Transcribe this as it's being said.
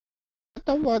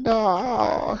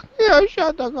Tamada.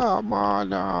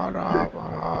 Yashadagamana Rama.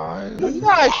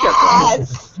 Yashaka.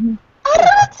 Yes.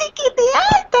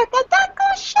 Aratikitiata katako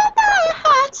shada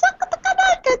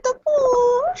hatsakanaka tapu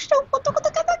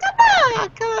shukutukutakataka.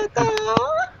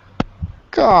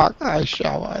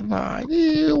 Kakashavana.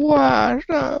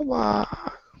 Iwashama.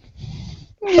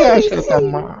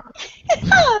 Yashadama.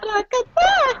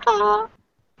 Arakataha.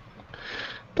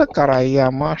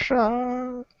 Takarayamasha.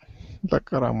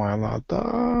 Takaramanata.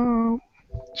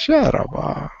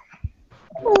 Sharaba.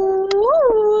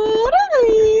 Uraya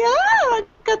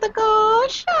katako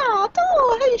shatu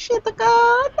hishitaka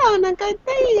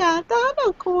tanakataya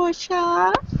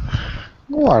tanakosha.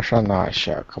 Ваша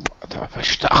комната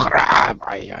фештахра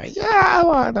моя, я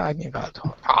вода не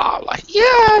готова,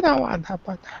 я на вода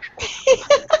подашь.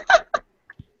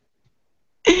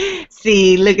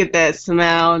 See, look at that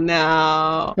smile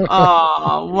now.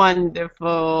 Oh,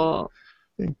 wonderful.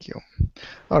 Thank you.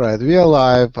 All right, we are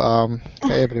live.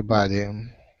 Hey everybody.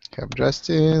 Have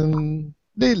Justin,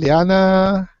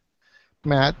 Liliana,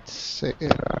 Matt,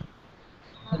 Sarah,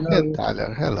 and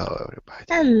Tyler. Hello everybody.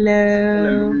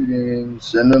 Hello. Greetings.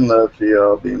 Sending love to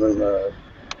y'all. Beaming love.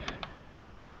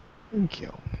 Thank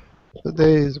you.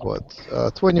 Today is what?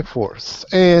 24th.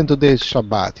 And today is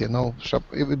Shabbat, you know.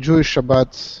 Jewish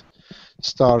Shabbat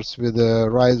starts with the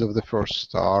rise of the first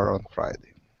star on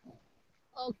Friday.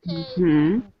 Okay.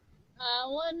 Mhm. I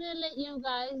want to let you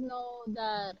guys know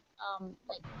that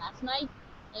like last night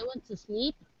I went to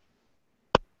sleep.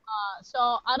 So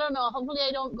I don't know. Hopefully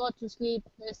I don't go to sleep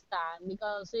this time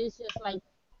because it's just like,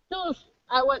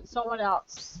 I went somewhere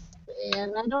else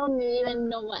and I don't even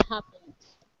know what happened.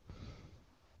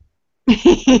 I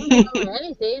don't remember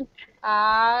anything.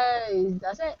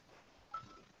 That's it.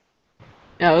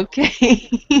 Okay.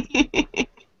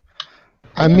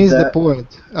 I missed the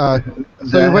point.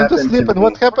 So you went to sleep and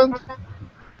what happened?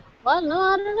 Well, no,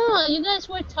 I don't know. You guys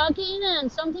were talking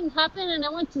and something happened and I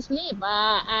went to sleep.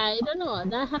 I don't know.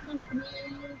 That happens to me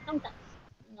sometimes.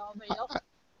 Very often.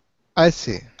 I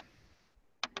see.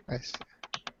 I see.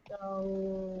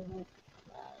 So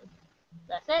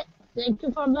that's it. Thank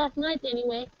you for last night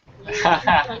anyway.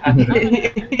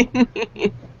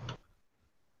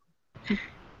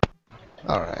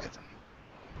 All right.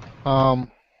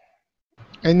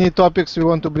 Any topics you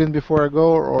want to bring before I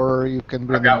go, or you can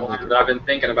bring I've got them one later? that I've been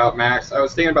thinking about, Max. I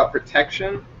was thinking about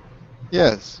protection.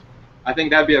 Yes. I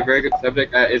think that'd be a very good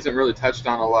subject that isn't really touched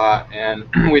on a lot, and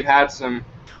we've had some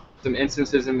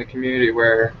instances in the community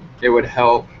where it would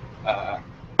help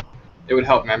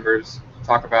members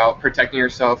talk about protecting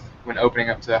yourself when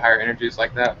opening up to higher energies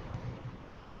like that.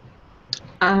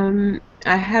 I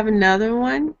have another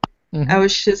one. Mm-hmm. I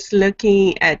was just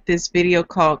looking at this video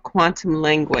called Quantum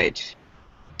Language.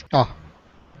 Oh.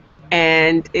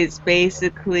 And it's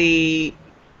basically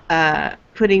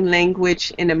putting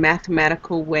language in a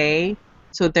mathematical way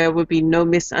so there would be no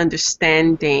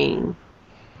misunderstanding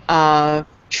of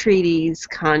treaties,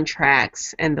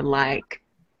 contracts, and the like,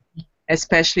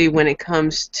 especially when it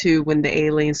comes to when the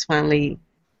aliens finally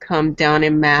come down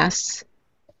in mass.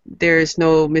 There's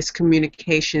no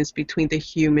miscommunications between the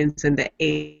humans and the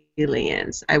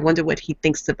aliens. I wonder what he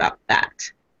thinks about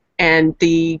that. And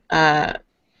the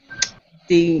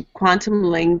quantum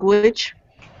language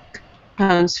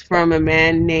comes from a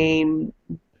man named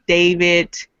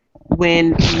David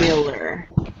Wynn Miller.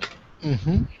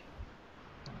 Mm-hmm.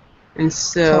 And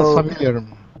so sounds familiar.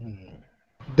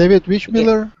 David which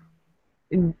Miller?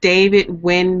 David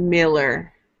Wynn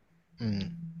Miller.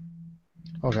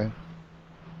 Okay.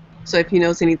 So if he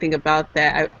knows anything about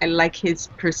that, I like his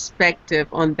perspective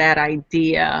on that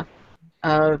idea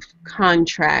of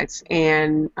contracts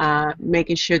and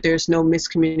making sure there's no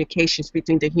miscommunications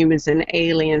between the humans and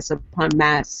aliens upon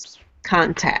mass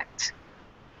contact.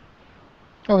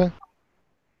 Okay.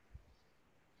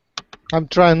 I'm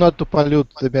trying not to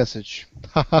pollute the message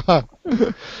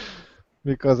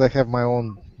because I have my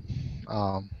own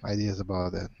ideas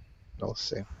about it. I'll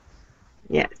see.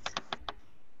 Yes.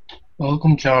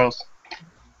 Welcome, Charles.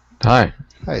 Hi.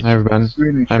 Hi, everyone.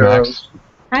 Greetings, Hi, Charles. Max.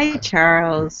 Hi,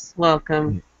 Charles.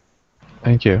 Welcome.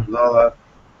 Thank you. Lola.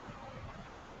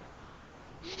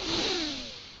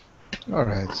 All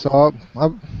right. So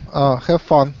have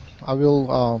fun. I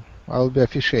will be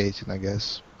officiating, I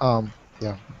guess.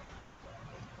 Yeah.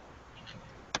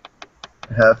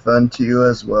 Have fun to you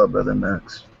as well, Brother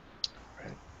Max.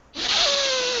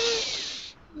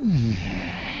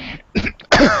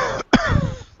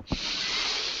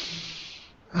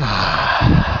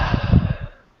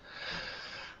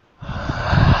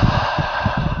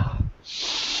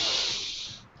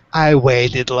 I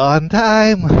waited a long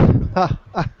time.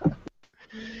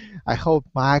 I hope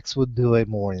Max would do a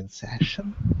morning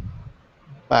session,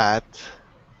 but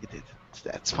he didn't.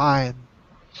 That's fine.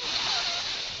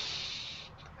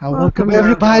 Welcome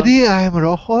everybody. I'm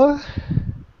Rohoe.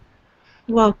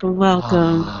 Welcome,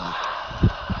 welcome.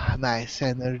 Nice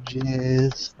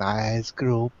energies, nice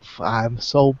group. I'm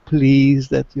so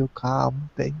pleased that you come.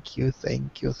 Thank you,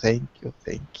 thank you, thank you,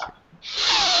 thank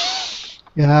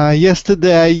you.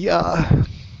 Yesterday,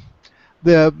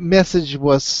 the message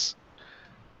was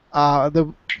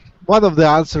one of the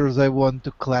answers I want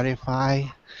to clarify.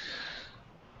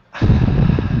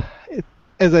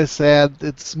 As I said,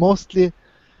 it's mostly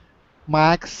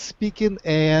Max speaking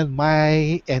and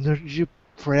my energy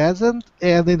present,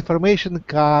 and the information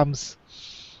comes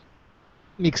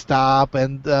mixed up,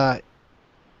 and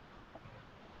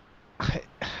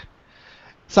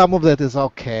some of that is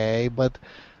okay, but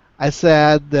I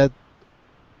said that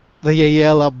the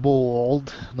Yahyel are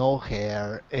bald, no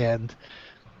hair, and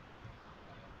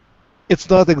it's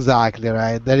not exactly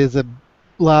right. There is a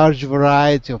large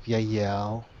variety of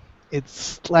Yahyel.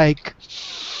 It's like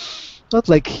not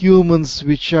like humans,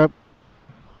 which are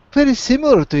very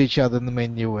similar to each other in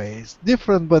many ways.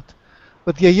 Different, but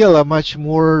Yahyel are much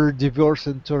more diverse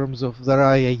in terms of there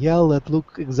are Yahyel that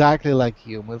look exactly like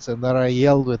humans, and there are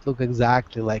Yahyel that look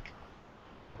exactly like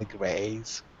the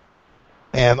Greys,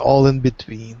 and all in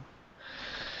between.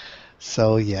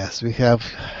 So yes, we have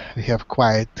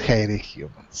quite hairy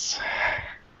humans,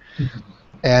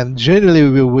 and generally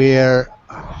we wear.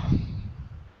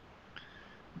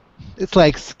 It's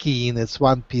like skin. It's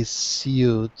one-piece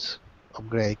suit of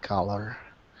gray color,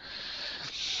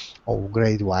 or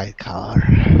gray white color.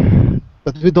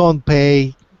 But we don't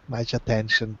pay much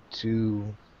attention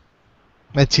to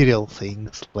material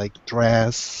things like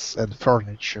dress and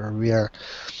furniture. We are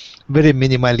very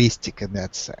minimalistic in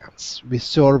that sense. We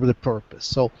serve the purpose.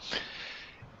 So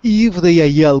if the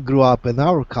Yahyel grew up in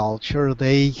our culture,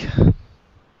 they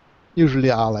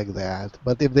usually are like that.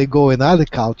 But if they go in other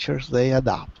cultures, they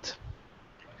adopt.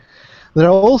 There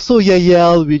are also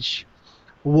Yahyel which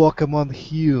walk among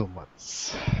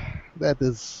humans. That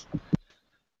is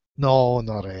known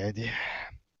already.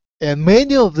 And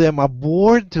many of them are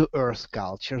born to Earth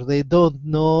culture. They don't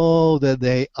know that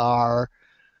they are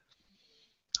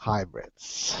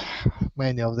hybrids.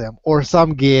 Many of them. Or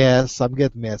some guess, some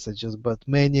get messages, but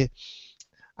many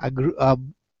are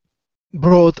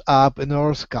brought up in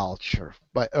Earth culture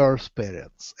by Earth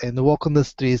parents and walk on the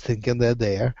streets thinking that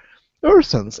they are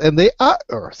Earthens, and they are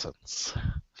Earthens.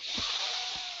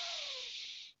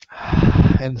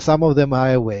 And some of them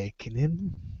are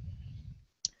awakening.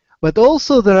 But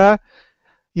also there are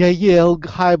Yahyel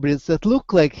hybrids that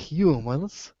look like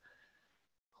humans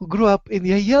who grew up in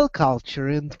Yahyel culture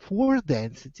in 4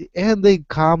 density, and they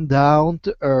come down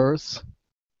to Earth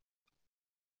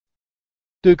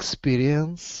to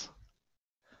experience,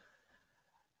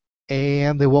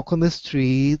 and they walk on the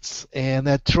streets and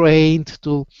are trained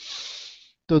to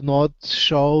not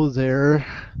show their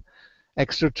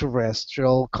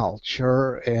extraterrestrial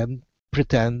culture and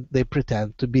they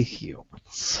pretend to be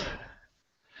humans.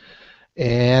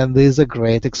 And these are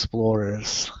great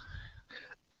explorers.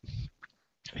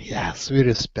 Yes, we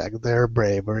respect their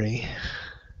bravery,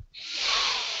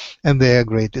 and they are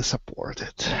greatly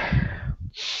supported.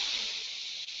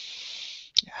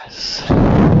 Yes.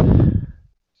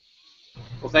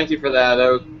 Well, thank you for that.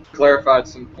 That clarified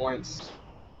some points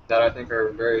that I think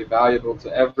are very valuable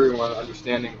to everyone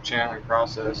understanding the channeling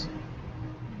process.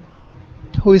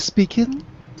 Who is speaking?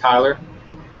 Tyler.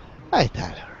 Hi,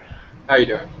 Tyler. How you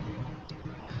doing?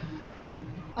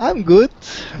 I'm good.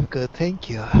 I'm good, thank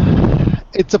you.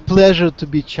 It's a pleasure to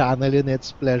be channeling.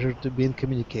 It's a pleasure to be in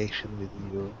communication with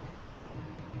you.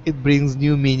 It brings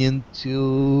new meaning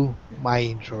to my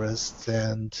interests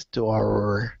and to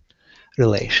our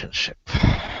relationship.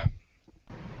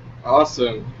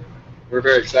 Awesome. We're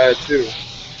very excited too.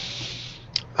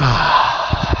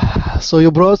 So you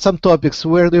brought some topics.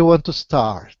 Where do you want to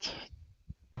start?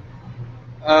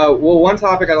 Well, one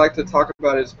topic I'd like to talk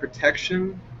about is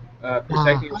protection.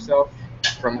 Protecting yourself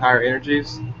from higher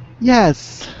energies.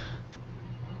 Yes.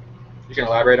 You can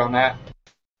elaborate on that?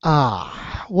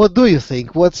 What do you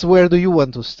think? Where do you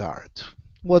want to start?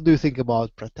 What do you think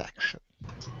about protection?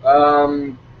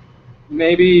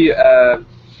 Maybe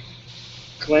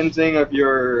cleansing of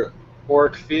your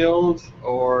auric field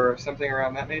or something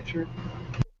around that nature.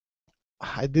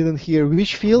 I didn't hear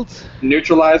which field.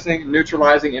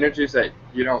 Neutralizing energies that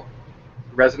you don't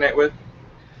resonate with.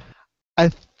 I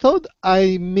thought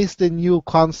I missed a new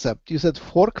concept. You said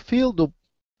fork field or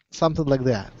something like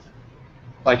that.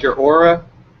 Like your aura.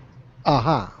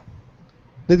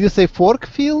 Did you say fork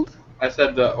field? I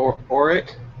said the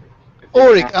auric.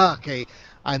 Auric. Okay,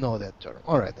 I know that term.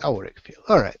 All right, auric field.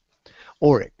 All right,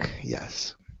 auric.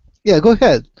 Yes. Yeah, go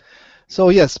ahead. So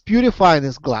yes, purifying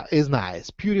is nice.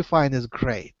 Purifying is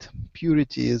great.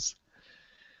 Purity is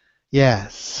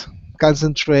yes.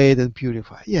 Concentrate and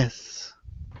purify. Yes.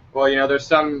 Well, you know, there's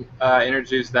some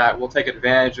energies that will take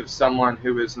advantage of someone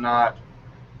who is not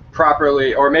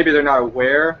properly, or maybe they're not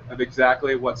aware of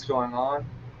exactly what's going on.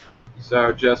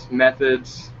 So just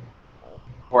methods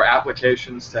or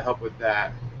applications to help with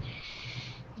that.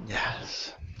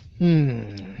 Yes.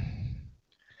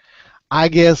 I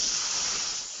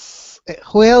guess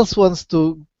who else wants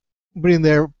to bring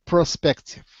their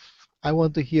perspective? I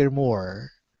want to hear more.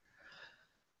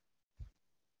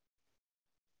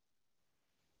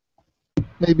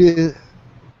 Maybe.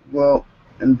 Well,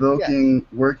 invoking,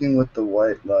 working with the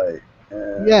white light,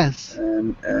 and Yes.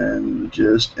 and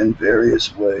just in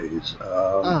various ways,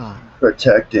 Ah.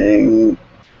 protecting,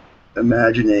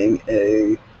 imagining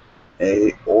a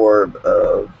orb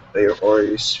of or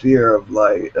a sphere of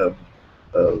light of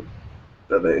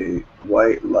a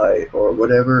white light or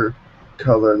whatever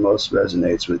color most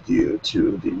resonates with you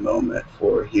to the moment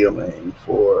for healing,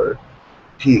 for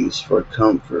peace, for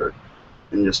comfort,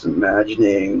 and just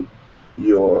imagining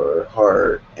your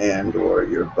heart and or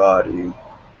your body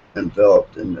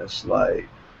enveloped in this light.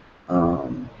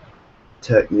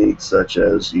 Techniques such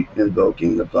as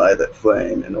invoking the violet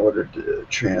flame in order to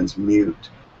transmute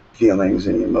feelings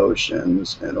and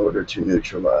emotions in order to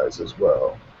neutralize as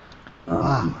well.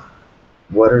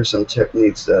 What are some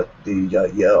techniques that the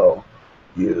Yahyel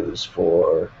use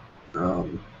for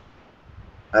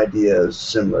ideas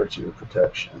similar to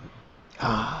protection?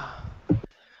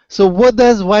 So what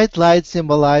does white light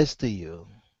symbolize to you?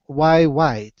 Why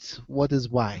white? What is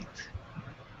white?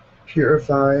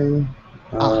 Purifying.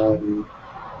 To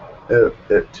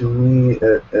me,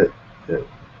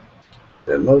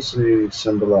 it mostly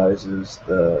symbolizes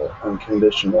the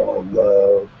unconditional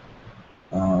love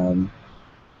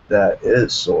that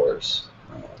is source.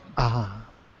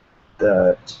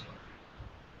 That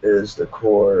is the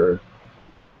core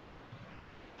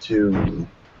to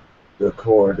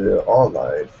all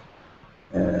life,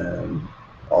 and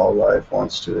all life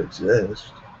wants to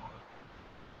exist.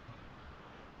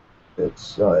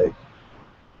 It's like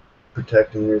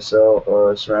protecting yourself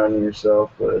or surrounding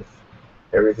yourself with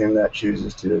everything that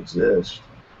chooses to exist,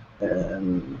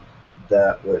 and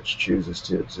that which chooses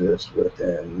to exist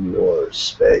within your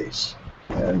space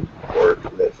and work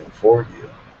living for you.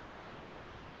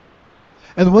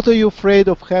 And what are you afraid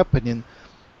of happening?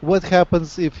 What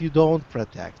happens if you don't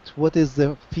protect? What is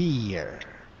the fear?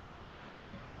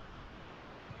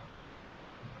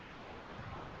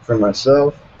 For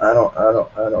myself, I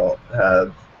don't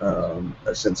have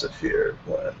a sense of fear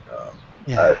when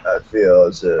I feel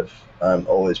as if I'm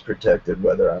always protected,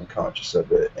 whether I'm conscious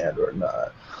of it and or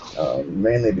not.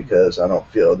 Mainly because I don't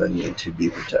feel the need to be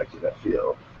protected. I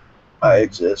feel I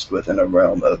exist within a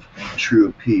realm of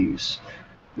true peace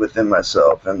within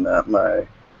myself, and that my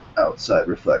outside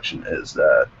reflection is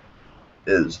that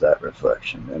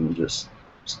reflection, and just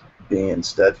being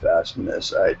steadfast in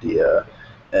this idea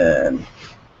and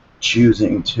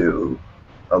choosing to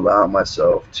allow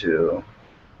myself to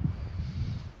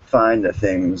find the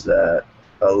things that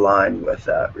align with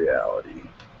that reality.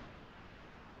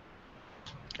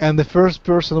 And the first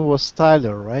person was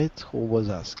Tyler, right? Who was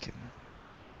asking?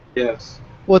 Yes.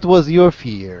 What was your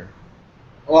fear?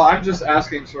 Well, I'm just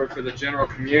asking sort of for the general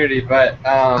community, but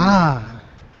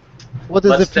what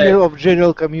is the fear of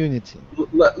general community?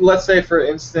 Let's say, for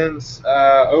instance,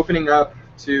 opening up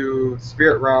to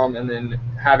spirit realm and then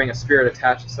having a spirit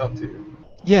attach itself to you.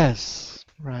 Yes,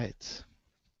 right.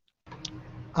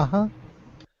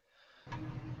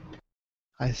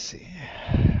 I see.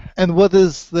 And what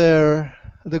is the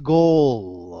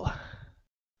goal?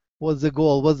 What's the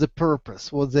goal? What's the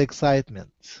purpose? What's the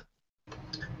excitement?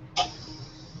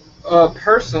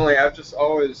 Personally, I've just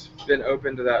always been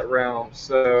open to that realm,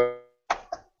 so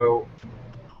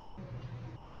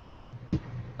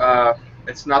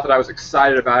it's not that I was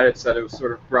excited about it, it's that it was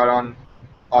sort of brought on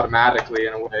automatically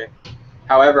in a way.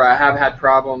 However, I have had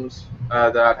problems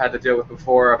that I've had to deal with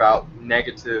before about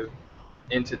negative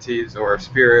entities or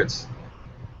spirits,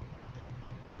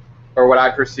 or what I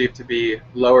perceive to be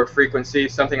lower frequency,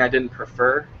 something I didn't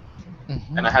prefer,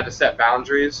 and I had to set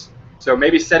boundaries. So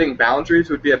maybe setting boundaries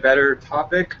would be a better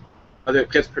topic,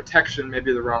 because protection may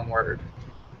be the wrong word.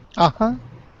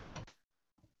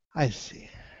 I see.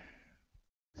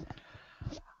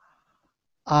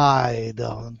 I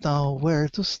don't know where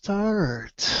to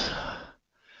start.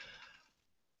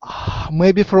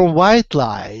 Maybe from white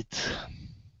light.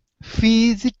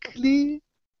 Physically,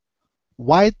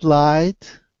 White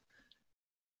light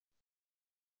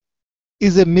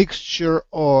is a mixture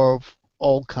of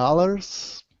all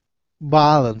colors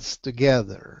balanced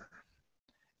together.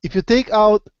 If you take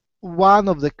out one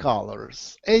of the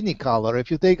colors, any color, if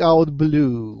you take out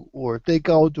blue, or take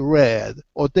out red,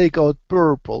 or take out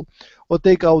purple, or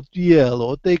take out yellow,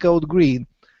 or take out green,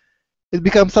 it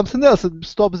becomes something else. It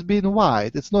stops being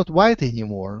white. It's not white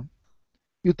anymore.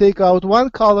 You take out one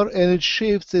color and it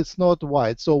shifts, it's not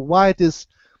white. So white is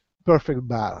perfect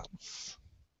balance.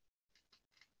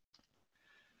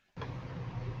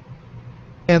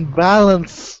 And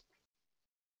balance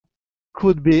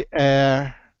could be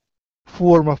a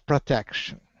form of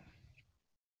protection.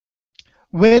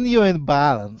 When you're in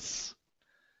balance,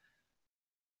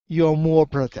 you're more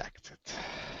protected.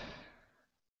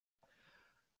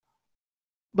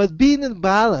 But being in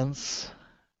balance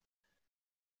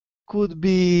could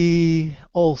be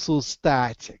also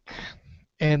static.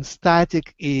 And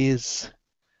static is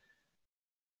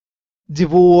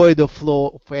devoid of flow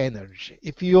of energy.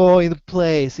 If you're in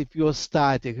place, if you're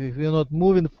static, if you're not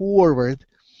moving forward,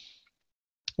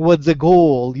 what's the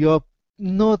goal? You're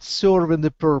not serving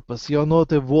the purpose. You're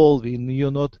not evolving. You're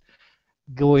not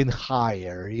going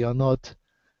higher. You're not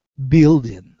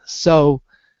building. So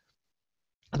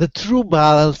the true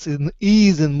balance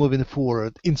is in moving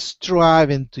forward, in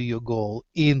striving to your goal,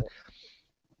 in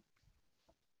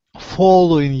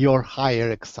following your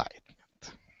higher excitement.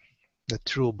 The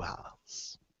true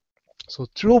balance. So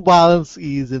true balance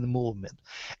is in movement.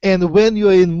 And when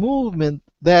you're in movement,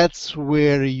 that's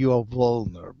where you're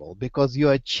vulnerable, because you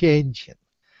are changing.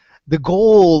 The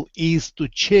goal is to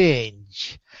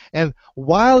change. And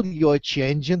while you're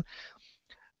changing,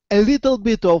 a little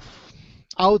bit of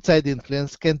outside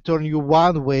influence can turn you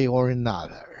one way or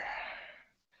another.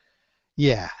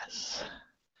 Yes.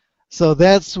 So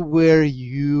that's where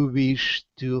you wish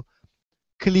to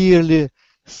clearly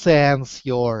sense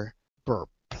your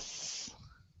purpose.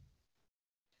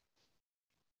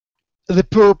 The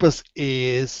purpose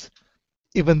is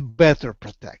even better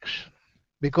protection,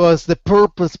 because the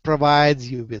purpose provides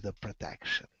you with a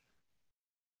protection.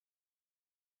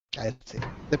 I think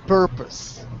the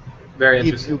purpose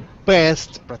gives you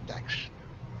best protection.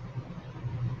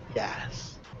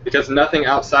 Yes. Because nothing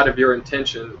outside of your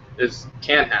intention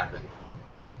can happen.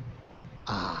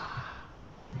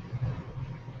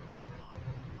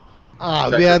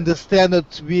 We understand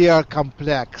that we are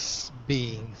complex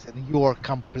beings, and you are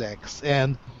complex,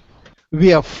 and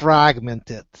we are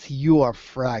fragmented. You are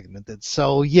fragmented.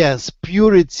 So yes,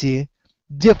 purity,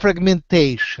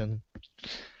 defragmentation,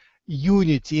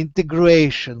 unity,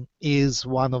 integration is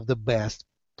one of the best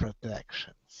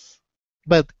protections.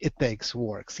 But it takes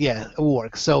work. Yeah,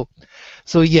 work. So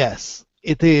yes,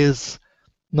 it is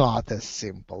not as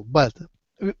simple, but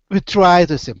we try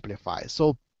to simplify.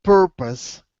 So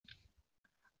purpose,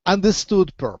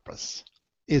 understood purpose,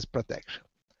 is protection.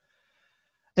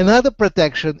 Another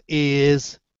protection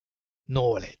is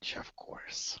knowledge, of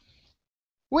course.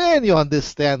 When you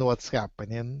understand what's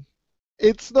happening,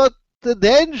 it's not the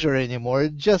danger anymore,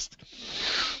 it's just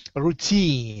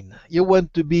routine. You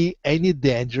want to be any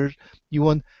danger, you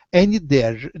want any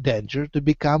danger to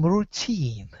become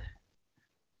routine.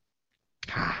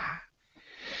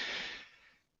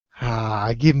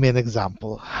 Give me an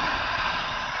example.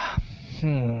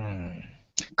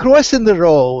 Crossing the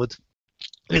road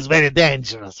is very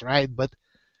dangerous, right? But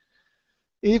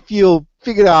if you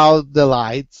figure out the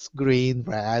lights, green,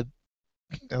 red,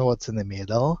 and what's in the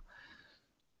middle,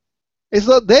 it's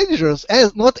not dangerous,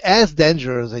 not as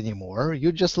dangerous anymore.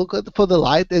 You just look for the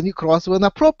light and you cross when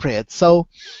appropriate. So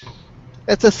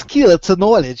it's a skill, it's a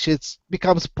knowledge, it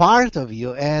becomes part of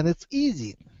you, and it's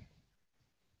easy.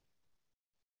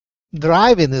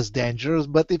 Driving is dangerous,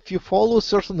 but if you follow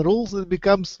certain rules, it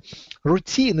becomes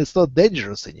routine. It's not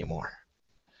dangerous anymore.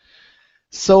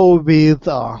 So with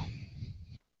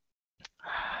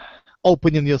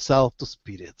opening yourself to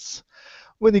spirits,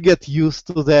 when you get used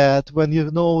to that, when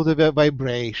you know the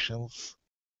vibrations,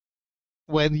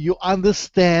 when you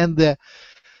understand the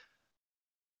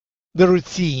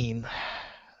routine,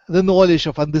 the knowledge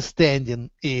of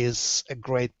understanding is a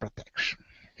great protection.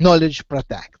 Knowledge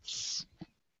protects.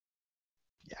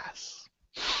 Yes.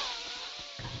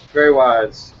 Very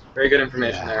wise. Very good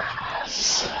information there.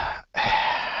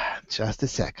 Just a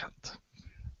second.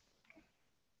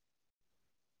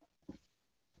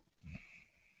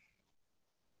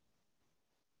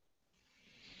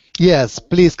 Yes,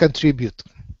 please contribute.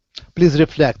 Please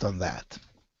reflect on that.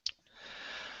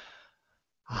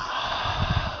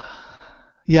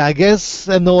 Yeah, I guess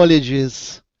the knowledge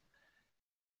is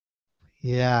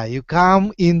Yeah, you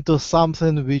come into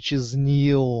something which is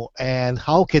new, and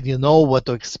how can you know what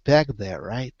to expect there,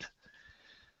 right?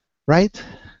 Right?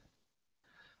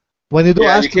 When you do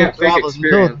Yeah, you astral can't fake travel,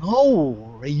 you don't experience.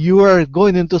 know. You are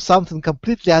going into something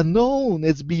completely unknown.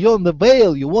 It's beyond the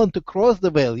veil. You want to cross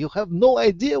the veil. You have no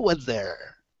idea what's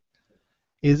there.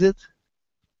 Is it?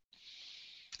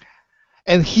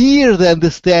 And here the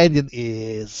understanding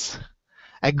is,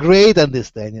 a great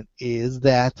understanding is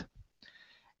that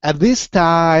at this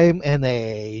time and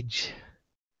age,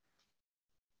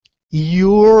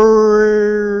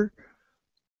 your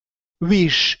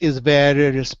wish is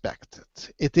very respected.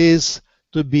 It is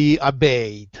to be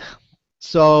obeyed.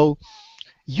 So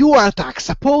you are attacked.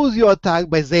 Suppose you are attacked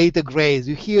by Zeta Grays.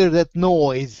 You hear that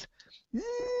noise.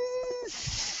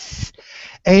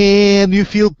 And you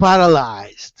feel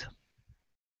paralyzed.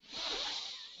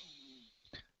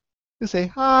 You say,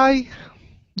 hi,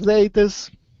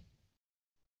 Zetas.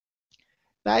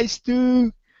 Nice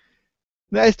to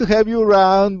have you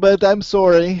around, but I'm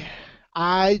sorry.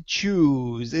 I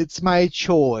choose. It's my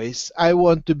choice. I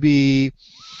want to be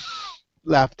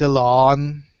left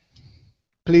alone.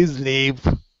 Please leave.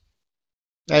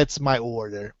 That's my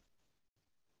order.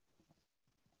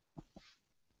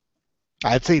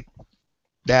 That's it.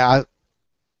 They are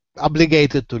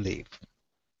obligated to leave.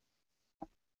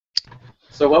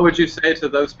 So what would you say to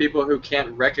those people who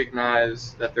can't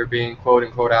recognize that they're being quote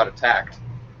unquote out attacked?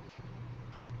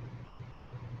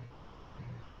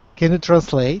 Can you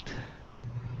translate?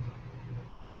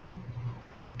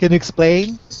 Can you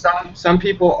explain? Some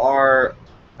people are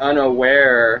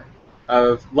unaware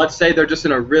of, let's say they're just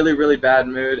in a really, really bad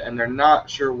mood and they're not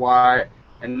sure why,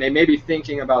 and they may be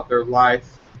thinking about their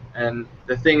life and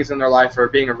the things in their life are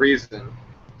being a reason.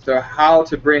 So how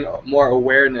to bring more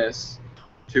awareness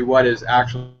to what is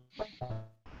actually.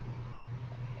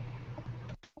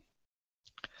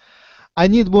 I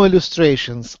need more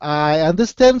illustrations. I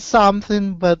understand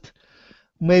something, but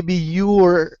maybe you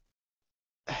or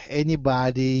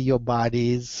anybody, your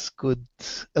bodies could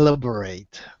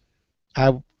elaborate.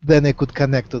 Then I could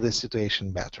connect to the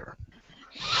situation better.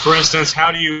 For instance,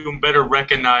 how do you better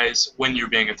recognize when you're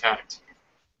being attacked?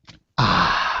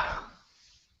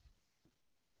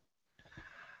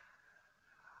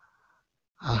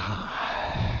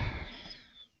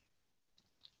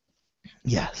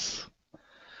 Yes.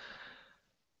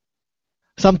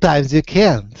 Sometimes you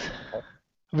can't.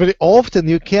 Very often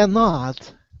you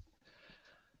cannot.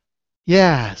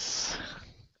 Yes.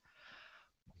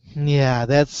 Yeah,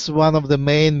 that's one of the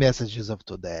main messages of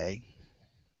today.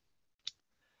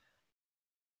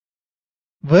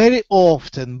 Very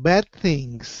often, bad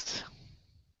things,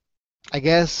 I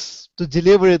guess to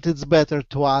deliver it, it's better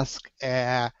to ask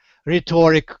a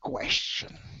rhetoric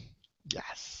question.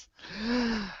 Yes.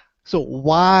 So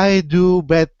why do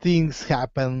bad things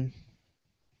happen?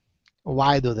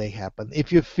 Why do they happen?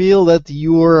 If you feel that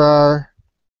you are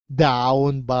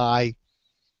down by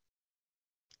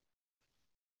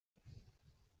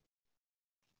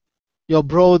you're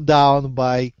brought down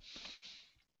by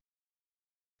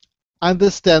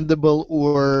understandable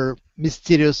or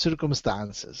mysterious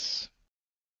circumstances,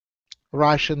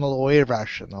 rational or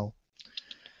irrational,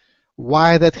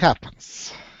 why that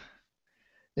happens?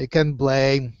 You can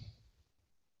blame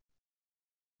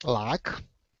luck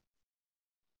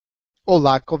or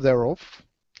lack of thereof.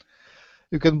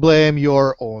 You can blame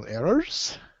your own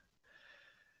errors.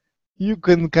 You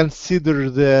can consider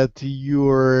that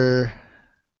your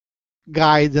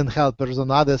guides and helpers on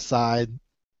the other side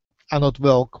are not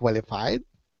well qualified,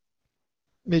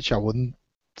 which I wouldn't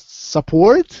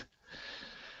support.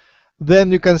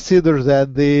 Then you consider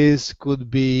that this could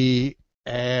be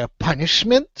a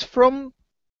punishment from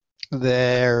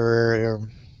their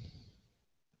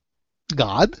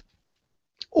God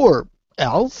or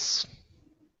else,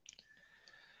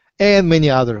 and many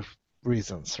other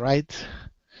reasons, right?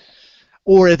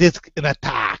 Or it is an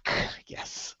attack,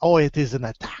 yes, or it is an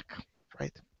attack,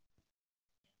 right?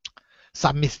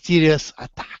 Some mysterious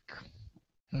attack.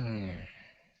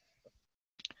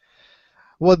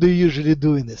 What do you usually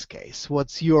do in this case?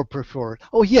 What's your preferred?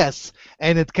 Oh, yes,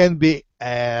 and it can be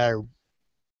a,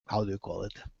 how do you call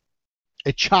it?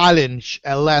 A challenge,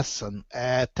 a lesson,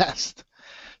 a test.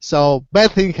 So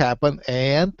bad thing happened,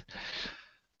 and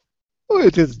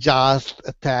it is just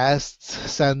a test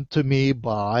sent to me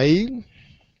by,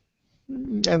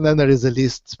 and then there is a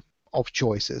list of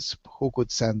choices who could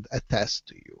send a test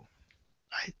to you,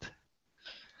 right?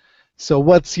 So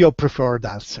what's your preferred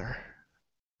answer?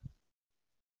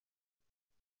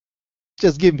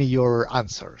 Just give me your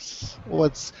answers.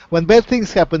 When bad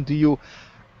things happen to you,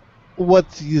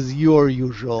 what is your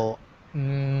usual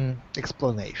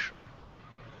explanation?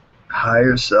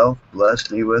 higher self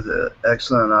blessed me with an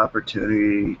excellent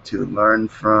opportunity to learn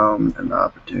from, an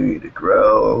opportunity to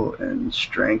grow and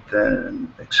strengthen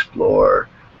and explore,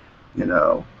 you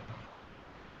know,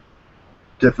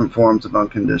 different forms of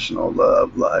unconditional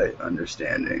love, light,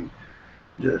 understanding.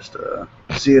 Just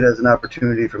see it as an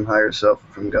opportunity from higher self,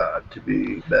 from God, to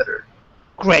be better.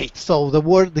 Great. So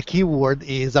the key word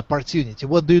is opportunity.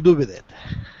 What do you do with it?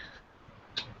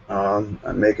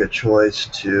 I make a choice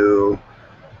to.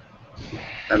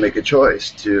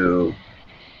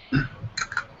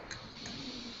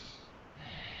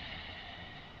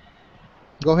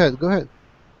 Go ahead.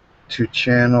 To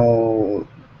channel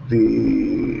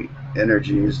the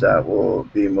energies that will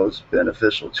be most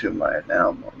beneficial to my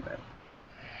now moment.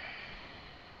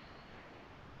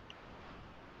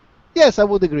 Yes, I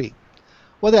would agree.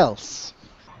 What else?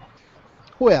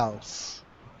 Who else?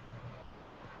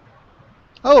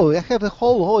 Oh, I have a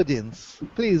whole audience.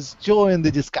 Please join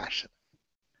the discussion.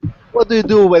 What do you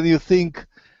do when you think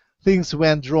things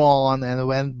went wrong and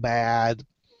went bad?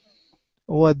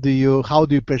 How do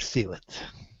you perceive it?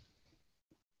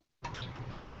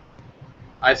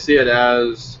 I see it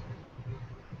as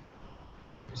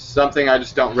something I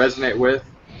just don't resonate with,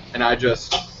 and I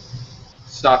just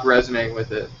stop resonating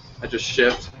with it. I just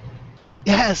shift.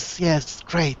 Yes,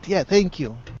 great. Yeah, thank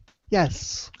you.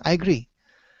 Yes, I agree.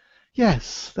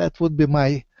 Yes, that would be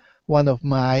one of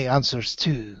my answers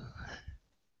too.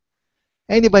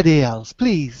 Anybody else,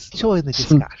 please join the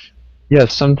discussion.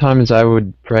 Yes, sometimes I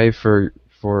would pray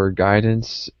for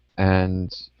guidance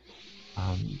and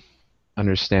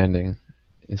understanding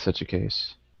in such a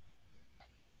case.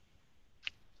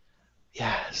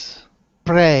 Yes,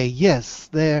 pray. Yes,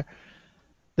 the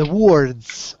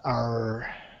words are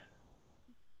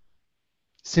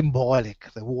symbolic.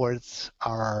 The words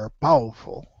are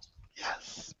powerful.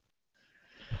 Yes.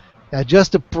 Yeah,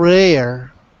 just a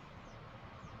prayer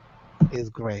is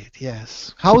great.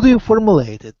 Yes. How do you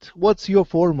formulate it? What's your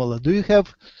formula? Do you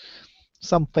have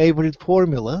some favorite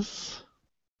formulas?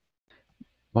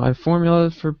 My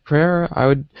formula for prayer,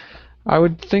 I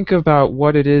would think about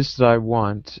what it is that I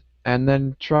want and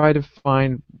then try to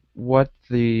find what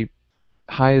the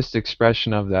highest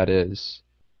expression of that is.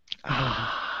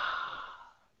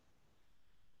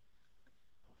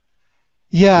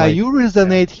 Yeah, you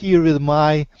resonate here with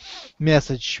my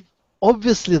message.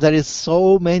 Obviously, there is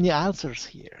so many answers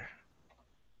here.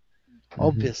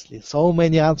 Obviously, so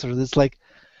many answers. It's like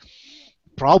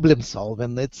problem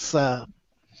solving. It's a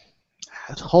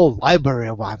whole library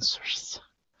of answers.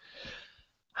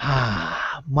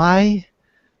 My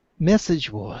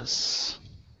message was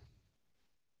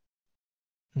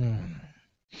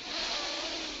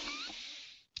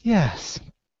yes,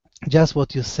 just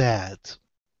what you said.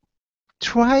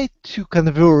 Try to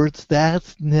convert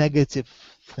that negative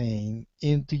thing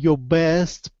into your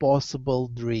best possible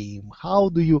dream. How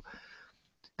do you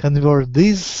convert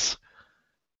this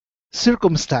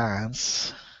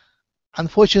circumstance,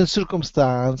 unfortunate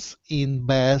circumstance, in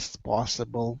best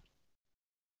possible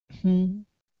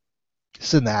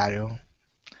scenario?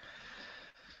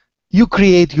 You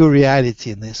create your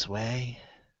reality in this way.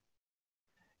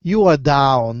 You are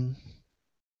down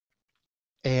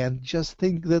and just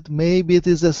think that maybe it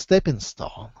is a stepping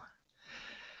stone.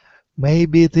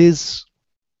 Maybe it is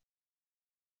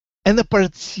an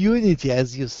opportunity,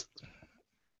 as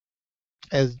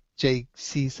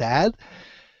JC said,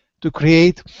 to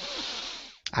create,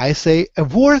 I say, a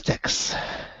vortex.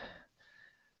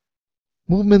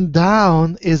 Movement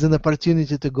down is an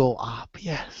opportunity to go up,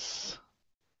 yes.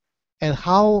 And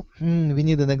how? We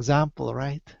need an example,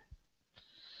 right?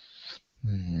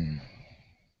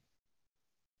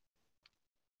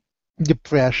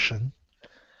 Depression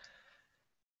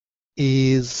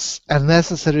is a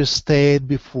necessary state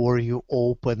before you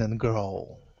open and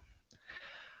grow.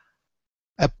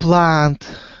 A plant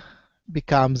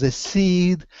becomes a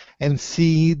seed, and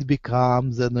seed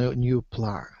becomes a new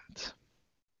plant.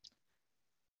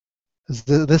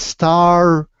 The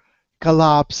star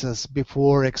collapses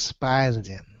before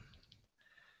expanding.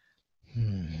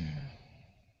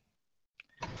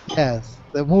 Yes,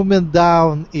 the movement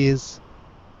down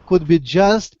could be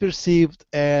just perceived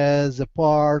as a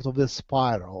part of the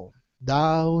spiral.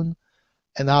 Down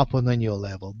and up on a new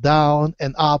level. Down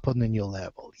and up on a new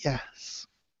level. Yes.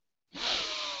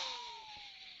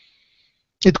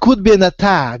 It could be an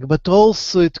attack, but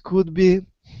also it could be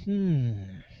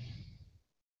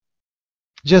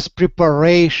just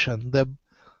preparation.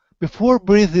 Before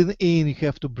breathing in, you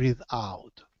have to breathe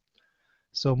out.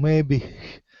 So maybe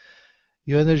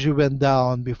your energy went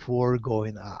down before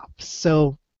going up.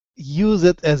 So use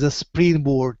it as a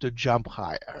springboard to jump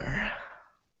higher.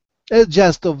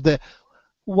 just of the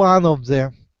one of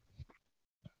the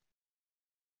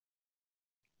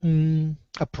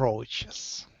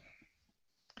approaches.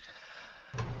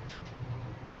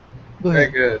 Go Very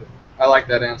ahead. good. I like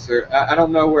that answer. I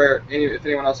don't know if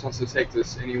anyone else wants to take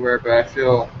this anywhere, but I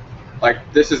feel like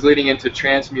this is leading into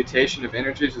transmutation of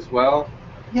energies as well.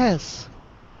 Yes.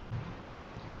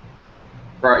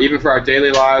 Even for our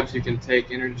daily lives, you can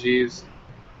take energies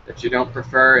that you don't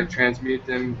prefer and transmute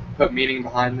them, put meaning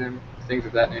behind them, things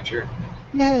of that nature.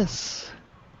 Yes.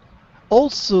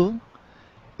 Also,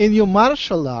 in your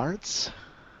martial arts,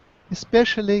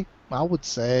 especially, I would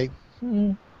say,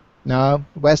 now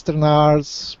Western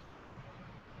arts,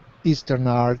 Eastern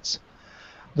arts,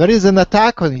 there is an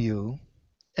attack on you,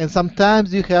 and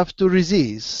sometimes you have to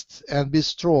resist and be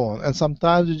strong, and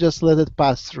sometimes you just let it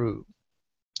pass through.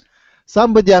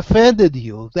 Somebody offended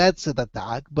you, that's an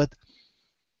attack, but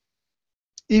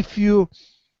if you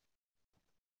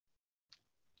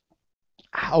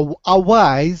are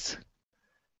wise,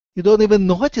 you don't even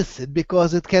notice it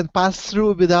because it can pass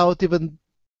through without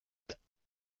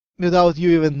you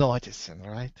even noticing,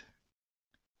 right?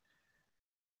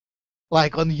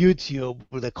 Like on YouTube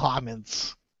with the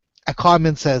comments, a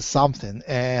comment says something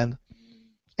and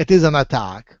it is an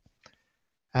attack,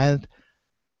 and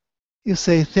you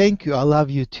say thank you, I love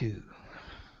you too,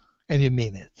 and you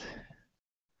mean it,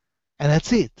 and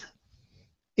that's it.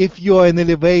 If you're in an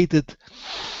elevated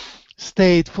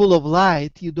state full of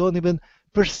light, you don't even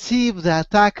perceive the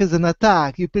attack as an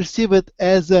attack. You perceive it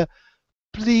as a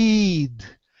plead,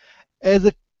 as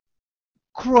a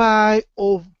cry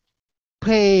of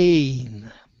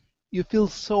pain. You feel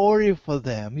sorry for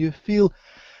them. You feel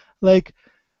like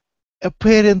a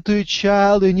parent to a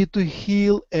child. You need to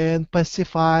heal and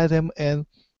pacify them and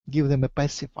give them a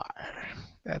pacifier,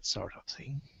 that sort of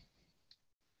thing.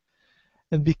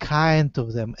 And be kind to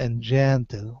them and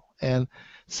gentle and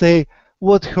say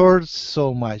what hurts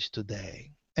so much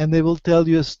today. And they will tell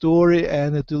you a story,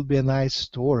 and it will be a nice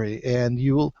story, and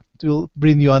it will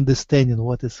bring you understanding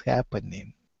what is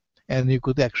happening, and you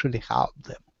could actually help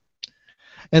them.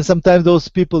 And sometimes those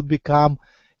people become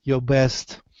your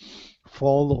best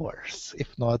followers,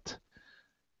 if not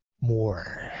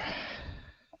more.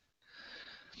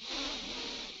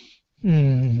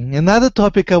 Another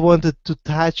topic I wanted to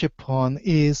touch upon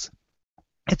is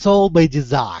it's all by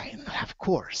design, of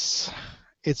course.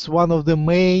 It's one of the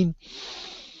main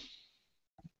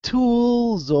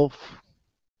tools of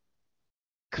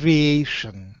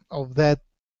creation, of that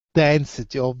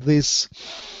density, of this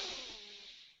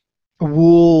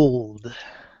world.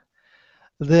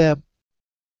 The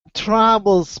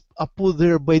troubles are put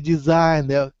there by design.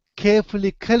 They're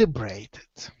carefully calibrated.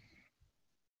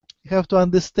 You have to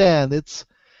understand it's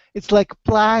like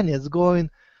planets going.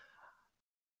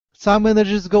 Some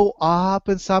energies go up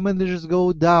and some energies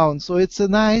go down. So it's a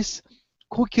nice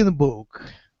cooking book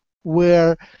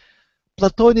where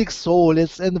platonic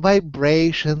solids and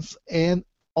vibrations and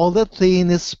all that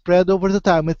thing is spread over the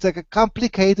time. It's like a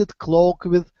complicated clock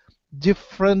with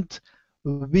different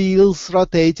wheels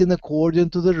rotating according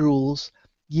to the rules,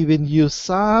 giving you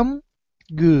some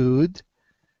good,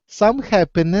 some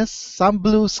happiness, some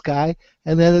blue sky,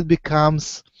 and then it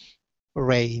becomes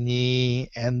rainy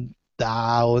and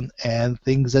down and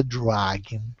things are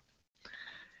dragging.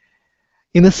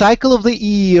 In the cycle of the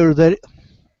year, the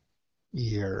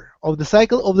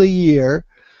cycle of the year,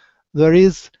 there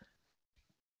is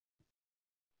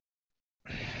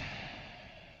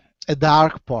a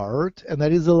dark part and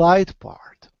there is a light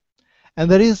part. And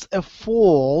there is a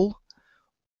fall,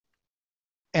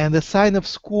 and the sign of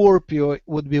Scorpio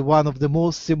would be one of the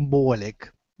most symbolic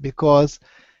because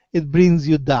it brings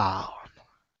you down.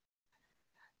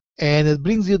 And it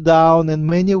brings you down in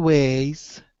many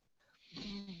ways,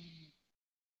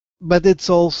 but it's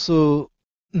also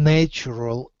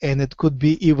natural, and it could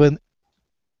be even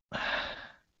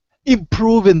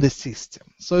improving the system.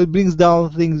 So it brings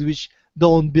down things which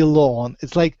don't belong.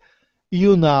 It's like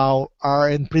you now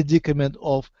are in predicament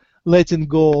of letting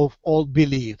go of old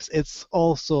beliefs. It's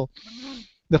also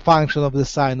the function of the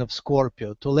sign of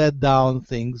Scorpio to let down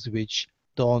things which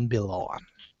don't belong.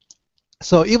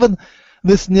 So even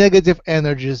these negative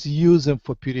energies, use them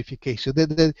for purification.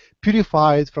 They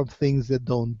purify it from things that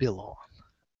don't belong.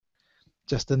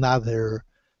 Just another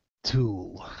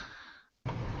tool.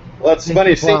 Well, it's Thank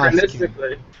funny, you for asking.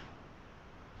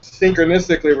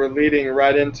 synchronistically, we're leading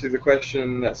right into the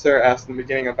question that Sarah asked in the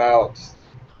beginning about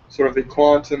sort of the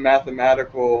quantum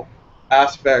mathematical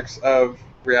aspects of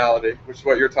reality, which is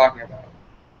what you're talking about.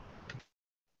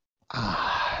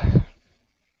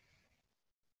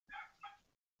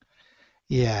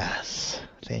 Yes,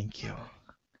 thank you.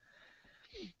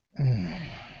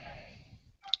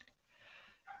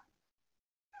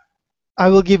 I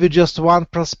will give you just one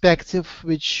perspective,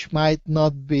 which might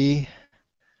not be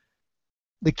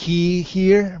the key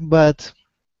here, but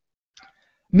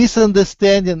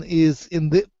misunderstanding is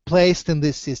placed in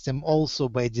this system also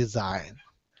by design.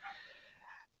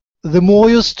 The more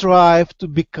you strive to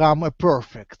become a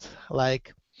perfect,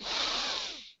 like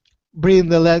bring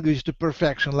the language to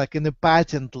perfection, like in the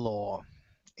patent law,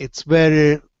 it's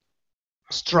very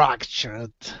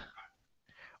structured.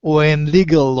 Or in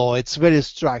legal law, it's very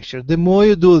structured. The more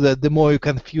you do that, the more you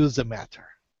confuse the matter.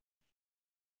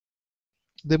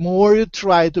 The more you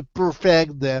try to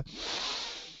perfect the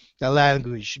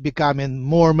language, becoming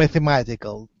more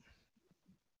mathematical,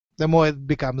 the more it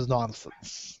becomes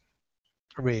nonsense.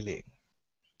 Really.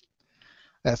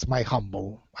 That's my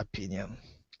humble opinion.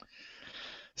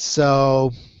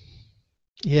 So,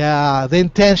 yeah, the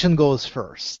intention goes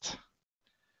first.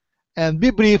 And be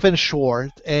brief and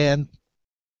short. And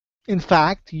in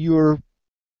fact, your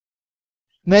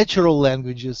natural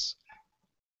languages,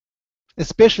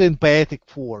 especially in poetic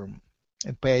form,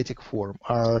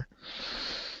 are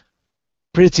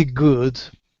pretty good.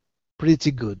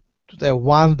 Pretty good. They're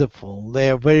wonderful.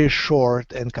 They're very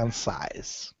short and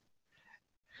concise.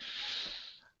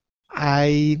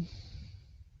 I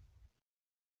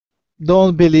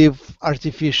don't believe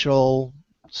artificial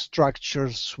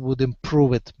structures would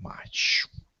improve it much.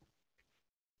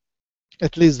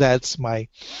 At least that's my,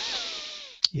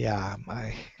 yeah,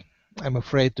 I'm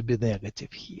afraid to be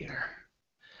negative here.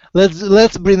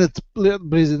 Let's bring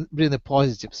a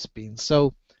positive spin.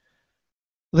 So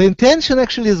the intention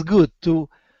actually is good to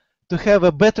have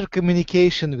a better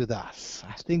communication with us.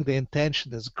 I think the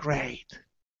intention is great.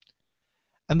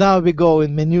 And now we go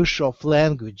in minutiae of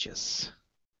languages.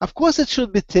 Of course, it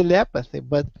should be telepathy,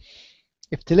 but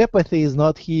if telepathy is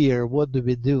not here, what do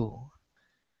we do?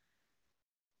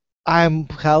 I'm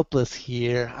helpless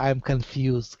here. I'm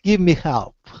confused. Give me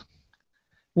help.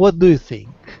 What do you think?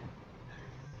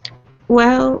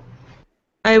 Well,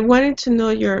 I wanted to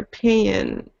know your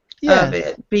opinion of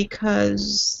it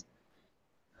because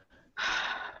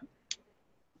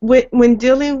when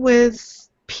dealing with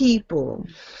people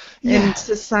in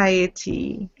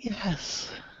society,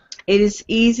 it is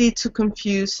easy to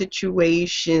confuse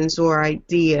situations or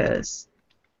ideas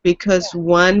because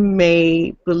one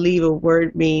may believe a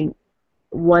word mean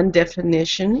one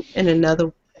definition and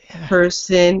another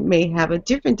person may have a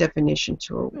different definition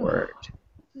to a word.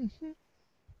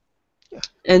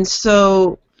 And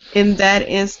so in that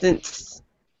instance,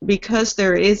 because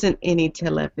there isn't any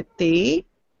telepathy,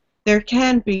 there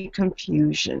can be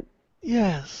confusion.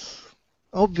 Yes,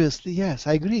 obviously, yes,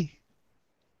 I agree.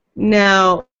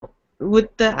 Now,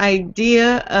 with the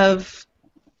idea of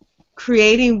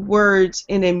creating words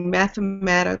in a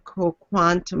mathematical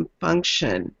quantum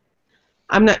function,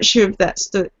 I'm not sure if that's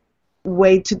the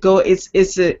way to go.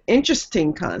 It's an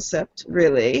interesting concept,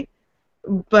 really,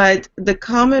 but the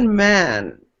common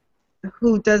man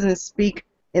who doesn't speak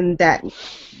in that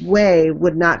way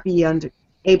would not be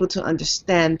able to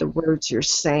understand the words you're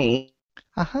saying.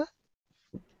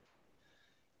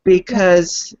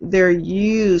 Because they're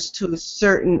used to a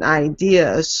certain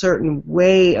idea, a certain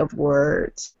way of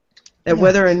words, that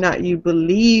whether or not you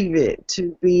believe it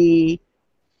to be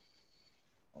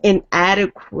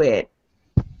inadequate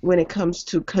when it comes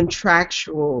to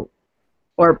contractual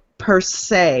or per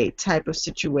se type of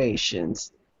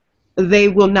situations, they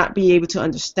will not be able to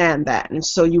understand that. And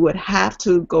so you would have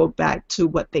to go back to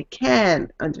what they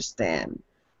can understand,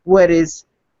 what is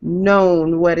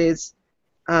known, what is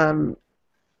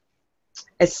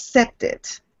accepted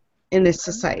in this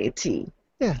society.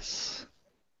 Yes.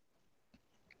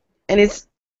 And it's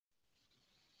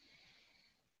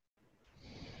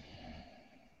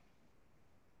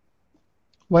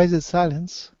why is it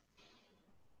silence?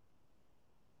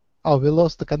 Oh, we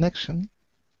lost the connection.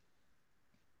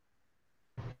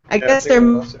 I guess they're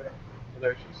We're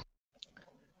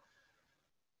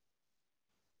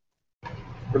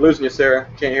losing you, Sarah.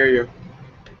 Can't hear you.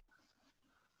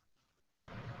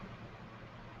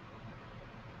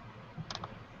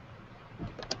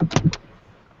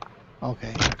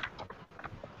 Okay.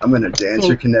 I'm going to dance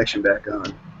your connection back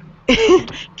on.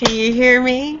 Can you hear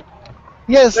me?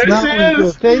 Yes, there now we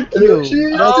do. Thank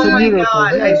you. That's oh a my miracle.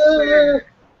 God, I swear.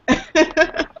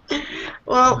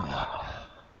 Well,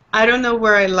 I don't know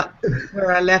where I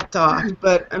left off,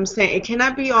 but I'm saying it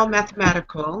cannot be all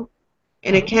mathematical,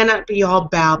 and it cannot be all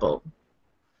babble.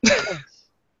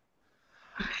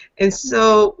 And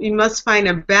so you must find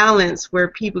a balance where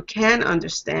people can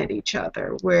understand each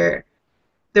other, where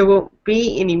there won't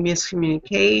be any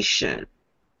miscommunication.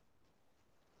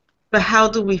 But how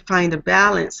do we find a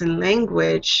balance in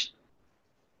language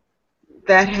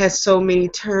that has so many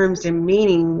terms and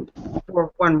meaning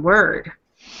for one word?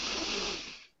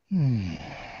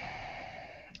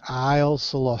 I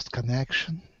also lost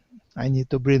connection. I need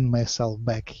to bring myself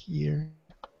back here.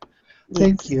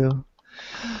 Thank Yes. you.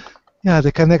 Yeah,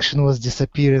 the connection was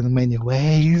disappearing in many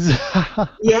ways.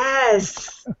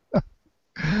 Yes.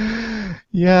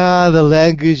 Yeah, the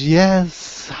language,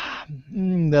 yes.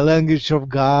 The language of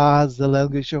gods, the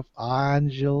language of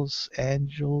angels,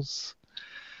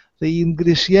 the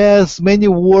English, yes, many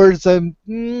words. I'm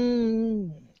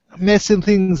messing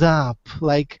things up.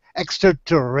 Like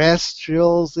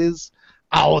extraterrestrials is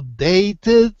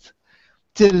outdated.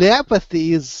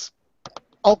 Telepathy is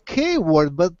okay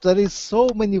word, but there is so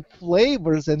many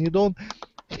flavors, and you don't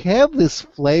have these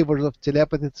flavors of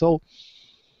telepathy. So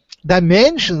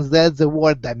dimensions, that's the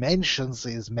word dimensions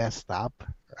is messed up,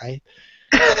 right?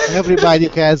 Everybody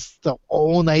has their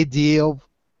own idea of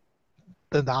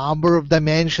the number of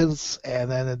dimensions,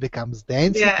 and then it becomes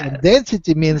density, and Yes.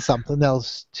 density means something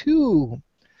else too.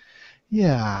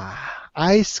 Yeah,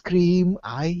 ice cream,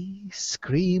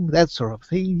 that sort of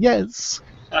thing. Yes,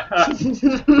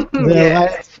 the Yes.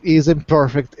 life is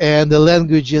imperfect, and the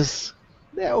languages,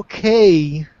 they're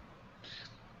okay.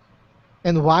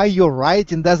 And why your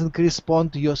writing doesn't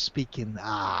correspond to your speaking?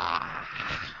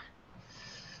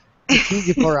 It's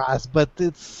easy for us, but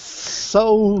it's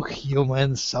so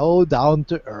human, so down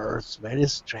to earth, very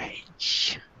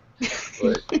strange.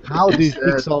 But How do you said,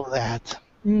 fix all that?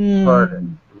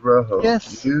 pardon, Rohoe,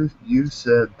 Yes. you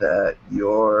said that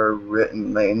your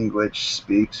written language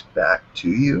speaks back to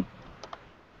you,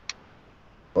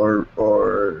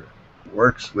 or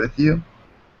works with you.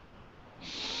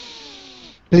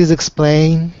 Please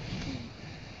explain.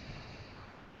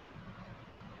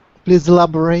 Please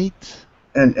elaborate.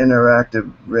 An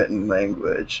interactive written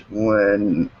language,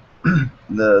 when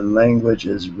the language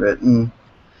is written,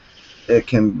 it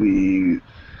can be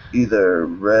either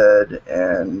read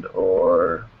and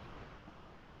or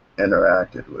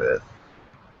interacted with.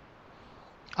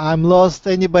 I'm lost.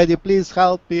 Anybody, please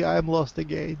help me. I'm lost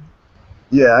again.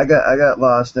 Yeah, I got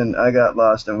lost in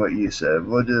what you said.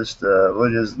 We'll just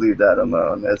leave that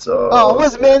alone. That's all. Oh, I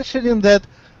was mentioning that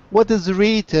what is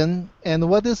written and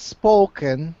what is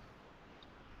spoken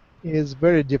is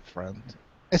very different,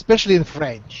 especially in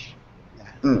French.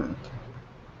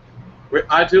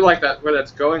 I do like that where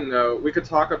that's going though. We could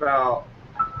talk about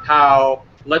how,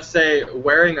 let's say,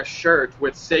 wearing a shirt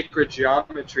with sacred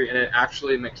geometry and it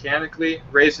actually mechanically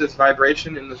raises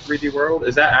vibration in the 3D world.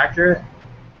 Is that accurate?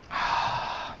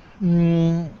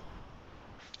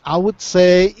 I would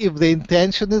say if the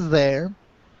intention is there,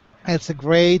 it's a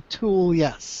great tool.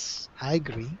 Yes, I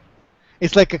agree.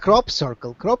 It's like a crop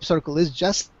circle. Crop circle is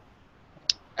just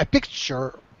a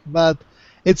picture, but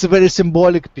it's a very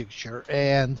symbolic picture,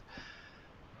 and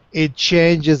it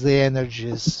changes the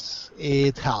energies.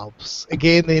 It helps.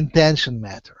 Again, the intention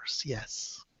matters.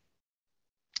 Yes.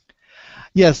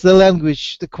 Yes, the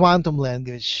language, the quantum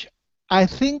language. I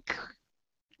think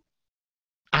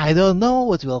I don't know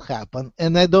what will happen,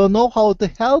 and I don't know how to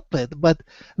help it, but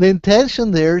the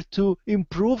intention there to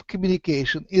improve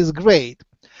communication is great.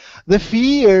 The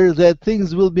fear that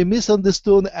things will be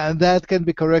misunderstood and that can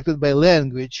be corrected by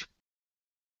language.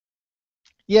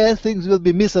 Yes, things will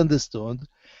be misunderstood,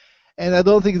 and I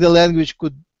don't think the language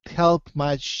could help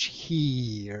much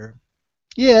here.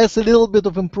 Yes, a little bit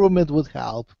of improvement would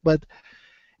help, but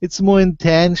it's more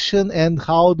intention and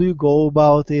how do you go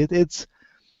about it. It's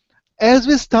as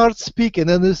we start speaking,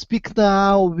 and we speak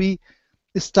now, we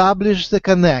establish the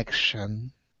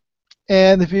connection.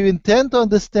 And if we intend to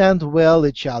understand well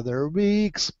each other, we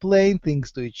explain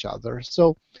things to each other.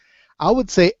 So I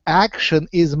would say action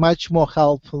is much more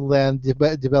helpful than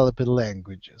developing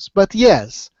languages. But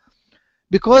yes,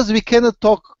 because we cannot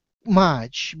talk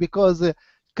much, because the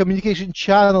communication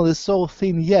channel is so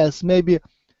thin, yes, maybe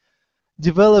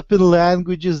developing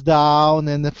languages down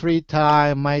in the free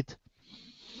time might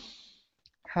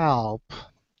help.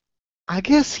 I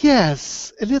guess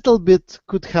yes, a little bit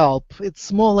could help.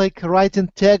 It's more like writing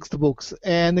textbooks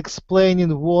and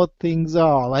explaining what things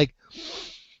are. Like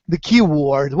the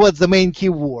keyword, what's the main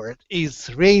keyword?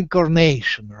 Is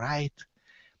reincarnation, right?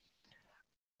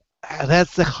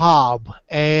 That's the hub.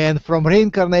 And from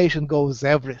reincarnation goes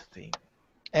everything.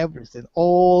 Everything.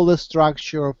 All the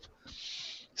structure of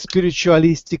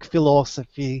spiritualistic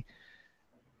philosophy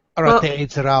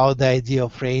rotates around the idea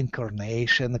of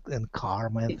reincarnation and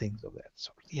karma and things of that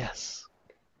sort. Yes.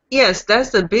 Yes,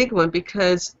 that's a big one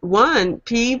because one,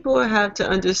 people have to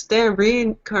understand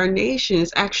reincarnation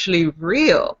is actually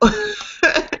real.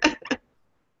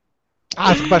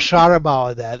 ask Bashar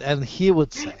about that, and he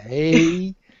would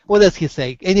say, what does he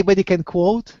say? Anybody can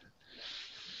quote?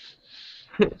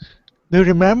 Do you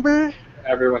remember?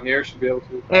 Everyone here should be able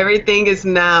to. Everything is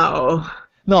now.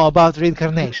 No, about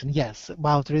reincarnation. Yes,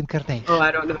 about Oh, reincarnation.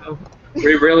 I don't know.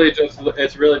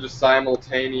 It's really just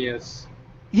simultaneous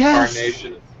Yes,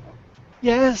 incarnation.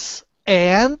 yes,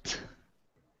 and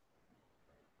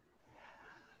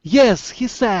yes, he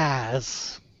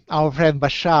says, our friend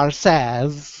Bashar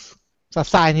says,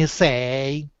 Sasani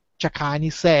say,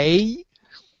 Chakani say,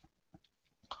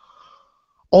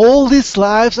 all these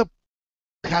lives are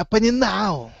happening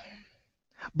now.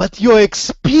 But your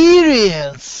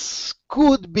experience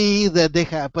could be that they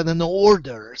happen in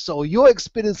order. So your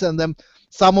experience and them,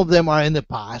 some of them are in the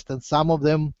past and some of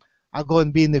them are going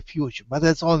to be in the future. But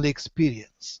that's only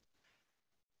experience.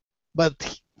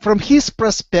 But from his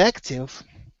perspective,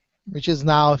 which is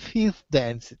now fifth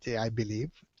density, I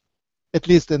believe, at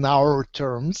least in our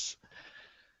terms,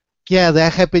 yeah, they're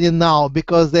happening now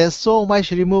because they're so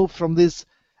much removed from this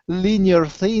linear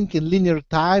thinking, linear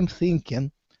time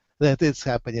thinking, that it's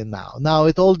happening now. Now,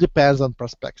 it all depends on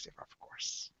perspective, of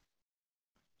course.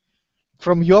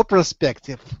 From your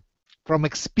perspective, from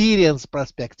experience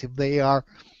perspective, they are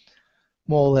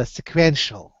more or less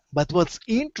sequential. But what's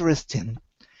interesting,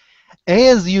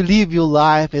 as you live your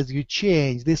life, as you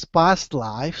change, these past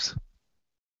lives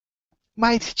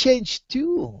might change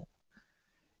too.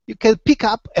 You can pick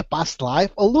up a past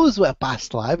life or lose a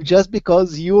past life just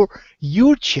because you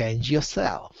change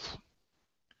yourself.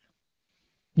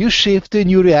 You shift to a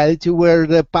new reality where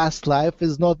the past life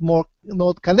is not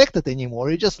connected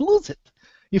anymore. You just lose it.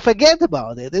 You forget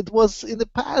about it. It was in the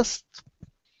past.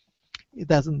 It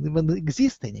doesn't even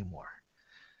exist anymore.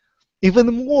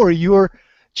 Even more, your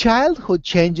childhood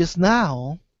changes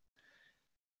now.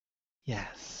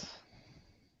 Yes.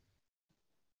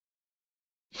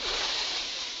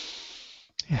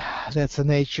 Yeah, that's the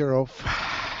nature of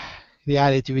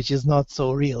reality, which is not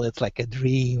so real. It's like a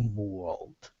dream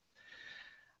world.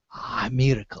 A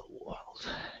miracle world.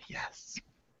 Yes.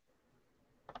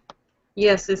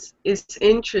 Yes, it's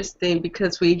interesting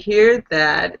because we hear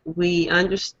that, we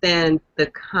understand the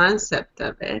concept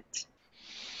of it,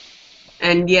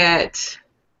 and yet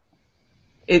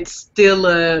it's still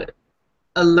a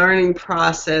learning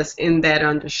process in that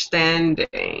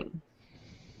understanding.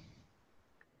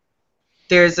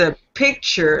 There's a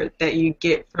picture that you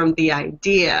get from the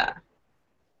idea,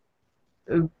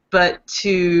 but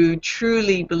to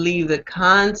truly believe the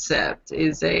concept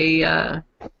is a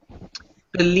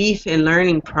belief and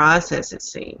learning process, it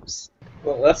seems.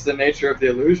 Well, that's the nature of the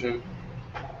illusion.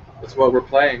 That's what we're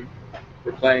playing.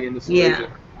 We're playing in this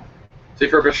illusion. Yeah. See,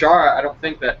 for Bashar, I don't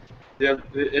think that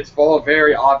it's all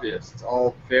very obvious. It's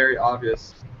all very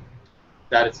obvious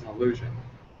that it's an illusion,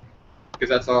 because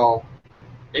that's all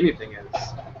anything is,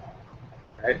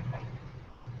 right?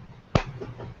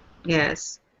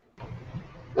 Yes.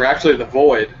 We're actually the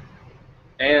void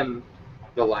and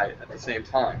the light at the same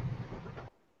time.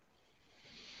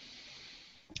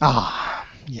 Ah,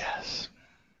 yes.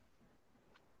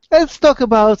 Let's talk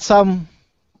about some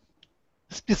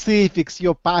specifics,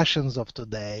 your passions of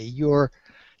today, your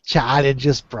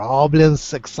challenges,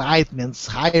 problems, excitements,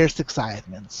 highest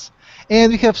excitements.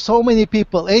 And we have so many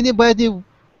people. Anybody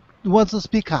wants to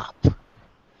speak up?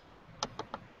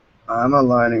 I'm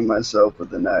aligning myself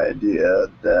with an idea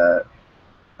that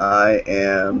I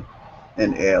am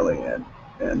an alien,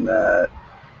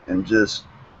 and just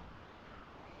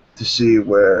to see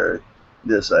where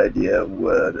this idea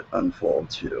would unfold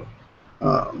to,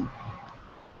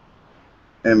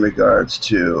 in regards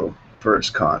to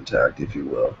first contact, if you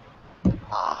will.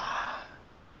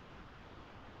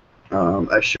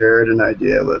 I shared an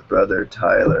idea with Brother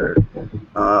Tyler,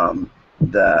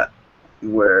 that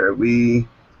where we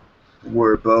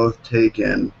were both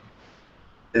taken,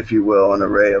 if you will, an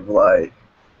array of light,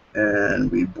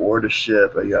 and we board a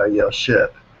ship, a Yahyel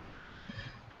ship.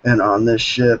 And on this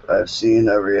ship, I've seen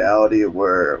a reality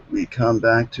where we come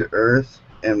back to Earth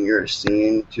and we are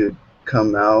seen to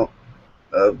come out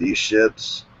of these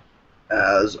ships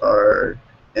as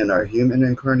in our human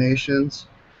incarnations.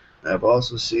 I've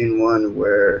also seen one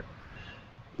where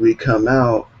we come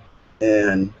out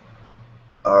in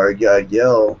our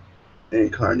Yahyel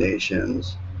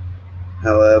incarnations.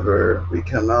 However, we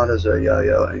come out as our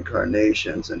Yahyel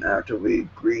incarnations, and after we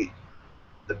greet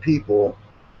the people,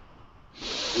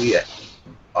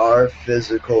 our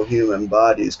physical human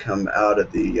bodies come out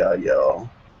of the Yahyel,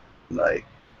 like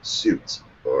suits,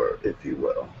 or if you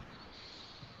will.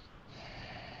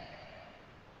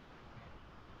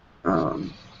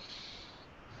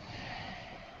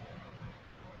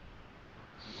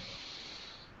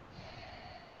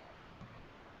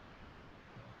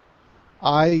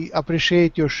 I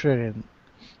appreciate your sharing.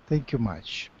 Thank you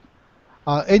much.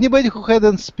 Anybody who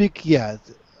hadn't speak yet,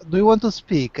 do you want to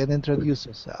speak and introduce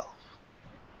yourself?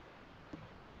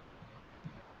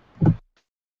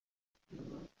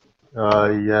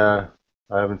 Yeah,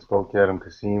 I haven't spoke yet. I'm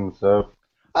Kasim. What's up?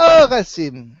 Oh,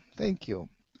 Qasim, thank you.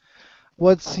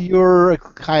 What's your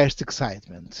highest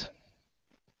excitement?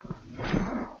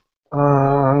 I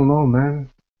don't know, man.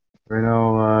 Right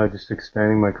now, just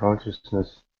expanding my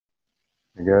consciousness,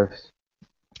 I guess.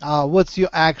 What's your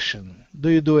action? Do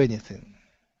you do anything?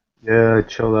 Yeah, I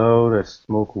chill out, I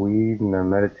smoke weed, and I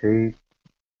meditate.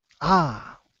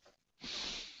 Ah,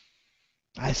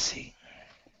 I see.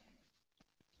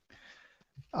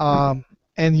 And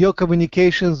your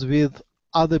communications with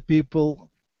other people,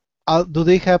 do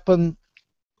they happen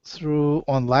through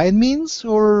online means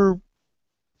or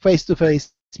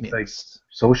face-to-face Like, means?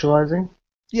 socializing?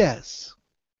 Yes.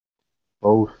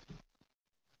 Both.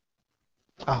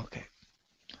 Okay.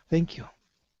 Thank you.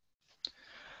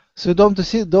 So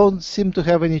don't seem to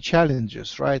have any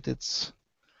challenges, right? It's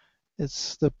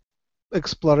the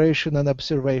exploration and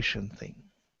observation thing.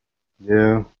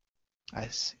 Yeah, I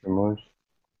see. pretty much.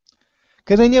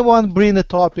 Can anyone bring a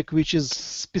topic which is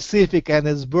specific and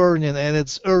it's burning and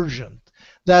it's urgent?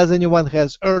 Does anyone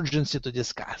has urgency to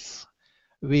discuss?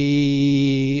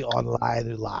 We online,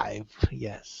 we live,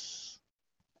 yes.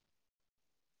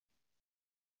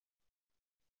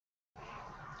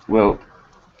 Well,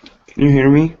 can you hear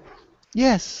me?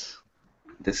 Yes.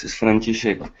 This is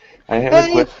Franciszek. I have a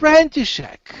Hey, question.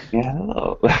 Franciszek. Yeah,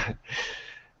 hello.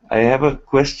 I have a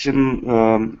question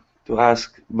to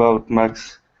ask about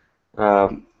Max.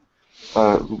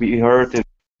 We heard in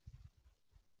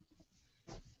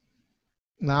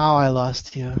Now I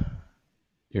lost you.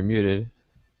 You're muted.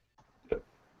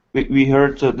 we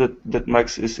heard that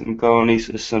Max is in colonies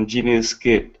as some genius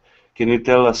kid. Can you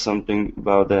tell us something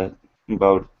about that?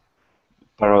 About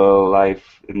parallel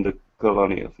life in the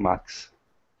colony of Max?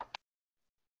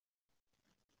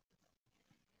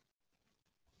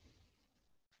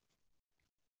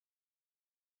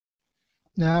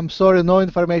 Yeah, I'm sorry, no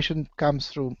information comes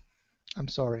through. I'm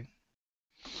sorry.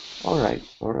 All right,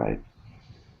 all right.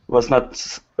 It was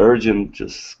not urgent,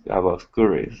 just I was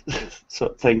curious.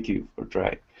 So thank you for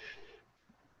trying.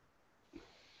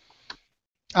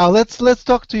 Let's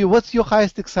talk to you. What's your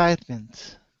highest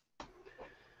excitement?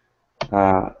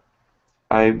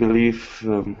 I believe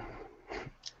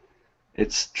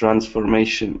it's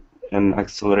transformation and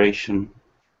acceleration.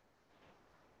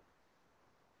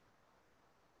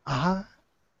 Uh-huh.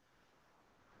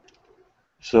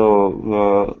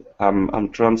 So I'm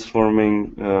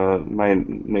transforming my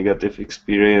negative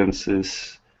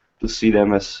experiences to see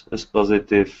them as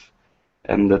positive,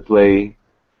 and that way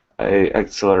I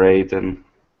accelerate. And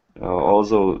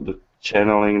also the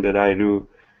channeling that I do,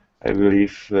 I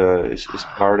believe is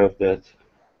part of that.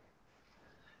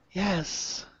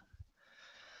 Yes.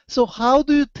 So how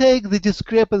do you take the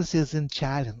discrepancies in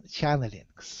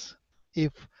channelings?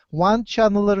 If one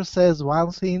channeler says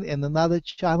one thing and another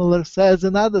channeler says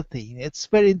another thing, it's a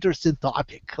very interesting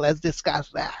topic. Let's discuss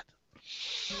that.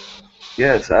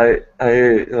 Yes, I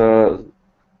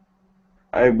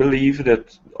believe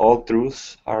that all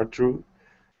truths are true.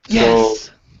 So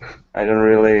Yes. I don't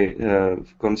really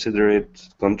consider it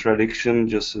contradiction,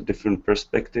 just a different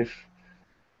perspective.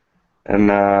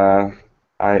 And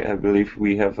I believe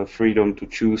we have a freedom to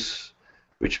choose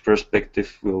which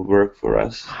perspective will work for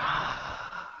us.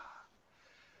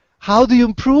 How do you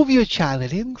improve your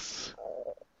channelings?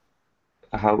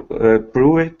 How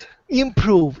prove it?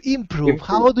 Improve.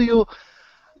 How do you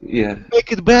Yeah.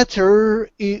 make it better?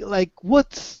 Like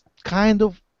what kind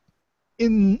of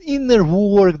inner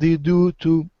work do you do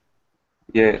to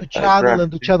Yeah, I channel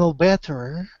and to practice. channel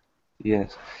better?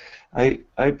 Yes,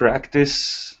 I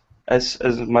practice as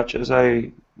much as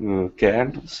I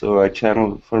can. So I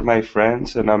channel for my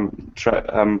friends, and I'm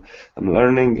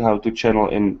learning how to channel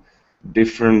in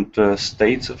different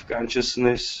states of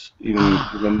consciousness.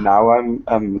 Even now,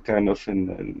 I'm kind of in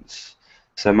a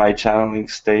semi-channeling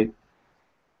state,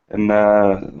 and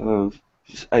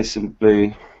I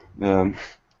simply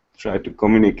try to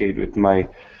communicate with my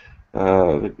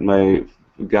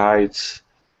guides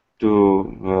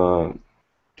to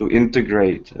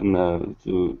integrate and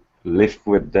to live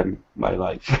with them my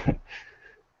life.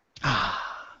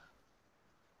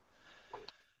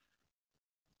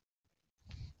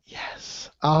 Yes.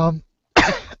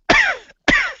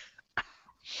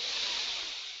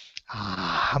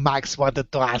 Max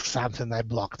wanted to ask something. I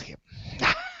blocked him.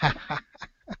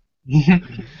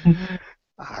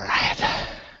 All right.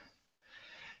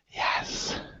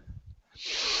 Yes.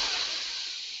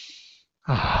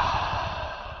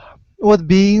 What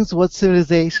beings, what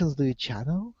civilizations do you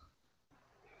channel?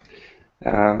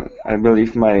 I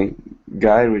believe my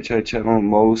guide, which I channel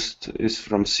most, is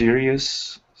from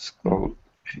Sirius. She's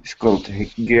called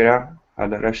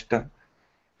𝗪𝗧𝗓𝗓𝗪.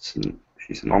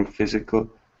 She's non-physical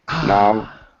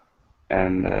now,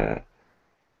 and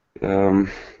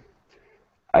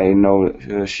I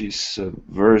know she's a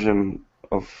version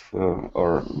of,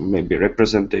 or maybe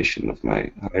representation of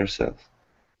my higher self.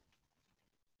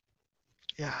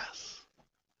 Yes.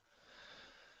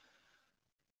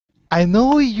 I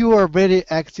know you are very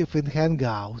active in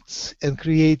hangouts and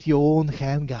create your own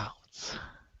hangouts.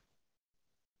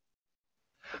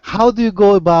 How do you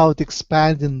go about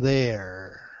expanding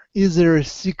there? Is there a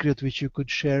secret which you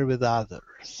could share with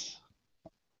others?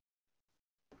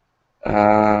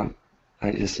 I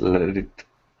just let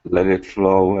it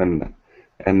flow, and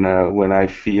when I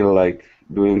feel like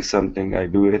doing something, I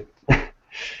do it.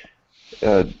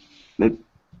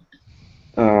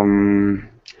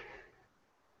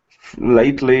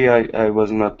 Lately, I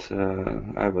was not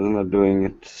doing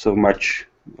it so much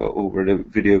over the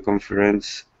video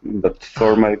conference, but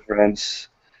for my friends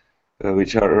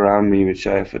which are around me, which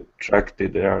I have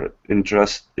attracted, they are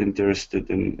interested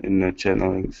in the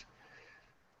channelings,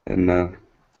 and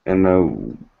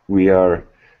we are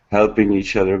helping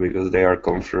each other because they are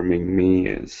confirming me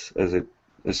as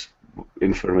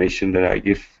information that I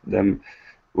give them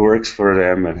works for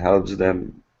them and helps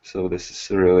them. So this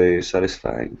is really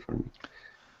satisfying for me.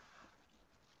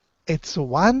 It's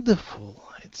wonderful.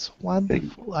 It's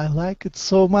wonderful. I like it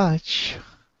so much.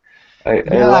 I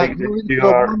like that going you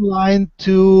from are. online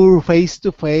to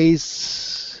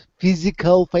face-to-face,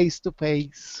 physical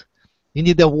face-to-face. You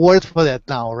need a word for that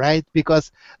now, right?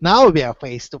 Because now we are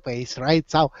face-to-face, right?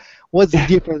 So what's the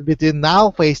difference between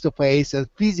now face-to-face and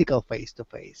physical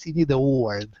face-to-face? You need a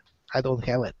word. I don't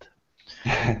have it.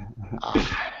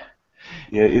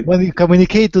 When you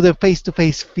communicate to the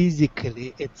face-to-face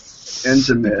physically, it's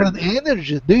intimate. Different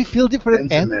energies. Do you feel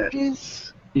different Intimate.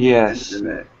 energies? Yes.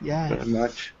 Intimate. Yes. Very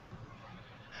much.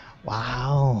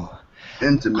 Wow.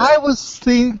 Intimate. I was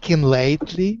thinking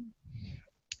lately,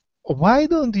 why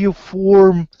don't you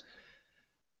form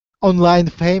online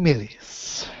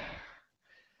families,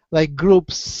 like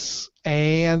groups,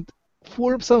 and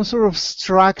form some sort of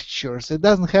structures? It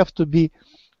doesn't have to be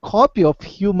copy of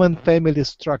human family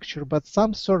structure, but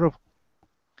some sort of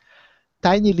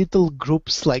tiny little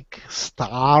groups like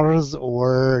stars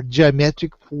or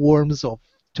geometric forms of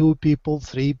 2 people,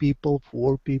 3 people,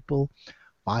 4 people,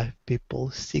 5 people,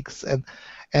 6,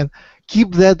 and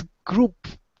keep that group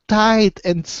tight,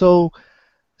 and so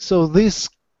these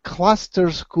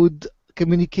clusters could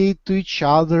communicate to each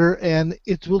other, and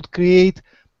it would create,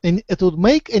 and it would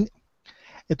make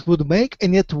a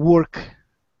network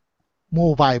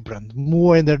more vibrant,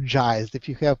 more energized. If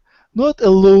you have not a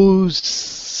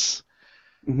loose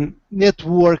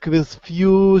network with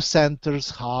few centers,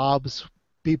 hubs,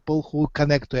 people who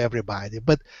connect to everybody,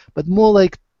 but more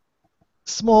like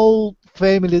small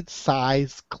family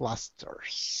size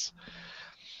clusters.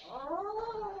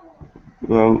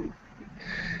 Well,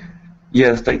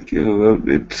 yes, thank you.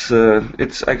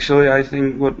 It's actually, I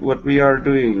think, what we are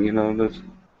doing. You know, that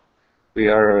we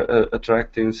are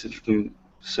attracting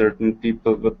certain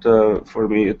people, but for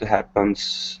me it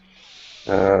happens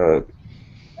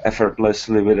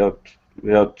effortlessly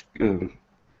without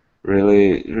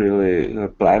really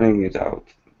planning it out.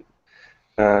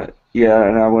 Yeah,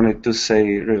 and I wanted to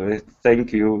say really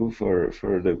thank you for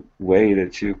the way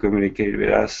that you communicate with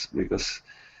us, because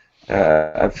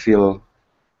I feel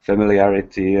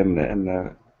familiarity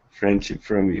and friendship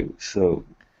from you. So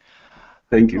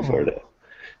thank you for that.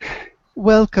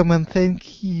 Welcome and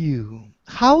thank you.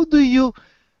 How do you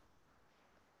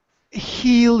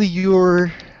heal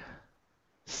yourself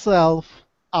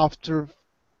after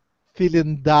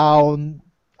feeling down,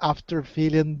 after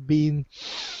feeling being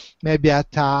maybe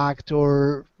attacked,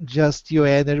 or just your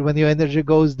energy, when your energy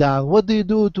goes down? What do you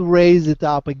do to raise it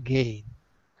up again?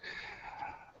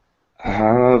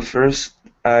 First,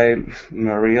 I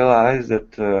realized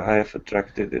that I have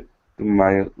attracted it to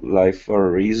my life for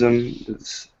a reason.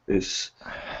 This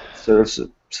serves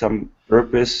some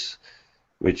purpose,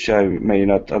 which I may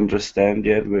not understand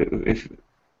yet.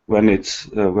 When it's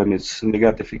a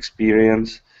negative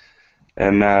experience,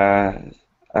 and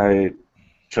I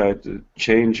try to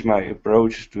change my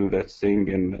approach to that thing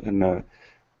and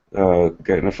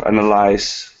kind of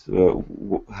analyze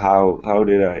how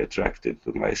did I attract it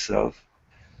to myself.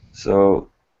 So,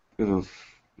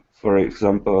 for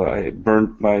example, I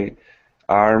burnt my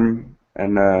arm,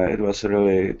 and it was a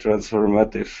really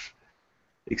transformative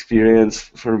experience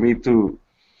for me to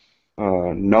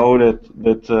know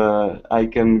that I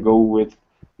can go with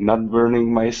not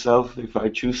burning myself if I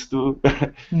choose to,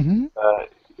 Mm-hmm.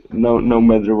 no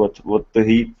matter what the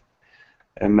heat,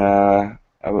 and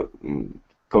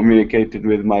communicated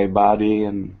with my body,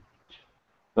 and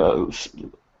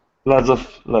lots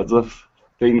of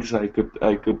things I could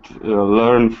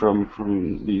learn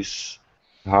from these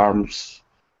harms.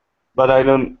 But I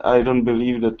don't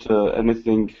believe that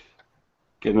anything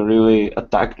can really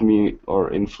attack me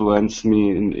or influence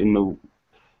me in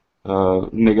a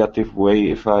negative way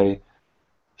if I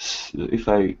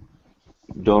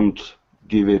don't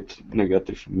give it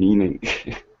negative meaning.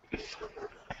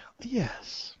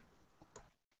 Yes.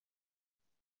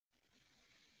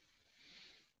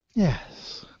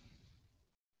 Yes.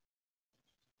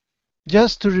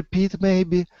 Just to repeat,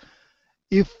 maybe,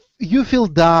 if you feel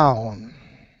down,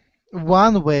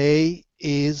 one way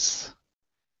is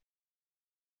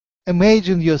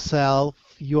imagine yourself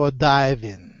you're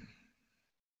diving,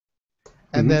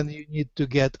 and then you need to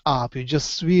get up. You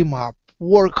just swim up,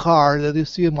 work hard, and you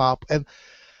swim up. And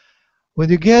when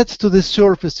you get to the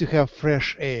surface, you have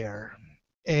fresh air.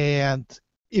 And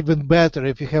even better,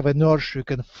 if you have inertia, you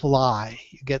can fly.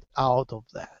 You get out of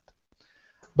that.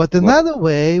 But another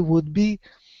way would be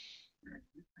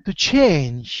to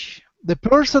change. The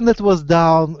person that was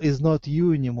down is not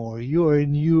you anymore. You are a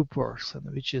new person,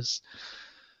 which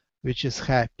is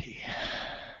happy.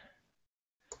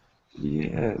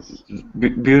 Yes,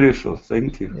 beautiful.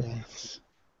 Thank you. Yes.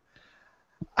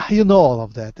 You know all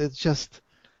of that. It's just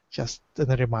a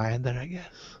reminder, I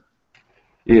guess.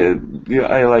 Yeah,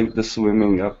 I like the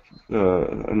swimming up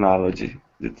analogy.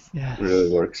 It really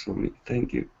works for me.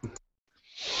 Thank you.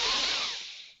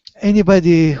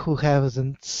 Anybody who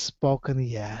hasn't spoken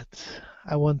yet,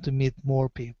 I want to meet more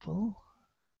people.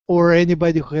 Or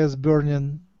anybody who has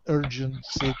burning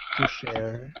urgency to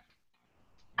share.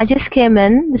 I just came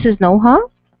in. This is Noha.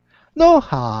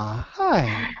 Noha,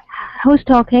 hi. Who's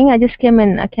talking? I just came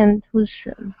in. I can't. Who's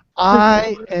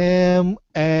I am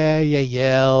a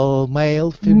Yahyel,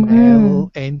 male,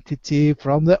 female entity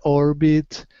from the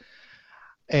orbit,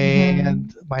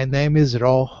 and my name is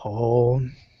Rohoe.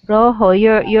 Rohoe,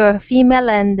 you're female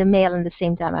and the male at the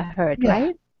same time. I heard,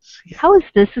 right? Yeah. How is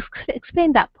this?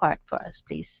 Explain that part for us,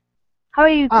 please. How are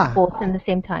you both in the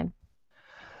same time?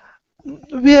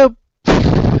 We are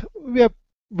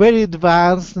very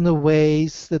advanced in the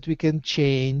ways that we can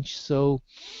change, so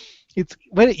it's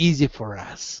very easy for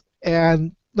us.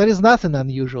 And there is nothing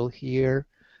unusual here.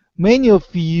 Many of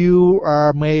you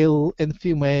are male and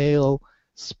female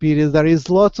spirits. There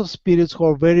is lots of spirits who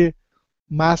are very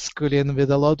masculine, with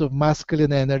a lot of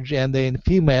masculine energy, and they're in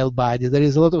female bodies. There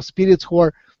is a lot of spirits who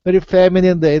are very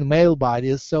feminine, they're in male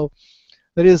bodies. So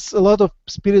there is a lot of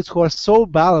spirits who are so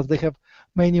balanced. They have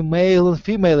many male and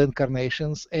female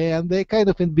incarnations, and they're kind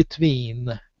of in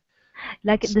between.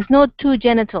 Like there's no two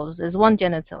genitals, there's one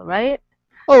genital, right?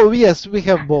 Oh yes, we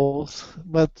have both,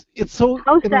 but it's so.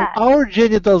 How's that? Our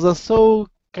genitals are so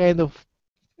kind of.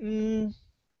 They're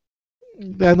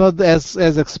not as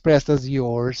expressed as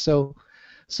yours, so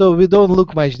we don't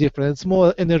look much different. It's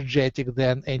more energetic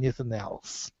than anything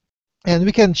else, and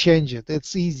we can change it.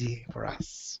 It's easy for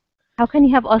us. How can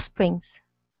you have offsprings?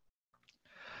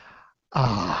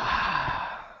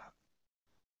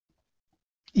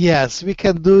 Yes, we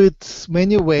can do it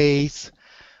many ways,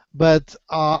 but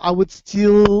I would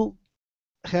still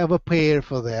have a pair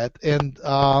for that, and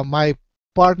my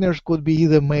partners could be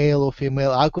either male or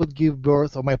female. I could give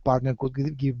birth, or my partner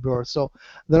could give birth. So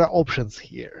there are options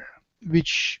here,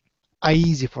 which are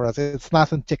easy for us. It's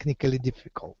nothing technically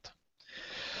difficult.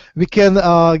 We can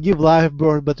give live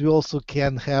birth, but we also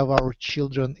can have our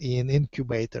children in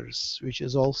incubators, which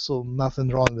is also nothing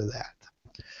wrong with that.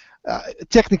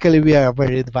 Technically, we are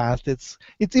very advanced. It's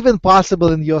even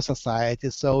possible in your society.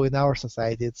 So in our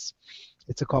society, it's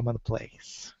a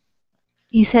commonplace.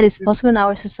 You said it's possible in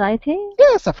our society?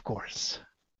 Yes, of course.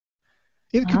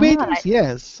 Incubators,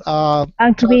 yes.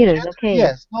 Incubators, okay.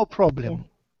 Yes, no problem.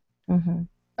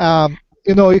 Yeah.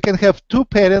 You can have two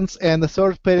parents and the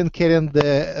third parent carrying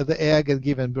the egg and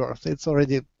giving birth. It's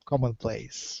already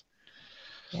commonplace.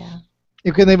 Yeah.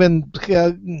 You can even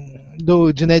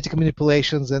do genetic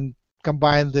manipulations and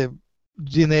combine the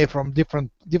DNA from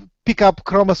pick up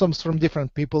chromosomes from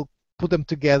different people, put them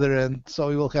together, and so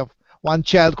you will have one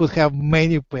child could have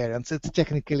many parents. It's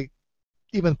technically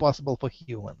even possible for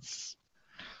humans.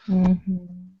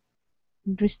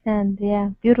 Understand?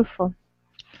 Yeah, beautiful.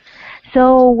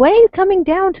 So when are you coming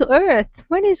down to Earth?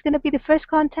 When is going to be the first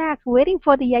contact? Waiting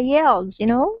for the Yahyels, you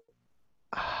know?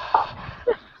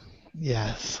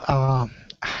 Yes.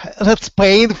 That's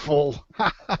painful.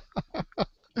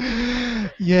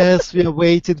 Yes, we are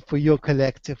waiting for your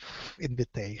collective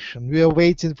invitation. We are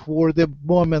waiting for the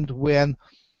moment when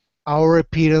our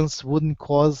appearance wouldn't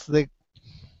cause the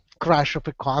crash of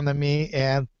economy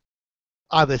and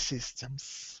other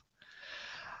systems.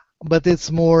 But it's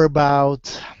more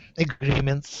about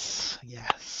agreements,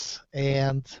 yes,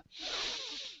 and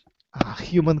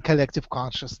human collective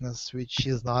consciousness, which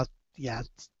is not yet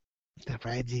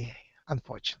ready,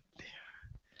 unfortunately.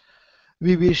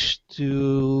 We wish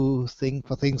to think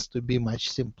for things to be much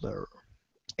simpler.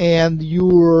 And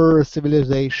your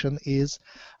civilization is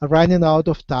running out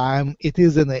of time. It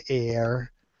is in the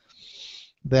air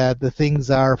that the things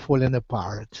are falling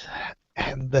apart.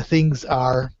 And the things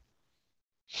are,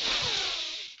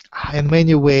 in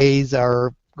many ways,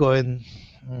 are going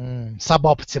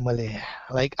suboptimally.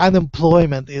 Like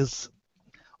unemployment is.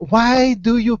 Why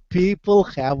do you people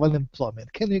have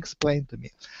unemployment? Can you explain to me?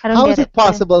 How is it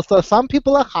possible? So some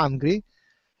people are hungry,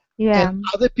 and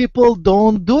other people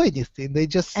don't do anything. They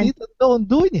just sit and don't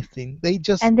do anything. They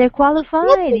just and they're qualified.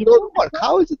 don't work.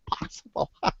 How is it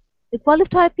possible? The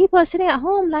qualified people are sitting at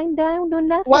home, lying down, doing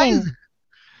nothing. Why is it?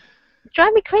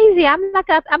 Drive me crazy. I'm like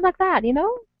that, you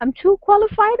know. I'm too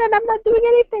qualified and I'm not doing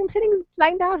anything. I'm sitting,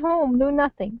 lying down home, doing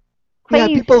nothing.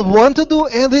 Crazy. Yeah, people want to do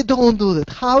and they don't do it.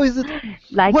 How is it?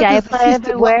 Like what I is the apply system?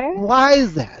 everywhere. Why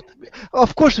is that?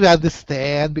 Of course, we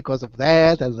understand because of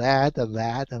that and that and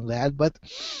that and that, but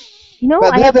you know,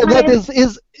 but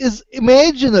that is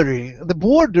imaginary. The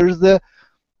borders, the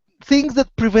things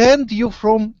that prevent you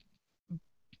from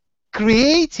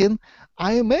creating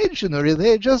are imaginary.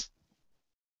 They're just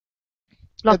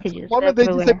blockages. At the moment they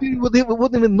disappear, you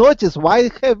wouldn't even notice. Why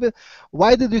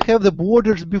did you have the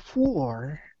borders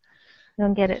before?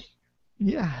 Don't get it.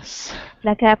 Yes.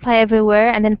 Like I apply everywhere,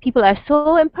 and then people are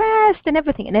so impressed and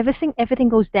everything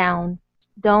goes down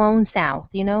south.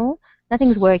 You know,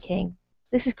 nothing's working.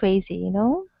 This is crazy. You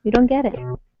know, you don't get it.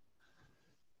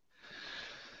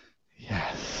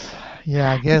 Yes.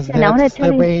 Yeah, I guess that's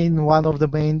one of the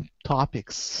main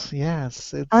topics.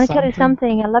 Yes. I want to tell you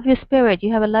something. I love your spirit.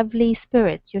 You have a lovely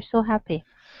spirit. You're so happy.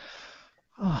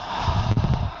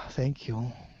 Oh, thank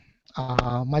you.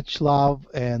 Much love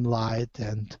and light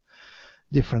and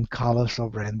different colors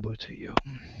of rainbow to you.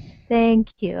 Thank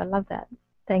you. I love that.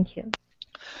 Thank you.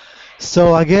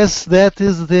 So I guess that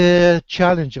is the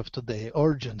challenge of today.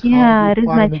 Urgent. Yeah, How it do is you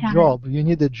my find a challenge. job? You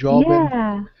need a job.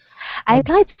 Yeah. I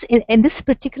applied in this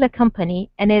particular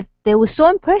company, and they were so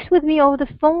impressed with me over the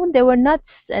phone. They were nuts.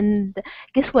 And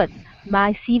guess what?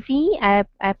 My CV, I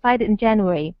applied it in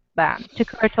January. Bam.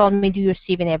 Hucolo told me do your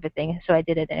CV and everything, so I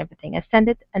did it and everything. I sent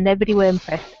it, and everybody were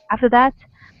impressed. After that,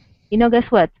 you know, guess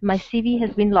what? My CV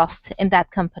has been lost in that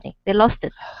company. They lost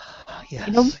it. Yes.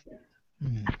 You know,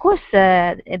 of course,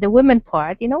 the women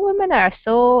part. You know, women are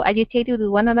so agitated with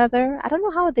one another. I don't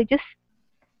know how they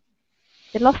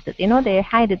lost it. You know, they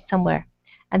hide it somewhere.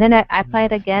 And then I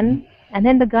applied again, and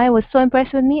then the guy was so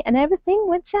impressed with me, and everything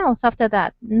went south after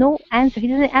that. No answer. He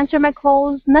didn't answer my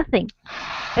calls. Nothing.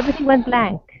 Everything went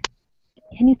blank.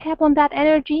 Can you tap on that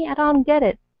energy? I don't get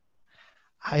it.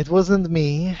 It wasn't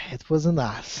me. It wasn't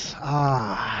us.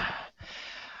 I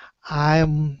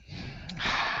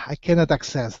cannot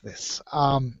access this.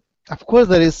 Of course,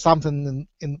 there is something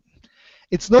in.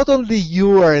 It's not only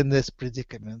you are in this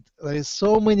predicament. There is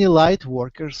so many light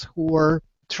workers who are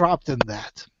trapped in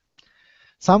that.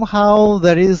 Somehow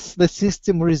there is the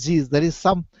system resists. There is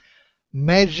some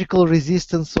magical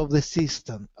resistance of the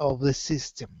system.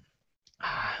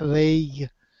 They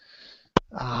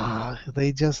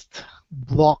just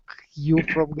block you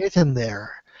from getting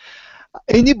there.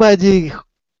 Anybody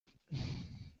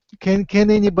can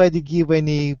anybody give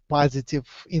any positive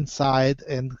insight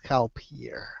and help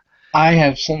here? I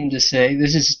have something to say.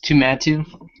 This is 𝗪𝗡𝗧𝗏.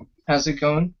 How's it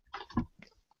going?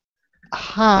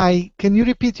 Hi, can you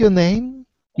repeat your name?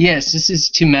 Yes, this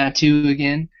is 𝗪𝗡𝗧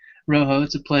again. Rohoe,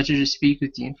 it's a pleasure to speak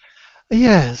with you.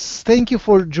 Yes, thank you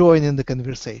for joining the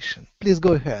conversation. Please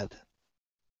go ahead.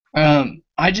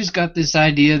 I just got this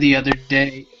idea the other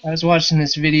day. I was watching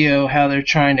this video how they're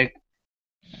trying to,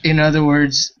 in other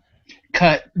words,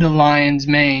 cut the lion's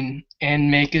mane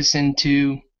and make us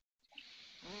into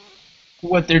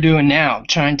what they're doing now,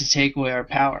 trying to take away our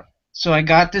power. So I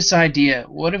got this idea.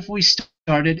 What if we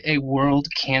started a world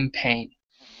campaign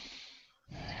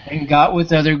and got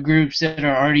with other groups that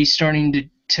are already starting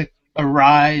to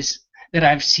arise that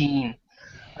I've seen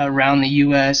around the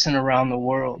U.S. and around the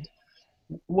world?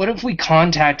 What if we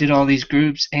contacted all these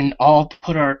groups and all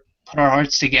put our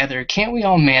hearts together? Can't we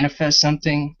all manifest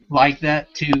something like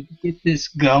that to get this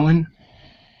going?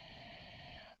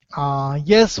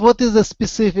 Yes, what is the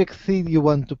specific thing you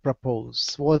want to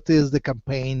propose? What is the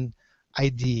campaign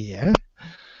idea?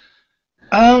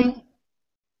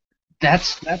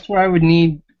 That's where I would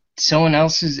need someone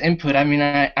else's input. I mean,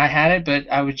 I had it, but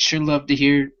I would sure love to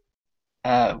hear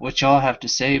what y'all have to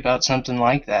say about something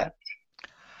like that.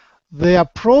 The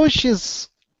approach is,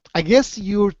 I guess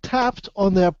you tapped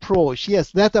on the approach.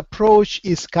 Yes, that approach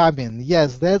is coming.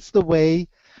 Yes, that's the way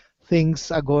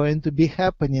things are going to be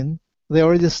happening. They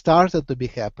already started to be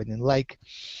happening, like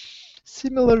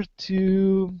similar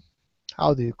to,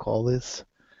 how do you call this?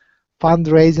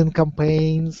 Fundraising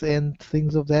campaigns and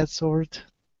things of that sort.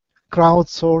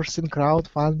 Crowdsourcing,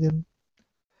 crowdfunding.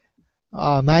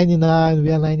 99,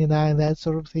 we are 99, that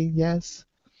sort of thing, yes.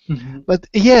 But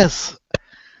yes,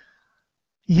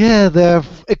 yeah, the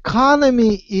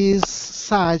economy is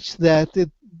such that it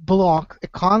blocks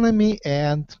economy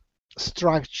and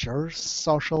structures,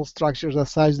 social structures are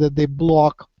such that they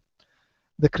block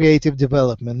the creative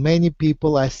development. Many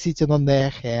people are sitting on their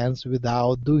hands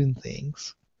without doing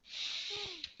things.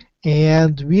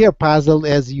 And we are puzzled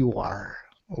as you are.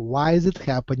 Why is it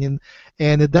happening?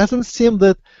 And it doesn't seem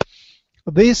that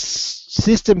this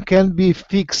system can be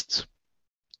fixed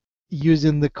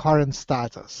using the current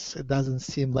status. It doesn't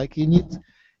seem like you need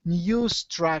new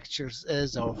structures,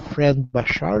 as our friend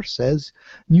Bashar says.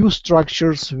 New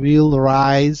structures will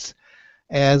rise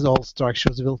as all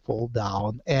structures will fall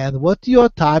down. And what you're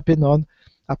tapping on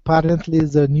apparently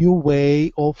is a new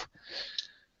way of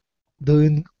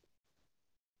doing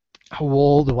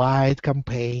worldwide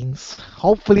campaigns.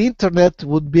 Hopefully internet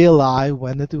would be alive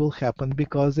when it will happen,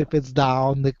 because if it's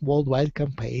down, the worldwide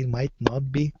campaign might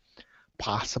not be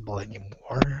possible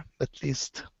anymore, at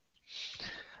least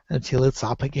until it's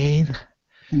up again.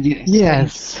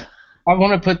 Yes. I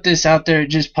want to put this out there. It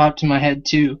just popped in my head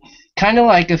too. Kind of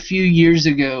like a few years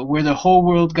ago, where the whole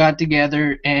world got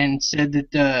together and said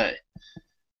that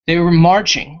they were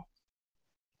marching.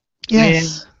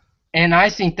 Yes. And I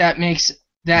think that makes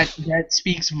that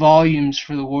speaks volumes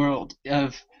for the world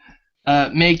of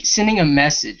sending a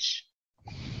message.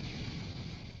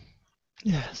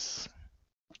 Yes.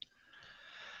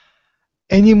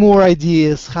 Any more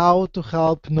ideas how to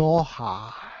help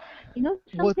Noha? You know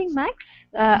something, Max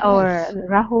or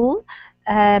Rahul?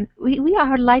 We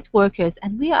are light workers,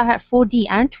 and we are at 4D,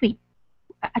 aren't we?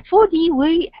 At 4D,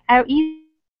 we are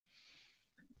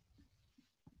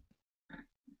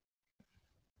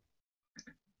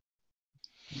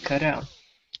cut out.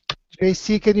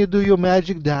 JC, can you do your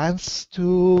magic dance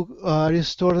to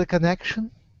restore the connection?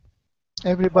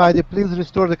 Everybody, please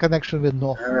restore the connection with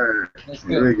Noha. Alright,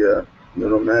 here we go.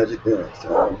 Little magic dance.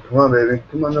 Come on, baby.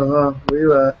 Come on, Noha. Where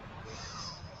you at?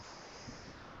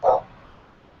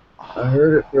 I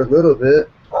heard it for a little bit.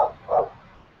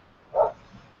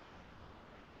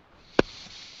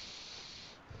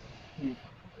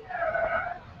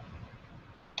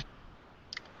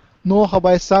 Noha,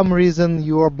 by some reason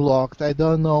you are blocked. I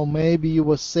don't know. Maybe you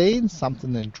were saying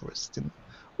something interesting.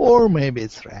 Or maybe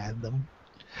it's random.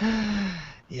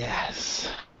 Yes.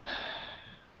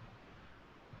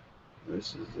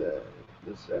 This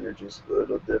energy's a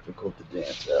little difficult to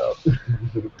dance out.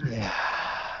 Yeah.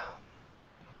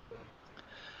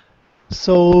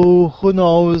 So who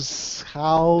knows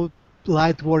how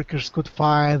light workers could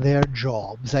find their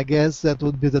jobs? I guess that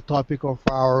would be the topic of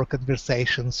our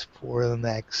conversations for the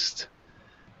next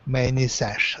many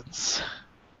sessions.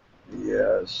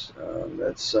 Yes,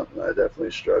 that's something I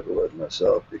definitely struggle with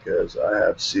myself, because I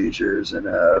have seizures and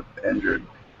have injured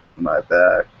my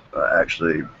back. I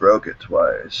actually broke it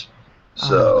twice,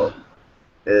 so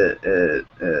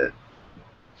it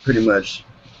pretty much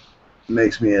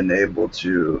makes me unable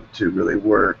to really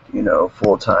work,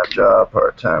 full-time job,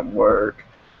 part-time work,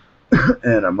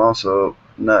 and I'm also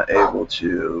not able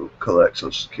to collect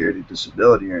Social Security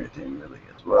disability or anything really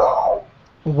as well.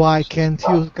 Why can't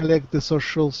you collect the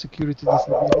Social Security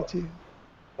disability?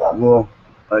 Well,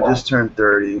 I just turned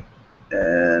 30,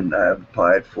 and I've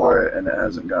applied for it, and it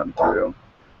hasn't gone through.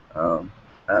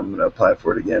 I'm going to apply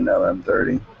for it again now that I'm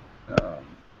 30.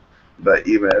 But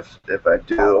even if I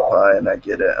do apply and I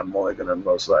get it, I'm only going to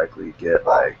most likely get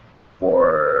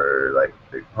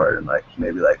big part in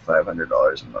maybe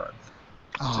 $500 a month,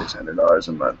 $600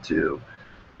 a month to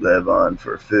live on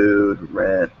for food,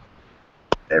 rent,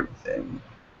 everything.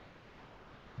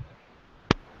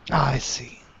 I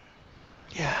see.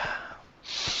 Yeah.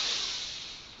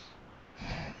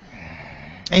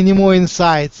 Any more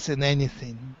insights in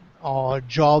anything, or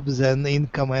jobs and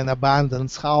income and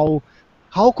abundance? How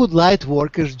could light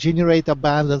workers generate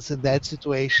abundance in that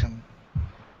situation?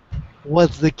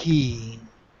 What's the key?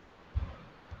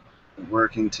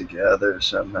 Working together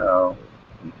somehow,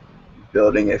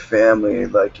 building a family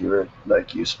like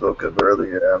you spoke of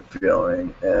earlier, I'm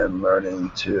feeling, and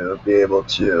learning to be able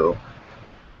to,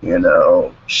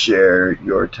 share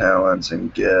your talents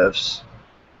and gifts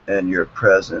and your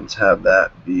presence, have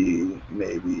that be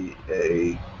maybe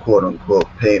a quote unquote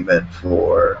payment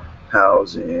for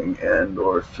housing and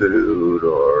or food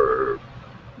or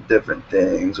different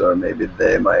things, or maybe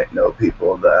they might know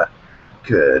people that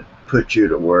could put you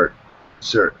to work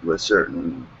with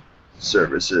certain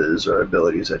services or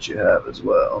abilities that you have as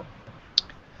well.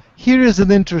 Here is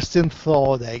an interesting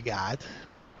thought I got.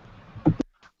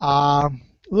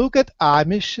 Look at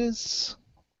Amishes,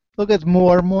 look at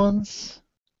Mormons,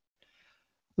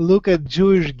 look at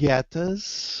Jewish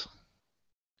ghettos,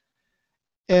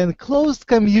 and closed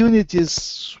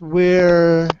communities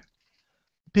where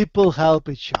people help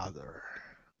each other.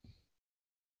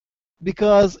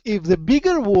 Because if the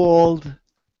bigger world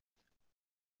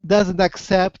doesn't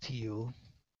accept you,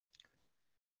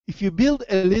 if you build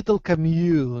a little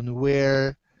commune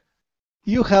where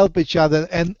you help each other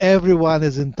and everyone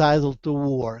is entitled to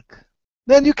work,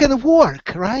 then you can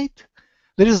work, right?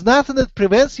 There is nothing that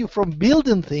prevents you from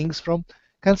building things, from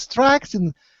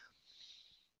constructing,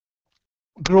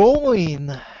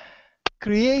 growing,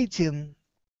 creating,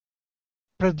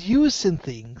 producing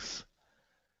things.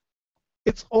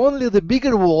 It's only the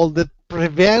bigger world that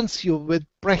prevents you, that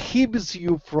prohibits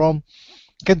you from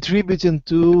contributing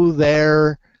to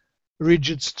their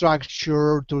rigid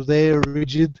structure, to their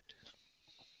rigid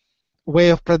way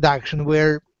of production,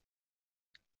 where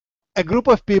a group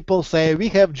of people say we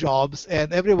have jobs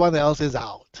and everyone else is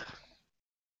out.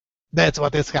 That's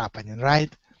what is happening,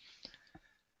 right?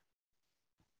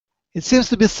 It seems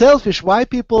to be selfish why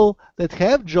people that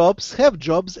have jobs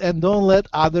and don't let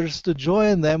others to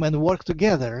join them and work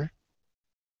together,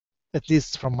 at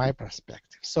least from my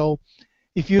perspective. So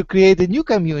if you create a new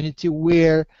community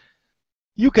where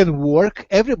you can work,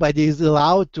 everybody is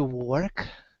allowed to work,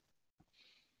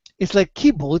 it's like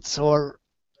kibbutz or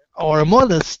a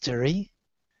monastery,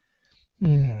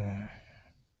 and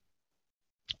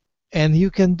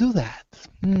you can do that.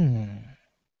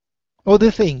 What do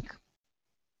you think?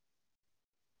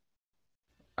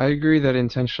 I agree that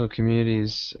intentional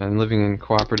communities and living in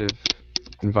cooperative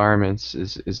environments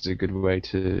is a good way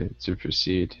to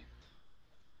proceed.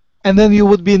 And then you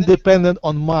would be independent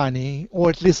on money, or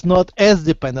at least not as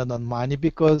dependent on money,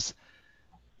 because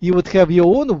you would have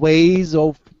your own ways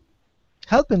of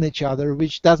helping each other,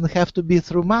 which doesn't have to be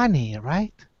through money,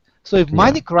 right? So if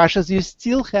money crashes, you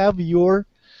still have your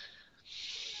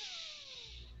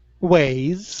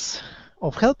ways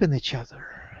of helping each other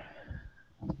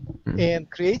and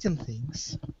creating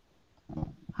things.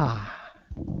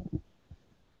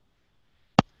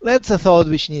 That's a thought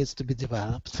which needs to be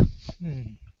developed.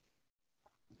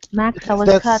 Max, I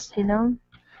was cut, you know?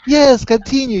 Yes,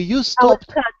 continue. You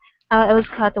stopped. I was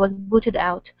cut. I was booted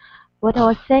out. What I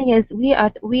was saying is we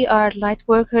are light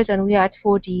workers and we are at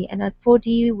 4D, and at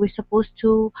 4D we're supposed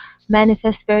to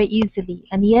manifest very easily,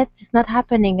 and yet it's not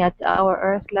happening at our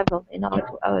Earth level, in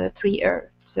our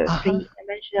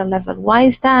three-dimensional level. Why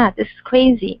is that? This is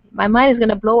crazy. My mind is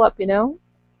gonna blow up, you know?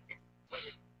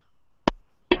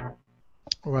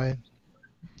 Right.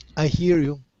 I hear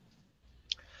you.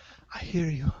 I hear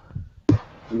you.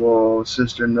 Well,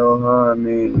 Sister Noha, I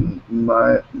mean,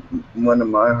 one of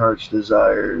my heart's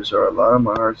desires, or a lot of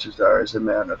my heart's desires, have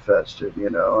manifested,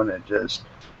 and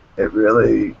it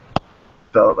really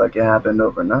felt like it happened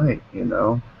overnight,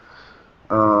 I'm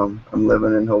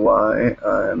living in Hawaii.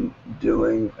 I'm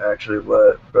doing actually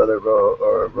what Brother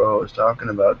Rohoe was talking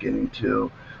about, getting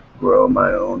to grow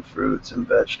my own fruits and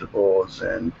vegetables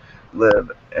and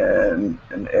live in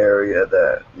an area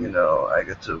that, I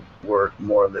get to work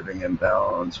more living in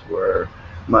balance, where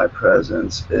my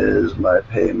presence is my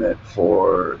payment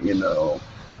for,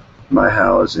 my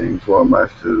housing, for my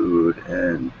food,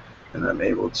 and I'm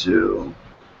able to,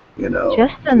 do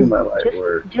my light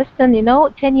work. Justin,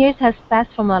 10 years has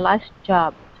passed from my last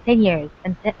job. 10 years.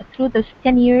 And through those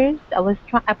 10 years, I was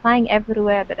applying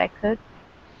everywhere that I could.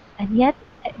 And yet,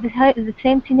 the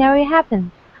same scenario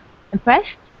happens.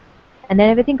 Impressed, and then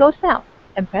everything goes south.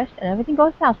 Impressed, and everything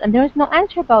goes south. And there is no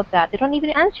answer about that. They don't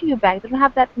even answer you back. They don't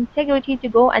have that integrity to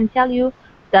go and tell you,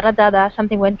 da-da-da-da,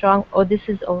 something went wrong, or this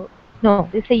is, or... No,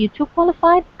 they say you're too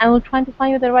qualified, and we're trying to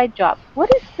find you the right job.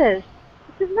 What is this?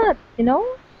 This is nuts,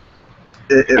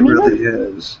 It really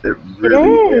is. It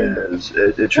really is.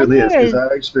 It truly is, because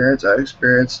I experienced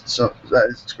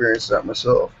that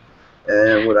myself,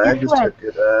 and what I just took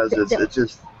it as it's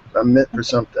just I'm meant for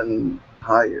something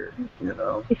higher,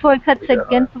 Before it cuts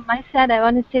again from my side, I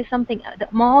want to say something.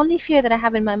 My only fear that I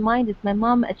have in my mind is my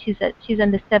mom. She's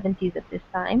in the 70s at this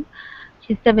time,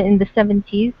 She's in the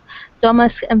 70s. So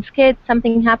I'm scared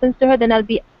something happens to her, then I'll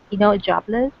be,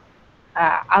 jobless,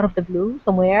 out of the blue,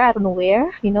 somewhere, I don't know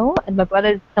where, and my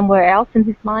brother's somewhere else in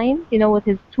his mind, with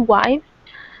his 2 wives.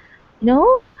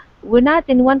 We're not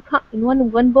in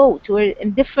one boat. We're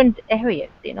in different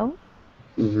areas,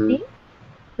 Mm-hmm. See?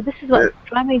 So this is what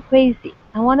drives me crazy.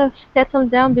 I want to settle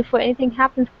down before anything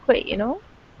happens quick,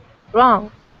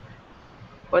 wrong.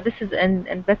 Or this is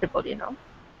invisible,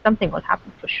 something will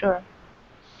happen for sure.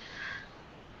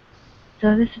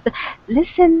 So this is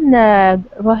listen,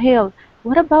 Rohoe,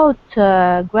 what about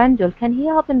Grendel? Can he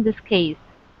help in this case?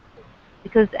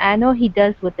 Because I know he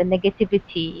does with the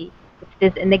negativity. If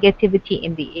there's a negativity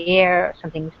in the air,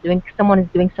 someone is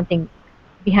doing something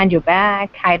behind your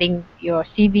back, hiding your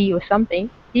CV or something,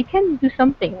 he can do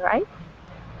something, right?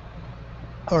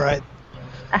 All right.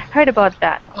 I've heard about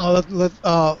that.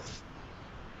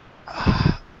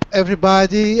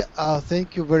 Everybody,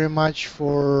 thank you very much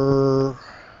for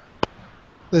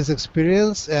this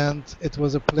experience, and it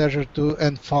was a pleasure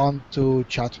and fun to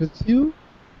chat with you.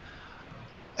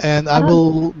 And I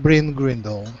will bring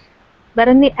Grindel. But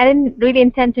I didn't really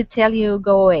intend to tell you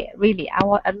go away. Really,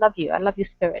 I love you. I love your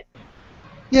spirit.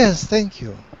 Yes, thank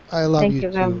you. I love Thank you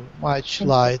you, too. Much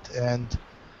light and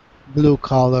blue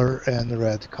color and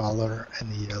red color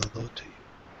and yellow to you.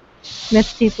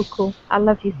 Merci beaucoup. I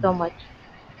love you so much.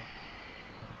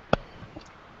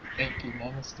 Thank you.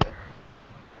 Namaste.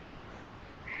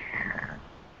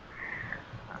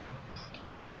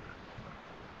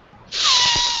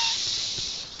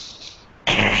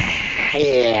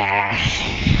 Yeah.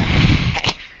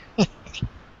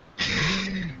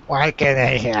 Why can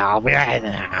I help right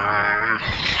now?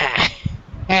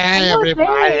 Hey,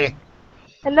 everybody.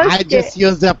 Hello, I just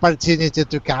used the opportunity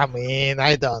to come in.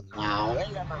 I don't know.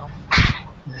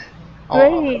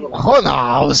 Who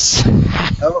knows? I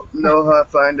don't know how to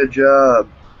find a job.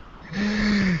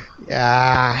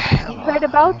 Yeah. You heard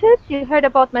about it? You heard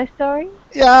about my story?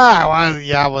 Yeah,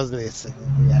 I was listening.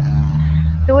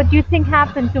 Yeah. So what do you think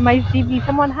happened to my CV?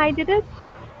 Someone hided it?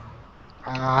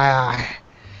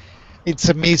 It's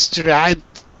a mystery. I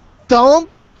don't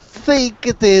think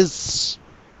it is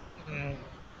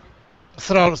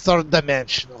third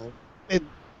dimensional. It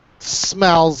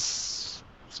smells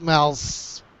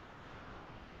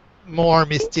more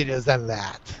mysterious than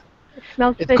that.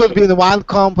 It could be in one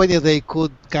company. They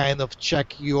could kind of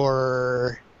check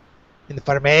your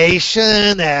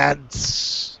information, and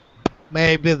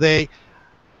maybe these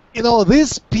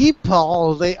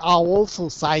people, they are also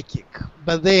psychic,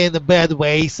 but they in a bad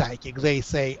way psychic. They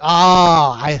say,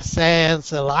 "Oh, I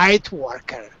sense a light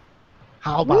worker.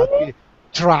 How about we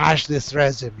trash this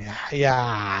resume?"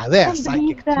 Yeah, they're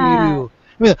psychic too.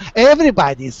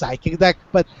 Everybody is psychic,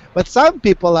 but some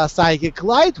people are psychic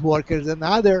light workers, and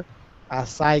other are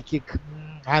psychic.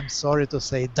 I'm sorry to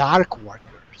say, dark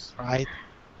workers, right?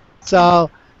 So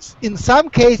in some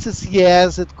cases,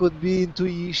 yes, it could be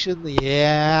intuition.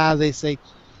 Yeah, they say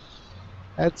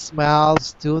that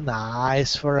smells too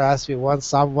nice for us. We want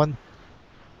someone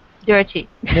dirty,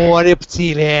 more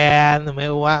reptilian. We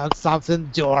want something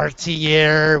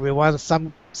dirtier. We want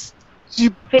some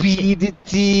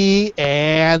stupidity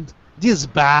and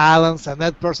disbalance, and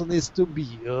that person is too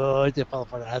beautiful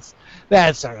for us.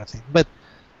 That sort of thing. But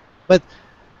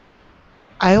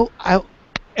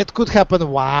it could happen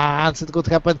once. It could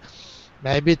happen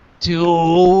maybe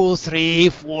 2, 3,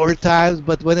 4 times,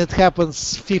 but when it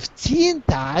happens 15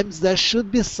 times, there should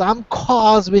be some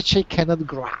cause which I cannot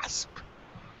grasp.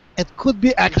 It could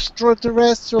be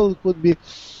extraterrestrial, it could be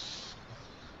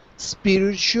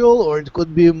spiritual, or it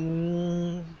could be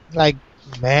like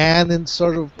man in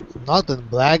sort of, not in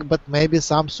black, but maybe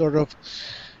some sort of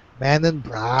man in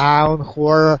brown who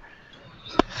are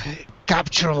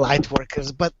capture light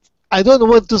workers. But I don't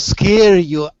want to scare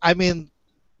you. I mean,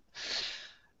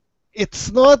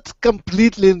 it's not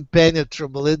completely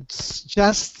impenetrable. It's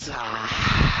just.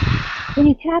 Can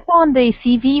you tap on the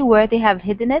CV where they have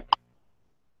hidden it?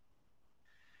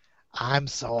 I'm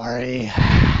sorry.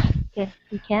 Okay,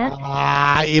 you can't?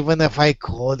 Even if I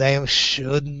could, I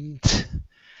shouldn't.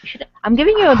 I'm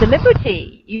giving you the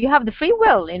liberty. You have the free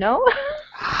will,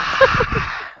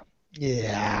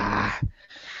 Yeah.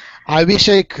 I wish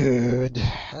I could.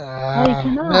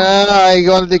 No, I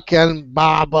only can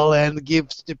babble and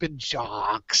give stupid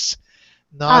jokes.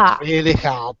 Not really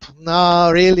help.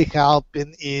 No, really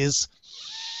helping is.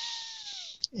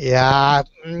 Yeah.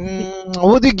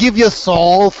 Would you give your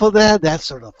soul for that? That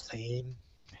sort of thing.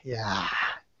 Yeah.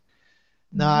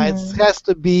 No, it has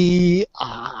to be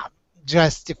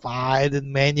justified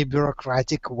in many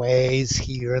bureaucratic ways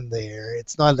here and there.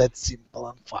 It's not that simple,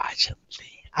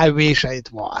 unfortunately. I wish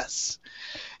it was.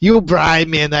 You bribe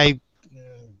me and I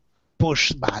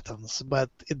push buttons, but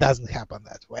it doesn't happen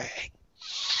that way.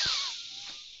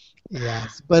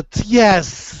 Yes, but yes,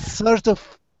 sort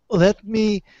of, let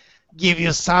me give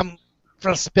you some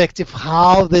perspective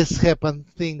how this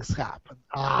things happen.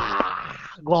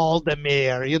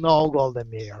 Goldemir, you know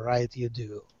Goldemir, right? You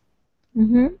do.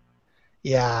 Mm-hmm.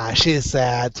 Yeah, she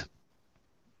said,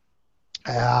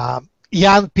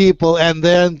 young people, and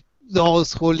then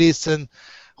those who listen,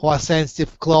 who are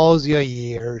sensitive, close your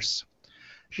ears.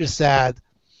 She said,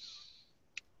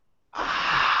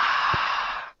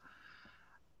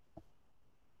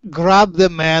 grab the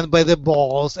man by the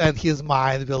balls and his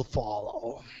mind will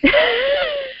follow.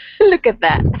 Look at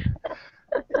that.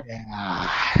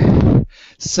 Yeah.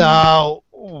 So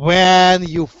when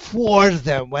you force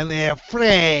them, when they're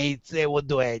afraid, they will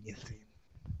do anything.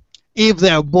 If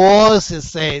their boss is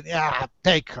saying, "Yeah,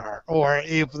 take her," or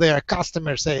if their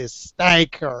customer says,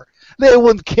 "Take her," they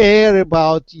won't care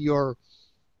about your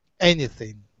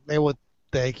anything. They would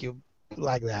take you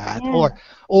like that. Yeah.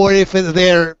 Or if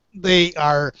they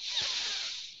are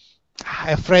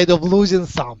afraid of losing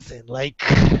something, like,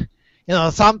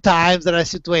 sometimes there are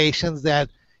situations that,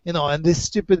 in this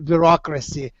stupid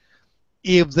bureaucracy,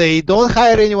 if they don't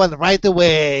hire anyone right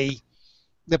away,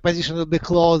 the position will be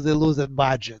closed, they lose their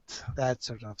budget, that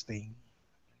sort of thing.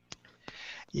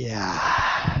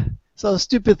 Yeah. So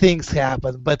stupid things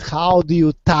happen, but how do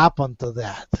you tap onto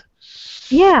that?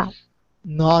 Yeah.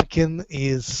 Knocking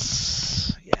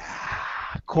is,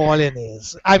 calling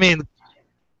is. I mean,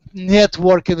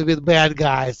 networking with bad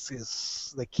guys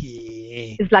is the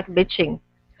key. It's like bitching.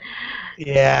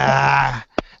 Yeah.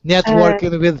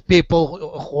 Networking with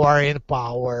people who are in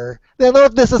power. They're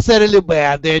not necessarily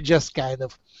bad, they're just kind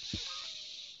of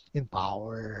in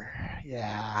power.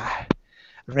 Yeah.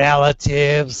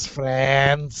 Relatives,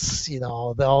 friends,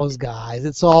 those guys.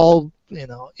 It's all,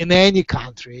 in any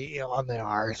country on the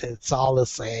earth, it's all the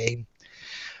same.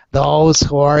 Those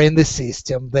who are in the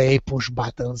system, they push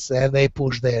buttons and they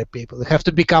push their people. You have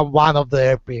to become one of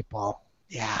their people.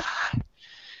 Yeah.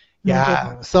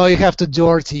 Yeah. So you have to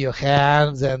dirty your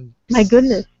hands and. My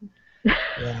goodness.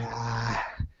 Yeah.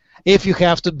 If you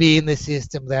have to be in the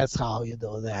system, that's how you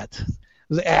do that.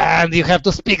 And you have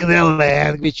to speak their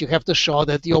language. You have to show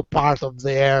that you're part of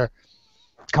their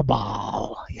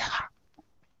cabal. Yeah.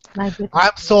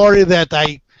 I'm sorry that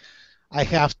I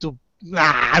have to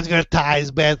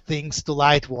advertise bad things to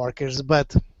light workers,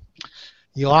 but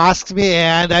you asked me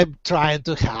and I'm trying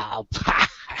to help.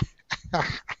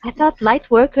 I thought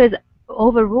light workers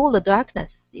overrule the darkness,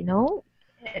 If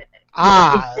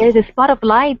there's a spot of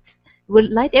light, will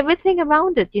light everything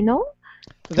around it,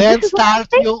 Then start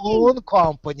your own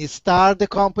company. Start the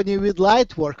company with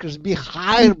light workers. Be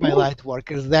hired by light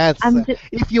workers. That's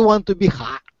if you want to be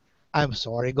hired. I'm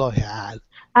sorry. Go ahead.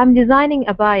 I'm designing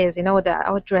abayas,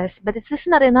 our dress, but it's just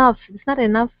not enough. It's not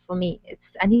enough for me.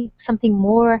 I need something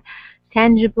more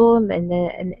tangible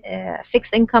and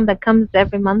fixed income that comes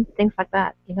every month, things like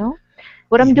that.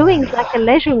 What I'm doing is like a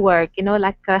leisure work,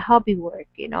 like a hobby work,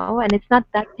 and it's not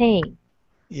that paying.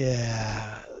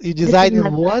 Yeah. You designing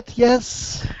what?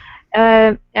 Yes.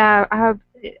 I have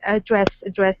a dress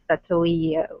that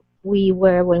we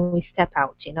wear when we step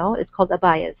out. It's called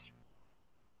abayas.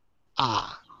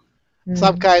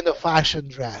 Some kind of fashion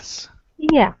dress.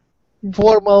 Yeah.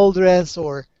 Formal dress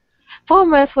or.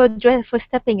 Formal for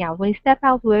stepping out. When you step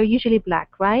out, we're usually black,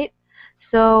 right?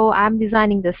 So I'm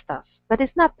designing this stuff, but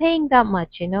it's not paying that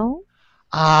much, You're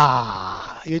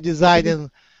designing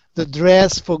the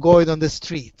dress for going on the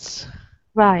streets.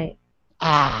 Right.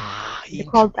 They're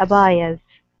called abayas.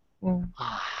 Wow.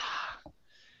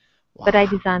 But I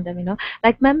designed them,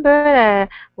 Like, remember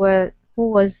who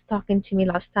was talking to me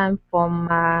last time from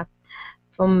our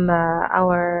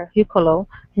Hucolo?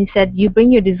 He said, you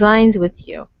bring your designs with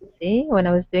you. See, when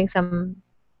I was doing some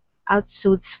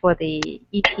outsuits for the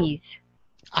EPs.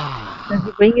 So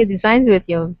you bring your designs with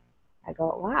you. I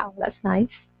go, wow, that's nice.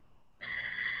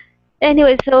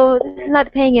 Anyway, so this is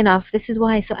not paying enough. This is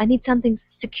why. So I need something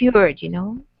secured,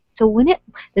 So when it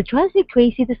drives me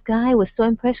crazy, this guy was so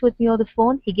impressed with me on the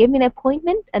phone. He gave me an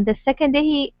appointment, and the second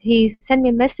day he sent me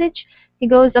a message. He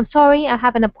goes, I'm sorry, I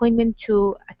have an appointment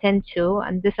to attend to,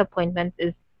 and this appointment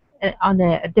is on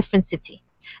a different city.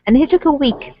 And he took a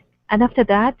week. And after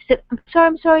that, he said,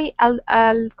 I'm sorry,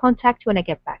 I'll contact you when I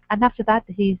get back. And after that,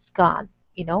 he's gone,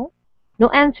 No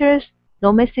answers,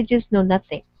 no messages, no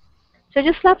nothing. So I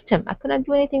just left him. I couldn't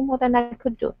do anything more than I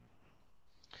could do.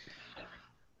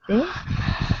 See?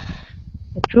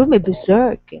 It drove me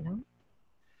berserk,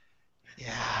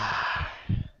 Yeah.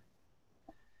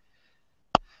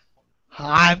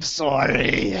 I'm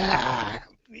sorry.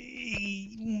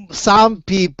 Some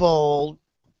people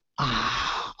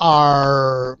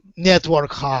are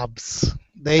network hubs.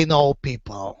 They know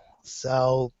people.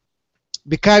 So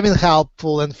becoming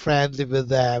helpful and friendly with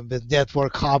them, with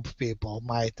network hub people,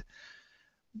 might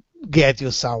get you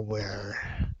somewhere.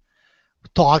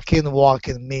 Talking,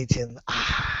 walking, meeting.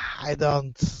 I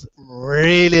don't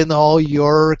really know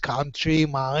your country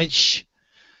much,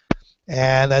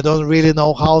 and I don't really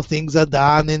know how things are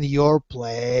done in your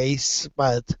place,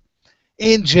 but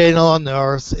in general on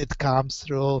Earth, it comes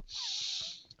through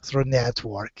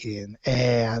networking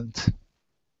and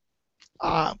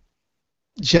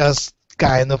just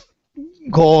kind of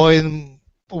going,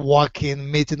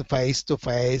 walking, meeting face to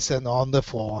face and on the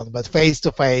phone. But face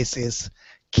to face is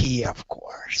key, of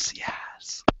course,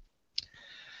 yes.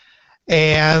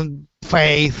 And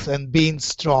faith and being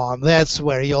strong, that's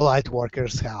where your light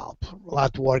workers help.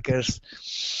 Light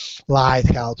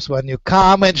helps when you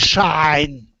come and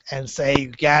shine and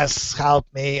say, yes, help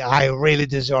me, I really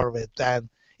deserve it. And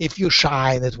if you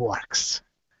shine, it works.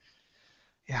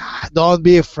 Yeah, don't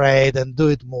be afraid and do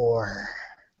it more.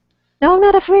 No, I'm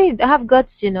not afraid. I have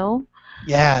guts, you know.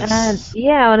 Yes. And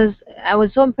yeah, I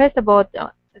was so impressed about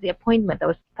the appointment. I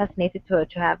was fascinated to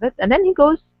have it. And then he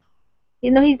goes, you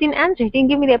know, he didn't answer. He didn't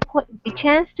give me the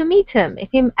chance to meet him. If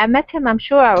I met him, I'm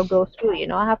sure I will go through. You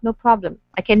know, I have no problem.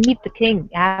 I can meet the king.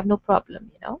 I have no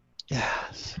problem. You know.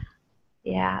 Yes.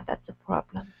 Yeah, that's a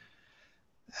problem.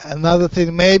 Another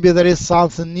thing, maybe there is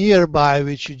something nearby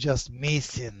which you're just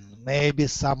missing. Maybe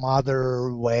some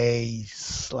other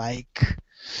ways, like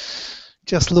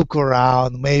just look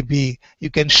around. Maybe you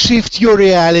can shift your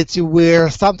reality where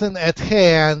something at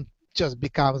hand just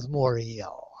becomes more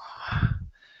real.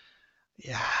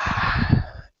 Yeah.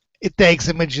 It takes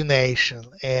imagination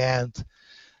and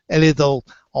a little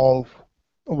of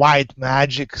white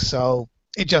magic, so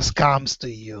it just comes to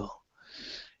you.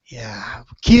 Yeah,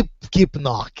 keep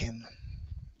knocking.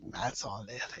 That's the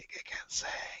only thing I can say.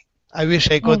 I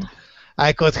wish I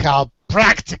could help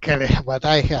practically, but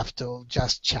I have to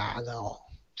just channel.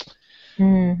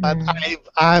 Mm-hmm. But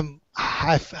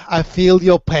I feel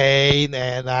your pain,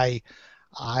 and I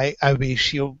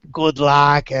wish you good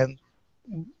luck, and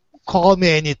call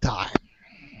me anytime.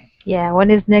 Yeah, when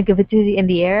there's negativity in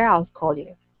the air, I'll call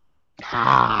you.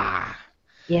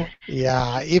 Yes.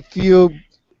 Yeah,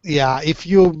 if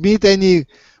you meet any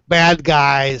bad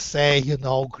guys, say you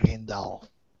know Grindel.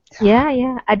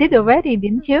 Yeah, I did already,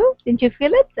 didn't you? Didn't you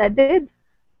feel it? I did.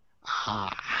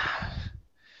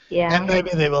 Yeah. And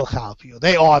maybe they will help you.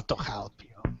 They ought to help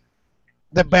you.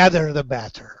 The better, the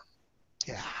better.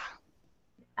 Yeah.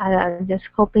 I'm just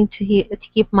hoping to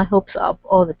keep my hopes up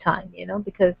all the time, you know,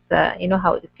 because you know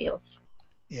how it feels.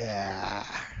 Yeah.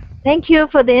 Thank you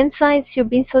for the insights. You've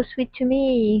been so sweet to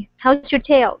me. How's your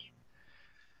tail?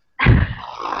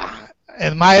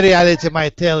 In my reality, my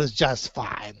tail is just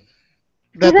fine.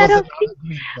 That was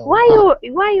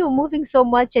why you moving so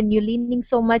much and you're leaning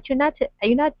so much? You're not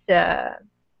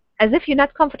as if you're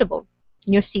not comfortable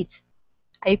in your seat.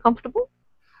 Are you comfortable?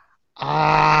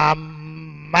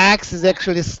 Max is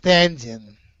actually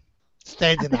standing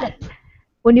up.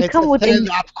 When you it's come with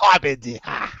stand-up comedy.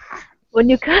 When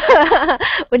you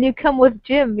come with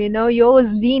Jim, you know, you always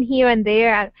lean here and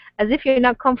there as if you're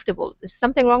not comfortable. Is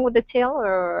something wrong with the tail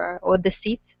or the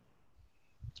seat?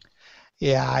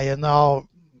 Yeah, you know,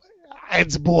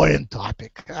 it's boring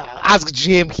topic. Ask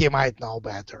Jim; he might know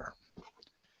better.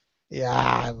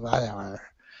 Yeah, whatever.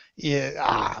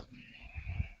 Yeah,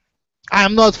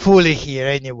 I'm not fully here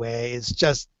anyway. It's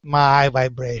just my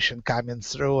vibration coming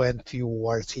through and few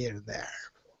words here and there.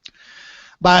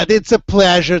 But it's a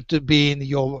pleasure to be in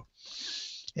your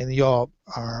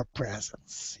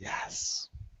presence. Yes.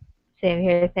 Same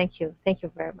here. Thank you. Thank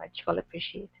you very much. Well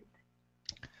appreciated.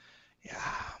 Yeah.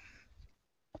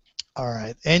 All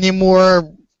right. Any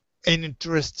more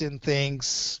interesting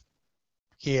things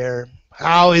here?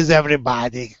 How is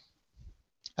everybody?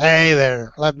 Hey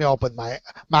there. Let me open my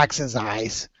Max's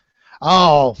eyes.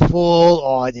 Oh, full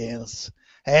audience.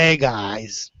 Hey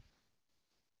guys.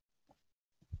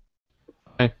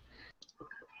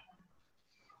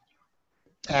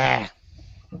 Hey.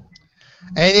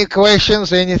 Any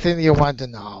questions? Anything you want to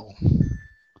know?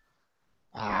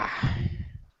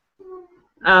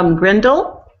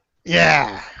 Grindel?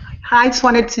 Yeah. Hi, I just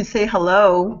wanted to say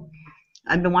hello.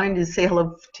 I've been wanting to say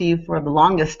hello to you for the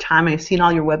longest time. I've seen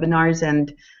all your webinars,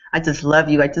 and I just love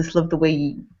you. I just love the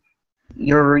way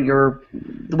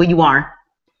the way you are.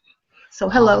 So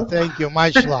hello. Oh, thank you.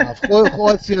 Much love.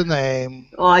 What's your name?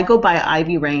 Oh, I go by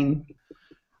Ivy Rain.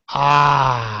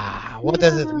 What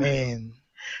does it mean?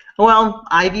 Well,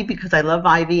 ivy because I love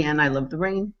ivy and I love the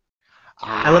rain.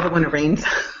 I love it when it rains.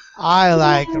 I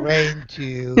like rain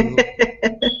too.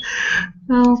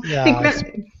 Oh. Hey, Yes.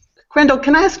 Grendel,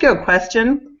 can I ask you a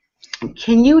question?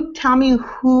 Can you tell me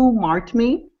who marked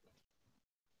me?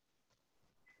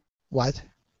 What?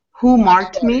 Who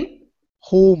marked me?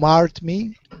 Who marked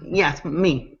me? Yes,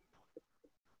 me.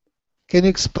 Can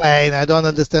you explain? I don't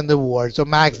understand the word. So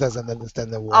Max doesn't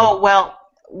understand the word. Oh, well,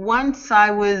 once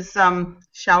I was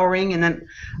showering and then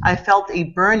I felt a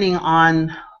burning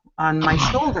on my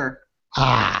shoulder.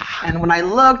 And when I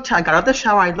looked, I got out of the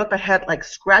shower, I looked, I had like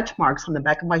scratch marks on the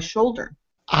back of my shoulder.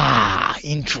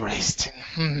 Interesting.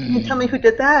 Can you tell me who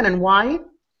did that and why?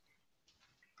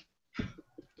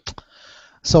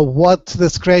 So what the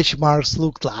scratch marks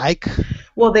looked like?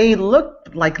 Well, they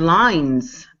looked like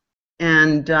lines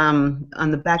and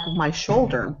on the back of my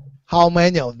shoulder. How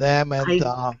many of them? And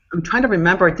I'm trying to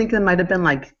remember. I think there might have been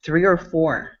like 3 or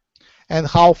 4. And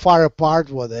how far apart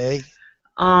were they?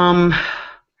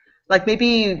 Like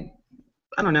maybe,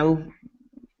 I don't know,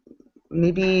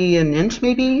 maybe an inch,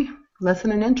 maybe less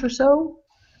than an inch or so.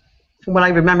 From what I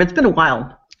remember, it's been a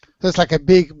while. So it's like a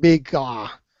big,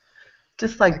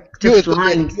 just like lines.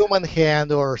 Lines. Human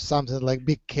hand or something like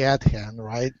big cat hand,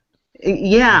 right?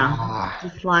 Yeah,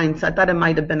 just lines. I thought it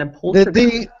might have been a poltergeist.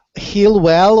 Did they heal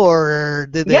well, or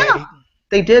did they? Yeah,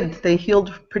 they did. They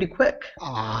healed pretty quick.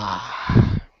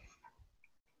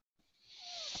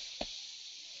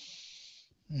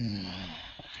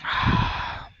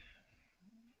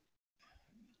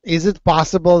 Is it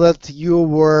possible that you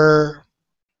were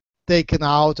taken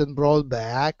out and brought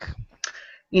back?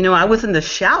 You know, I was in the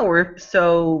shower,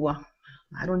 so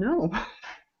I don't know.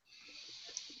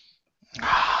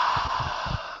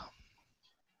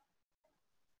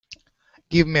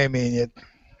 Give me a minute.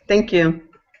 Thank you.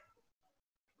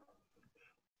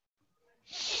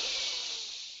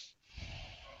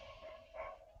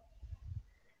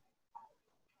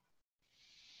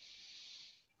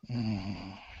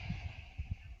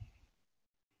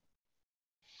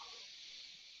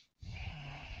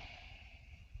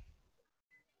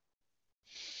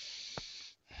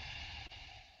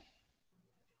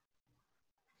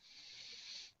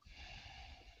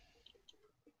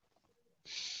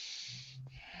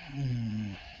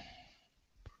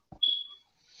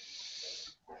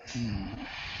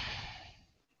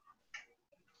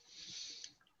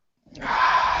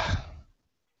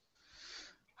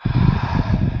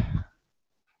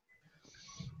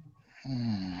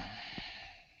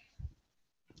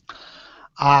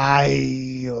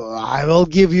 I will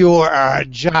give you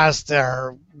just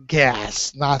a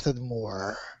guess, nothing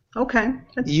more. Okay.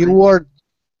 You were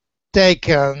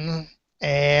taken,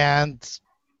 and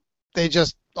they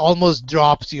just almost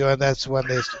dropped you, and that's when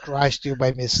they crushed you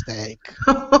by mistake.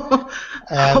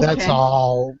 And that's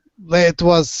all. It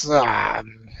was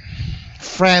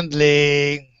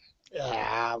friendly.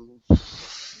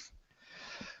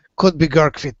 Could be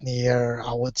Girk Fitneer,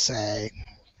 I would say.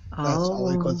 That's all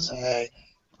I could say.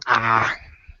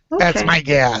 That's my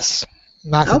guess.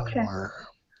 Nothing more.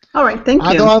 All right, thank you.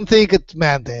 I don't think it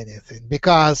meant anything,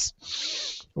 because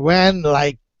when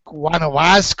like one of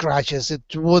us scratches, it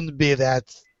wouldn't be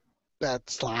that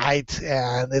slight,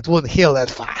 and it wouldn't heal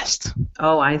that fast.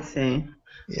 Oh, I see.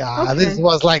 Yeah, this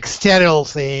was like sterile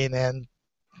thing, and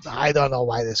I don't know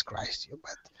why they scratched you,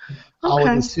 but I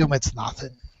would assume it's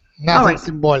nothing. Nothing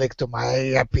symbolic, to my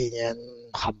opinion.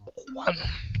 Humble one.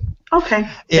 Okay.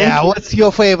 Yeah, what's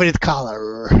your favorite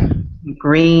color?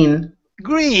 Green.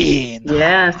 Green.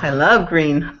 Yes, I love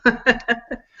green.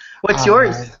 What's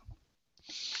yours?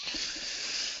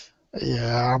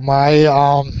 Yeah,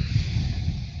 my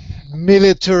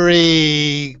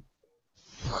military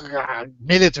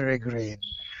green.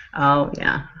 Oh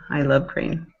yeah, I love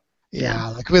green. Yeah,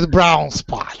 like with brown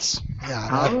spots. Yeah,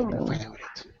 that's my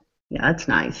favorite. Yeah, that's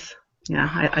nice. Yeah,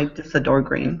 I just adore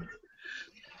green.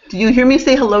 Do you hear me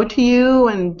say hello to you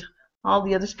and all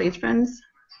the other space friends?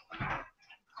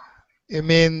 You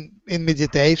mean in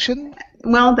meditation?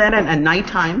 Well, that and at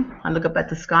nighttime, I look up at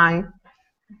the sky.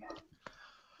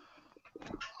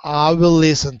 I will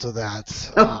listen to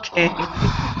that. Okay.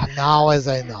 Now as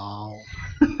I know.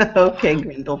 Okay,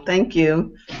 Grendel, thank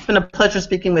you. It's been a pleasure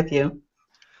speaking with you.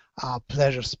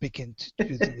 Pleasure speaking to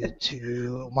you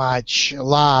too. Much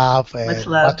love and Much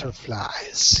love.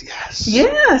 Butterflies. Yes.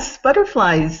 Yes,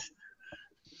 butterflies.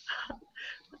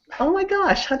 Oh my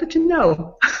gosh, how did you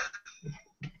know?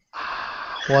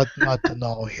 What not to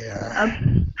know here?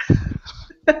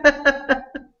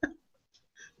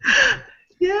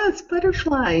 Yes,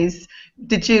 butterflies.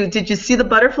 Did you see the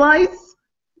butterflies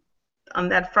on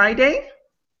that Friday?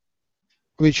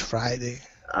 Which Friday?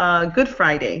 Good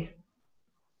Friday.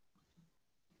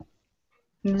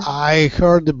 I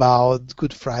heard about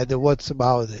Good Friday. What's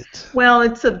about it? Well,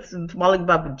 it's all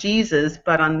about Jesus,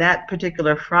 but on that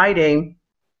particular Friday,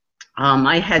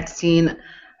 I had seen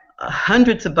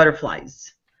hundreds of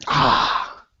butterflies.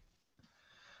 Ah.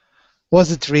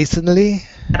 Was it recently?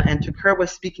 And Tukur was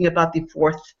speaking about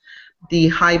the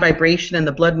high vibration and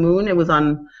the blood moon. It was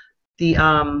on the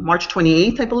March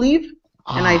 28th, I believe.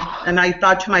 And I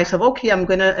thought to myself, okay, I'm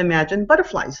going to imagine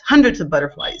butterflies, hundreds of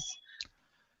butterflies.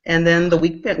 And then the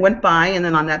week went by, and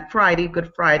then on that Friday,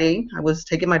 Good Friday, I was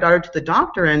taking my daughter to the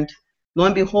doctor, and lo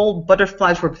and behold,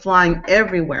 butterflies were flying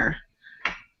everywhere,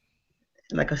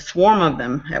 like a swarm of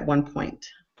them at one point.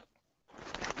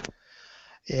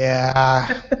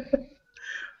 Yeah.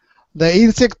 The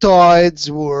insectoids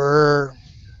were,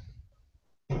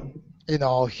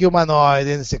 humanoid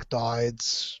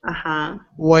insectoids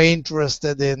were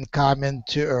interested in coming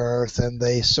to Earth, and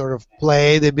they sort of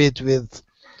played a bit with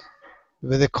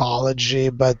ecology,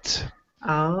 but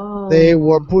they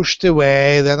were pushed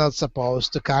away. They're not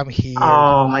supposed to come here.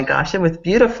 Oh my gosh, it was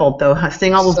beautiful though,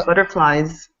 seeing all those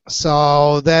butterflies.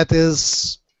 So that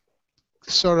is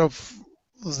sort of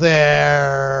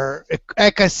their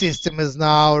ecosystem is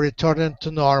now returning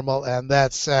to normal, and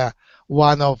that's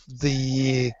one of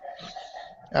the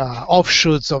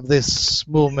offshoots of this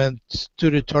movement to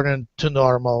return to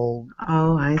normal.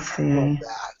 Oh, I see.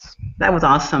 That was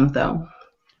awesome though.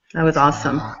 That was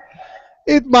awesome.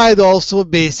 It might also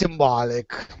be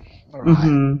symbolic,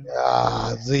 right?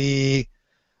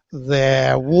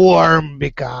 The worm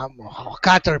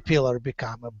caterpillar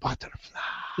become a butterfly.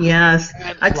 Yes.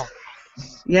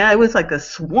 Yeah, it was like a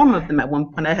swarm of them at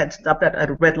one point. I had stopped at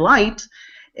a red light,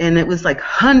 and it was like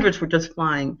hundreds were just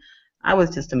flying. I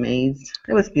was just amazed.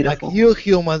 It was beautiful. Like you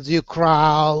humans, you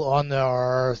crawl on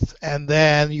Earth, and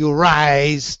then you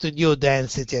rise to new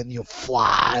density, and you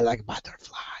fly like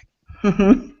butterfly.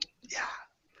 Yeah.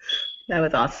 That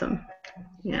was awesome.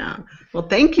 Yeah. Well,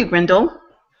 thank you, Grindel.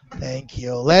 Thank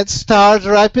you. Let's start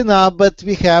wrapping up, but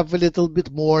we have a little bit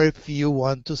more if you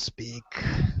want to speak.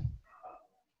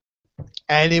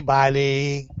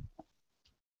 Anybody?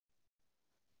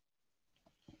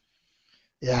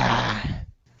 Yeah.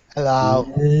 Hello.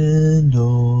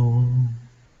 Hello.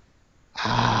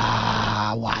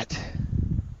 What?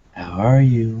 How are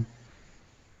you?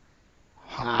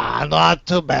 Not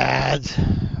too bad.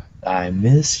 I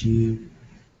miss you.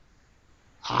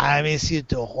 I miss you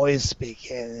too. Who is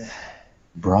speaking?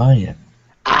 Brian.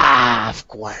 Of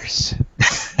course.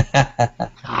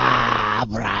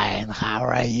 Brian, how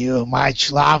are you?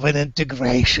 Much love and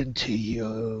integration to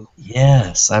you.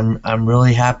 Yes, I'm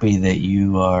really happy that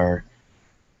you are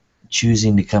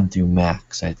choosing to come through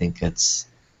Max. I think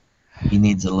he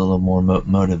needs a little more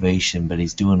motivation, but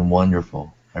he's doing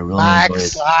wonderful. I really enjoy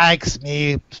Max it. likes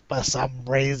me for some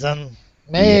reason.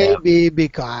 Maybe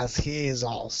because he is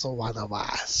also one of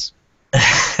us.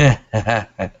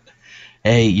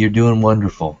 Hey, you're doing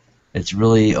wonderful. It's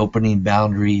really opening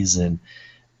boundaries and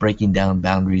breaking down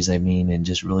boundaries, and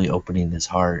just really opening his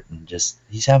heart, and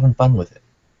he's having fun with it.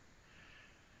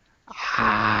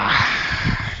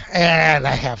 And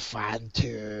I have fun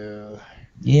too.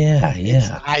 Yeah. It's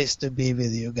nice to be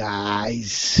with you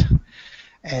guys.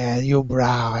 And you,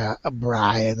 Brian,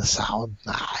 sound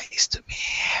nice to me.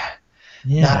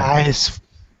 Yeah. Nice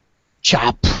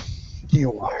chap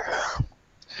you are. Well,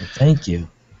 thank you.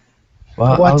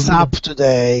 Well, What's up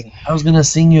today? I was gonna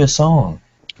sing you a song.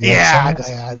 Yeah, go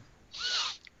ahead.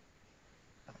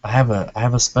 I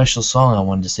have a special song I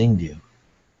wanted to sing to you.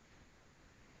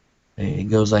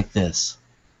 It goes like this.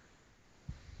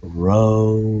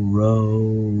 Row,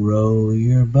 row, row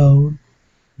your boat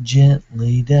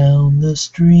gently down the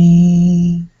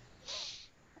stream.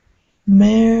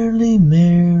 Merrily,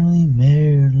 merrily,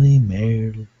 merrily,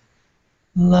 merrily,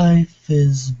 life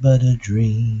is but a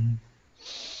dream.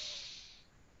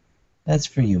 That's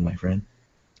for you, my friend.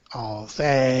 Oh,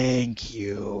 thank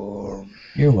you.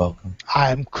 You're welcome.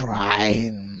 I'm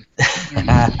crying.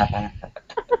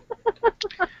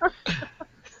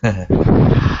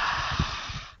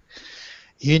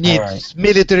 You need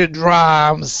military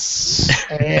drums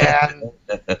and,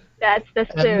 That's the and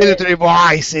spirit. military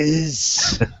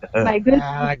voices. My good.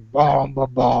 Like bomb,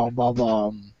 bomb, bomb, bomb,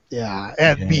 bomb. Yeah,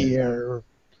 and beer.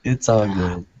 It's all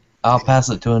good. I'll pass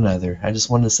it to another. I just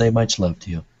wanted to say much love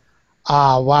to you.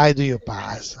 Why do you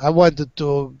pass? I wanted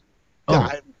to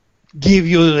give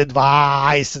you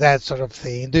advice, that sort of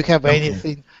thing. Do you have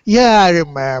anything? Yeah, I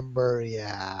remember.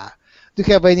 Yeah. Do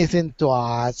you have anything to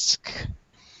ask?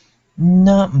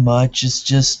 Not much. It's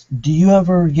just, do you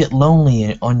ever get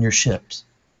lonely on your ships?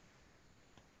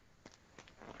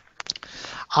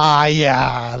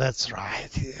 Yeah, that's right.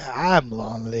 Yeah, I'm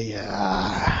lonely.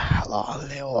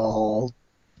 Lonely old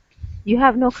You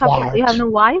have no couple. You have fart. no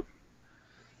wife.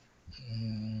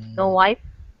 No wife.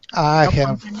 I No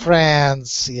have company.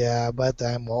 friends, yeah, but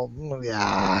I'm all,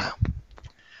 yeah,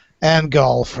 and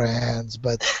girlfriends,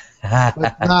 but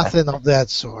nothing of that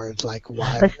sort, like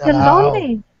wife. But still No,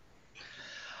 lonely.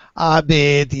 a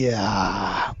bit,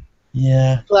 yeah.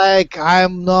 Yeah. Like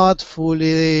I'm not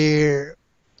fully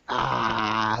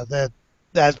that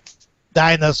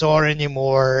dinosaur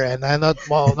anymore, and I'm not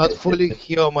fully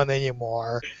human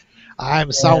anymore. I'm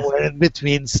Yeah. somewhere in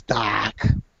between stuck.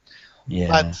 Yeah.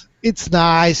 But it's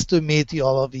nice to meet you,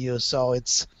 all of you. So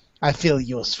I feel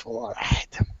useful, all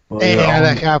right. Well, And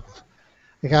I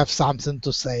have something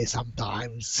to say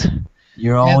sometimes.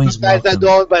 you're And always sometimes I welcome.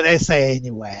 don't, but I say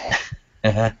anyway.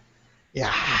 Yeah.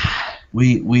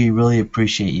 We really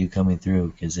appreciate you coming through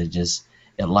because it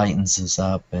lightens us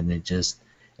up and it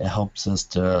helps us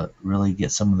to really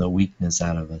get some of the weakness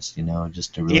out of us,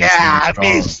 just to really Yeah, stay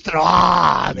be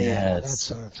strong. strong. Yeah, that Yes.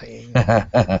 sort of thing.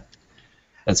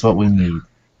 That's what we need.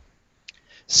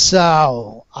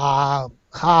 So,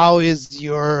 how is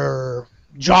your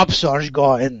job search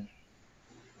going?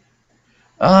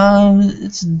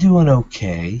 It's doing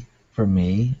okay for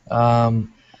me. I'm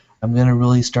gonna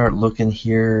really start looking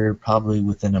here probably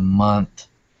within a month.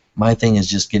 My thing is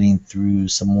just getting through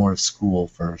some more of school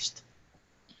first,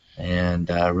 and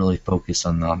really focus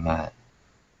on that.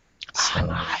 So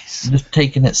Nice. I'm just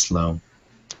taking it slow.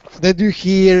 Did you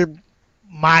hear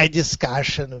my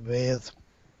discussion with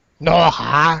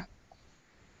Noha?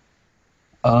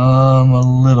 A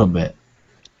little bit.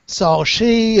 So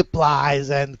she applies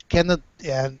and cannot,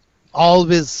 and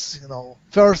always,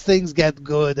 first things get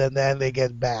good and then they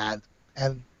get bad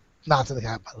and nothing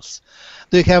happens.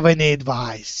 Do you have any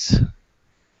advice?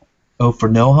 Oh, for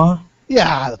Noha?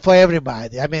 Yeah, for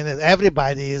everybody. I mean,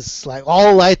 everybody is like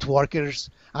all light workers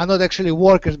are not actually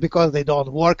workers because they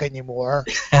don't work anymore.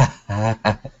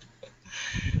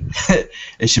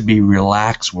 It should be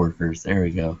relax workers. There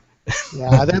we go.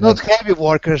 Yeah, they're not heavy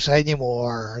workers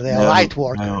anymore. They're light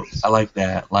workers. No, I like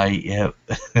that. Light, yep.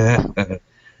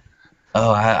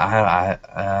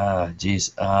 Geez,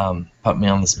 put me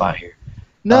on the spot here.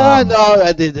 No,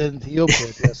 I didn't. You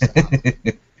put yourself.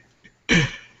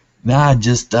 Nah,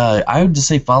 I would just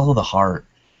say follow the heart.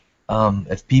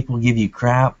 If people give you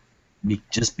crap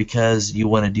just because you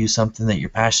want to do something that you're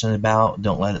passionate about,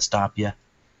 don't let it stop you.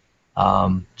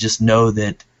 Just know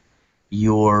that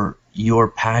your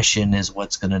passion is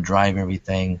what's going to drive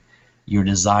everything. Your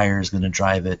desire is going to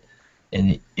drive it.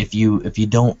 And if you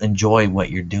don't enjoy what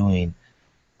you're doing,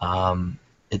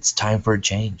 it's time for a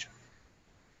change.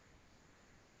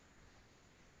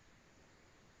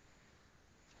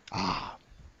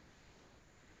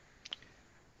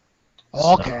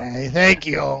 Okay, thank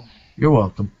you. You're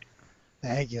welcome.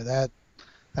 Thank you.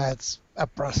 That's a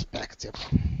perspective.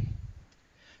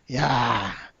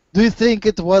 Yeah. Do you think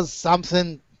it was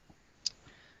something?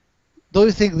 Do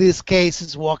you think these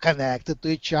cases were connected to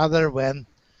each other when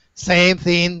same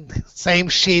thing, same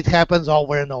shit happens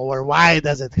over and over? Why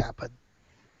does it happen?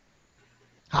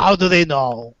 How do they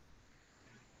know?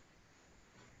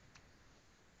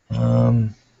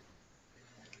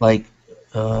 Like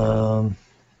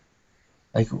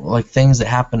things that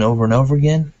happen over and over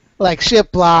again. Like she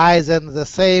applies and the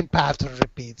same pattern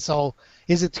repeats. So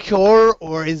is it her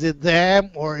or is it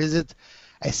them or is it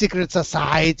a secret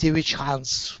society which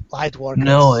hunts light workers?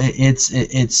 No,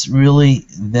 it's really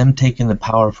them taking the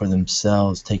power for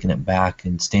themselves, taking it back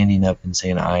and standing up and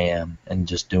saying I am and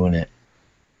just doing it.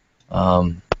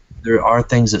 There are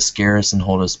things that scare us and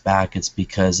hold us back. It's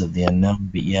because of the unknown,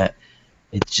 but yet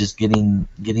it's just getting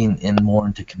in more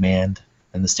into command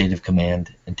and the state of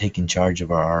command and taking charge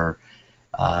of our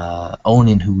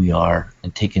owning who we are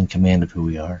and taking command of who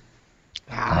we are.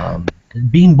 And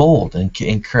being bold and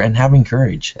having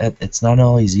courage. It's not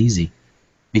always easy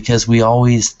because we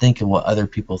always think of what other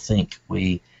people think.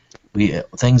 We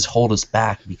things hold us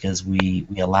back because we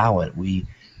allow it. We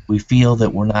feel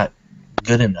that we're not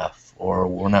good enough or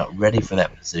we're not ready for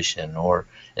that position, or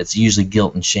it's usually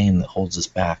guilt and shame that holds us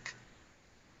back.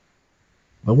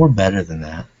 But we're better than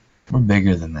that. We're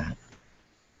bigger than that.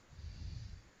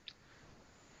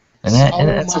 And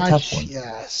that's a tough one.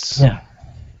 Yes. Yeah.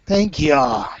 Thank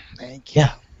you. Thank you.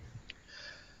 Yeah.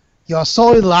 You're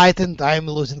so enlightened, I'm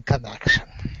losing connection.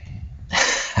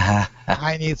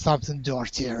 I need something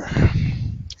dirtier.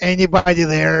 Anybody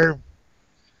there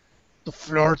to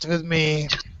flirt with me?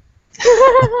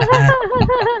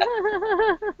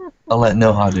 I'll let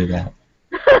Noha do that.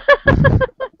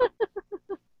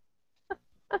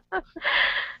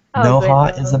 Oh, No Brindle.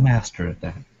 Hot is a master at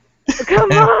that.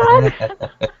 Come on.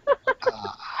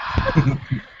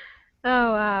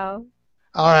 Oh, wow.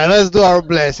 All right, let's do our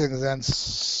blessings and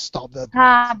stop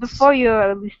that. Before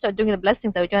we start doing the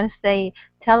blessings, I was going to say,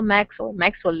 tell Max, or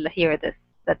Max will hear this,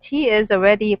 that he is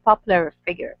already a popular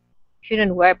figure.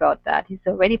 Shouldn't worry about that. He's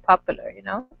already popular, you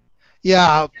know?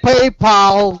 Yeah,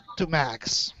 PayPal to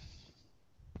Max.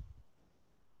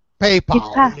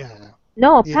 PayPal, yeah.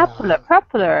 No, Yeah.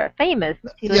 popular, famous.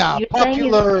 Yeah, You're saying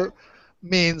popular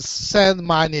means send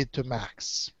money to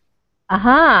Max.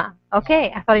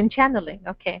 Okay, I thought in channeling.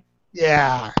 Okay.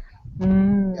 Yeah.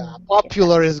 Yeah,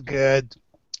 popular is good.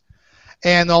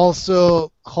 And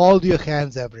also, hold your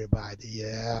hands, everybody.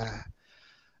 Yeah.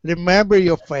 Remember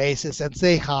your faces and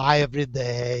say hi every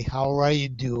day. How are you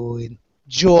doing?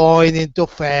 Join into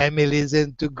families,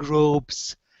 into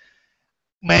groups.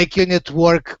 Make your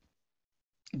network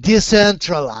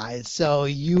decentralized so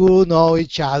you know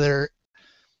each other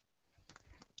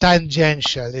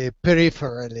tangentially,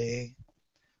 peripherally.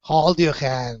 Hold your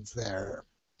hands there.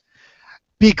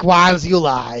 Pick ones you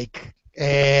like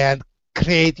and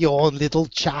create your own little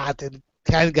chat in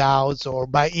Hangouts or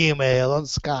by email, on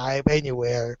Skype,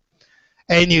 anywhere.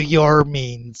 Any of your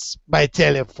means, by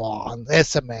telephone,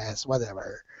 SMS,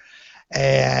 whatever.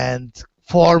 And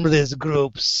form these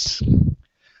groups.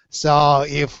 So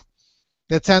if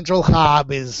the central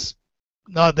hub is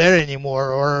not there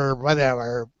anymore or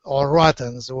whatever, or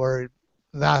rottens or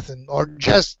nothing, or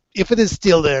just if it is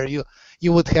still there,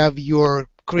 you would have your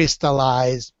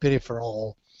crystallized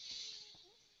peripheral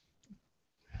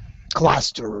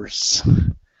clusters.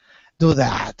 Do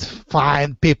that.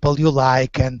 Find people you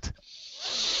like, and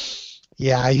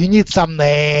yeah, you need some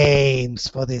names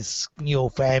for these new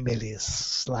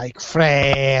families, like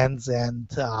friends and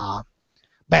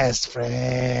best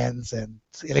friends and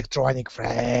electronic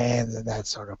friends and that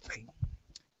sort of thing.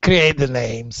 Create the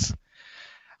names.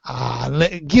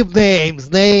 Give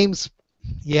names.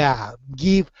 Yeah,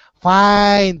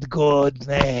 find good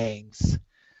names.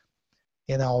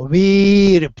 You know,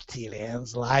 we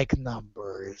reptilians like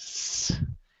numbers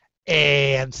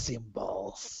and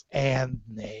symbols and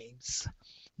names.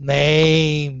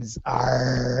 Names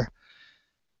are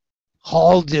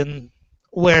holding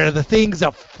where the things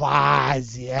are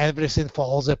fuzzy, everything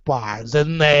falls apart. The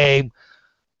name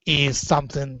is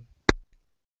something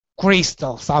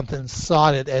crystal, something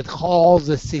solid. It holds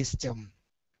the system.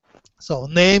 So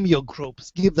name your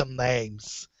groups, give them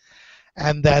names,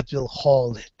 and that will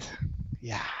hold it.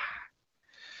 Yeah.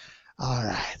 All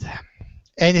right.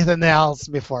 Anything else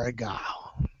before I go?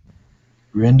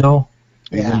 Grindel,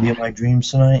 are you gonna be in my dreams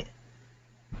tonight?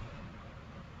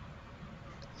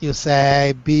 You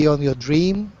say be on your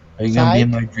dream Are you gonna be in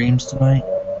my dreams tonight?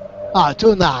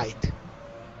 Tonight.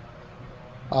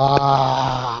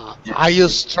 Are you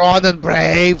strong and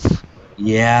brave?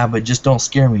 Yeah, but just don't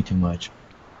scare me too much.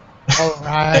 All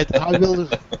right, I will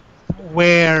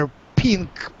wear pink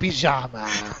pajama.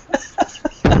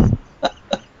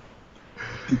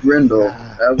 Grindel,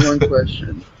 I have one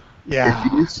question. Yeah.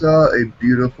 If you saw a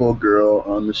beautiful girl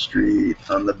on the street,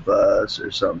 on the bus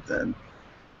or something,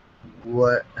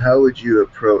 how would you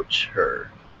approach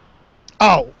her?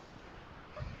 Oh.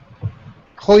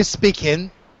 Who is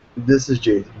speaking? This is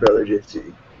Brother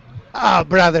JC.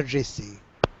 Brother JC.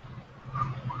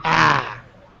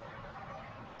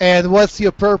 And what's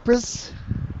your purpose?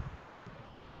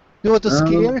 You want to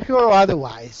scare her or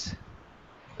otherwise?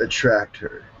 Attract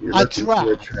her. You're looking to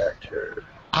attract her.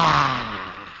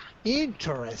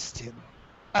 Interesting.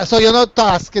 So you're not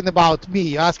asking about me,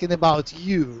 you're asking about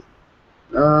you.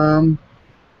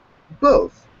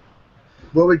 Both.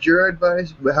 What would your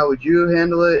advice, how would you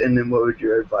handle it, and then what would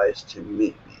your advice to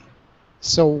me be?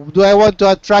 So do I want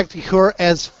to attract her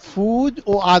as food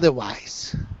or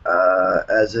otherwise?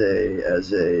 As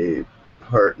a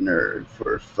partner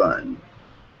for fun.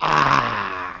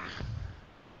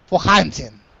 For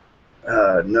hunting?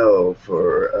 No,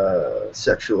 for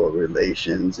sexual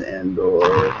relations and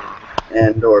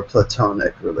or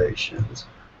platonic relations.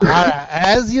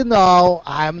 As you know,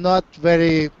 I'm not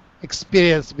very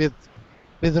experienced with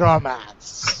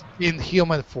romance in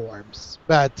human forms,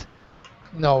 but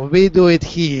no, we do it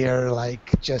here.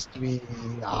 Like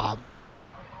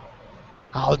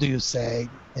how do you say?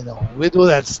 We do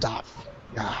that stuff.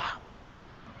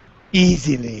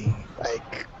 Easily,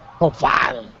 like for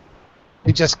fun.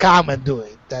 We just come and do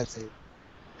it. That's it.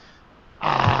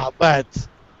 But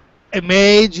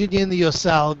imagining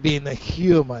yourself being a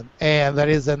human and there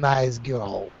is a nice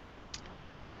girl.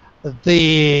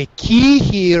 The key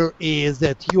here is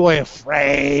that you are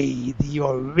afraid,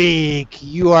 you're weak,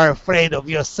 you are afraid of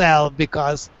yourself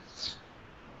because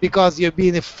because you're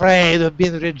being afraid of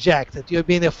being rejected. You're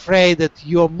being afraid that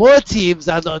your motives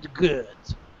are not good.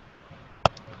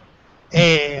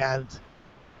 And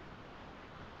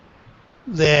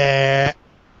the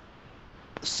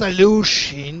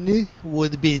solution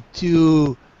would be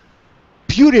to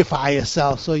purify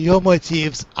yourself so your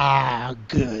motives are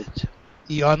good.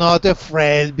 You're not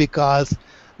afraid because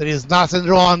there is nothing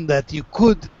wrong that you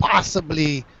could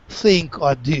possibly think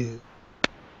or do.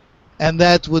 And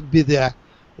that would be the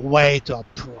way to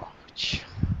approach.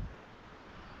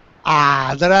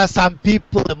 There are some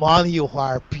people among you who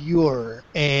are pure,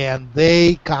 and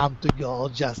they come to you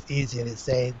just easily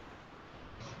saying,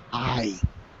 I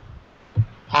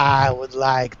would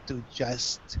like to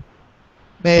just,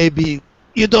 maybe,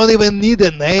 you don't even need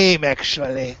a name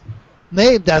actually.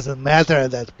 Name doesn't matter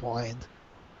at that point.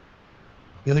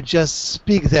 You just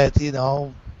speak that,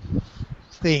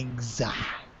 things.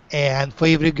 And for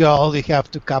every girl, you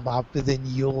have to come up with a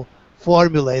new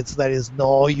formula. There is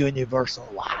no universal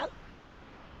one.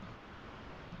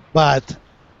 But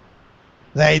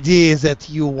the idea is that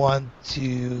you want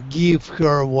to give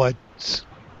her what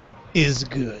is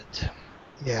good.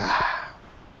 Yeah.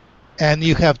 And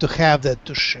you have to have that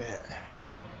to share.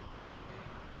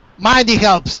 Money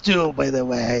helps too, by the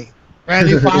way. When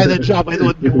you find a job, it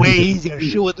would be way easier.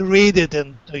 She would read it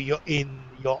in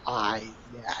your eyes.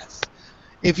 Yes.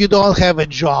 If you don't have a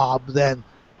job, then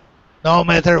no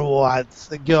matter what,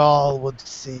 the girl would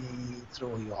see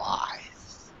through your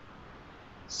eyes.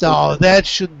 So that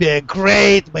should be a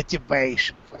great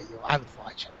motivation for you,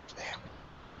 unfortunately.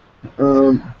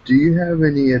 Do you have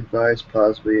any advice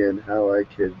possibly in how I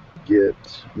could get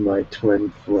my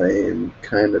twin flame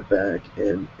kind of back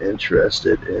and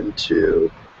interested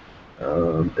into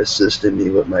assisting me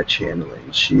with my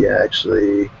channeling? She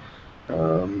actually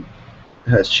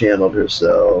has channeled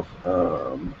herself,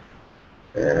 and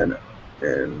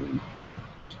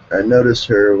I noticed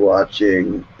her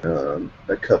watching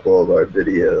a couple of our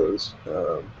videos,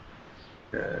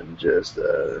 and just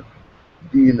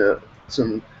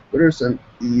what are some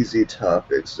easy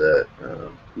topics that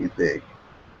you think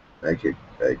I could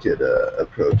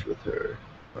approach with her?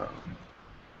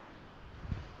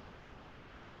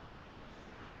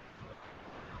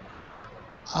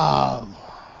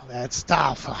 That's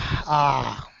tough.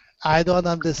 I don't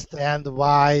understand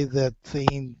why the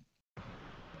thing.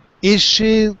 Is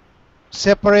she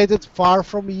separated far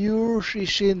from you? Is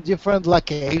she in different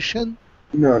location?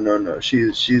 No.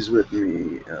 She's with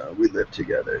me. We live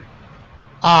together.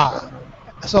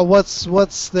 So what's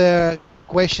the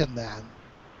question then?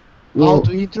 Well, how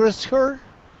to interest her?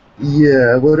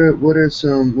 Yeah. What are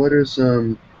some ways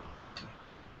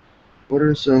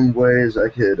I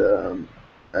could?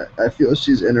 I feel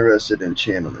she's interested in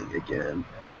channeling again.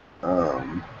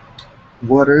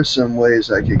 What are some ways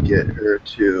I could get her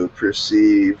to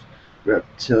perceive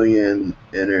reptilian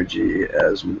energy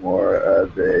as more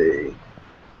of a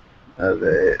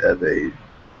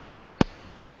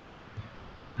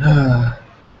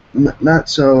not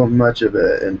so much of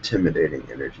an intimidating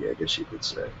energy, I guess you could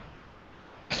say.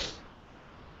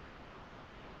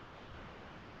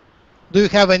 Do you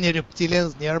have any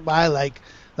reptilians nearby, like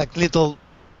little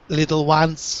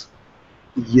ones?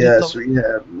 Yes, we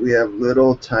have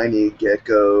little tiny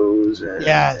geckos and,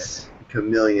 yes, and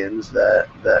chameleons that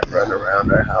run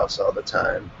around our house all the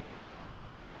time.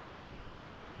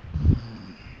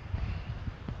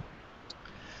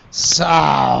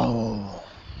 So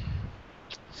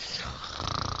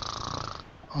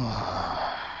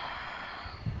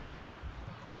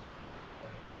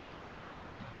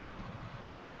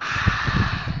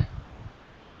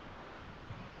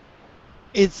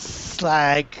it's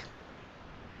like,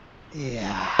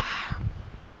 yeah.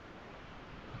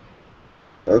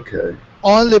 Okay.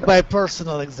 Only by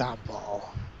personal example.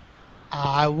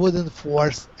 I wouldn't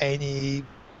force anything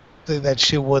that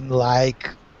she wouldn't like.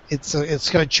 It's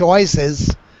her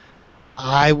choices.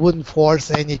 I wouldn't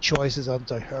force any choices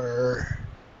onto her.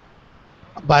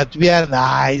 But we are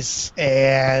nice,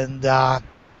 and I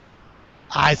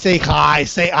say hi.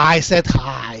 I said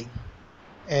hi.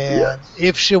 And yes.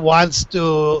 If she wants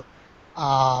to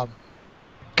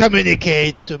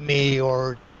communicate to me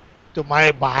or to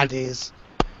my bodies,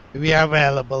 we are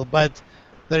available. But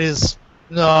there is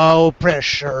no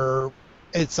pressure.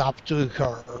 It's up to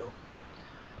her.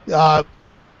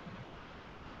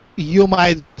 You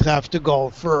might have to go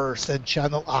first and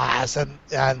channel us, and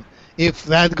if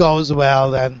that goes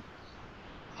well, then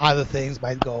other things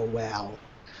might go well.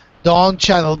 Don't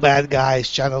channel bad guys,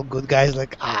 channel good guys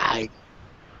like I.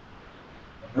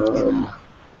 Do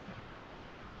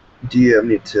you have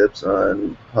any tips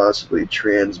on possibly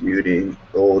transmuting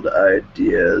old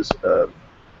ideas of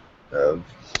of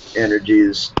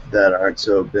energies that aren't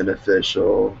so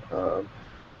beneficial.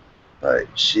 Like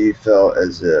she felt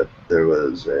as if there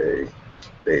was a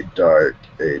dark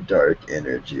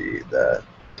energy that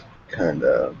kind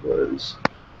of was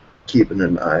keeping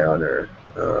an eye on her.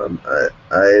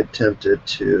 I attempted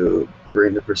to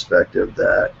bring the perspective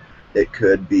that it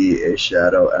could be a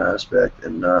shadow aspect,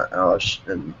 and not all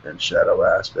and shadow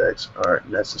aspects aren't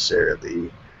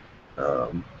necessarily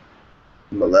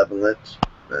malevolent.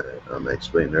 I'm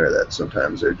explaining to her that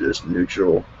sometimes they're just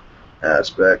neutral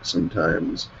aspects.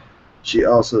 Sometimes she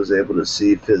also is able to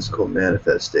see physical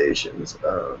manifestations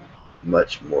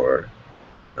much more,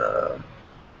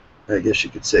 I guess you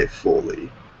could say, fully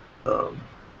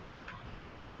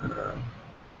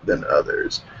than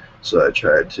others. So I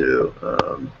tried to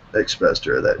express to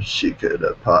her that she could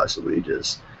have possibly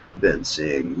just been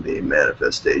seeing the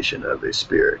manifestation of a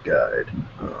spirit guide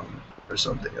or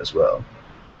something as well.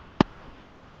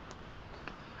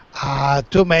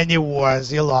 Too many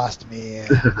words. You lost me.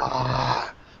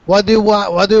 What do you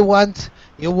want? What do you want?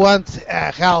 You want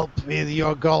help with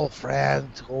your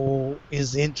girlfriend who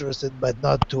is interested but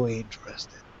not too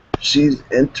interested. She's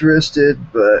interested,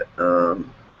 but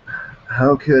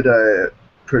how could I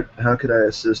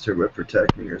assist her with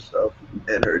protecting herself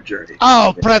in her journey?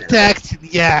 Oh, protect.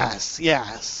 Yes,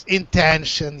 yes.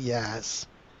 Intention. Yes.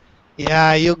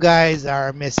 Yeah, you guys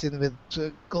are messing with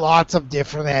lots of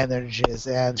different energies,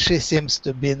 and she seems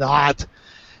to be not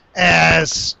as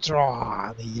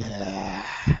strong. Yeah.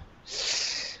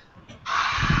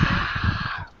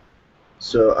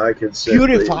 So I can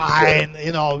simply Purifying,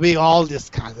 we all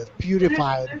discuss it.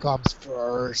 Purifying comes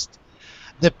first.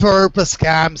 The purpose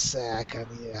comes second.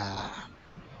 Yeah.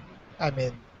 I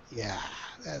mean, yeah,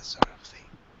 that sort of thing.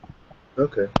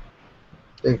 Okay.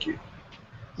 Thank you.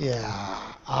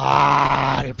 Yeah.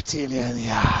 Reptilian,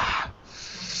 yeah.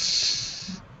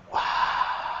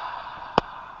 Wow.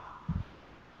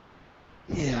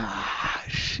 Yeah,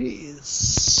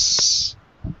 she's...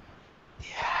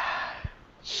 Yeah.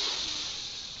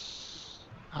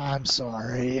 I'm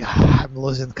sorry, I'm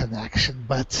losing connection,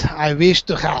 but I wish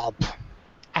to help.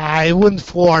 I wouldn't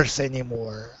force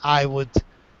anymore. I would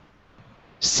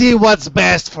see what's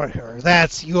best for her.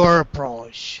 That's your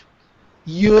approach.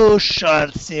 You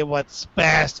should see what's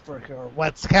best for her,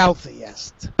 what's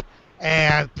healthiest,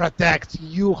 and protect.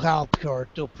 You help her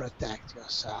to protect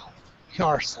yourself.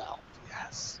 Yourself,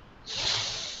 yes.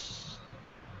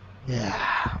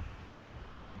 Yeah.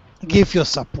 Give you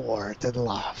support and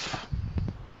love.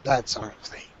 That sort of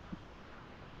thing.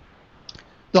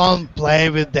 Don't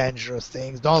play with dangerous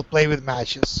things. Don't play with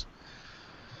matches.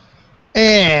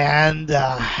 And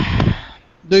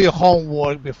do your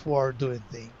homework before doing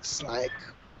things. Like,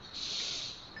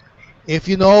 if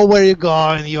you know where you're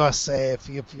going, you are safe.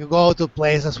 If you go to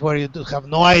places where you have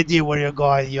no idea where you're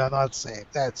going, you are not safe.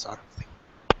 That sort of thing.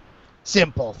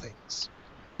 Simple things.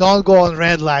 Don't go on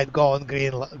red light, go on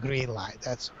green light.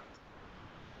 That sort of thing.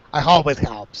 I hope it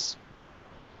helps.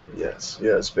 Yes,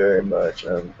 very much.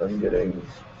 I'm getting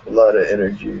a lot of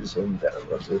energies and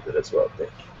downloads with it as well.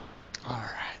 Thank you. All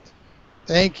right.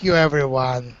 Thank you,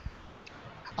 everyone.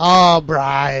 Oh,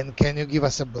 Brian, can you give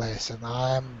us a blessing?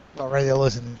 I'm already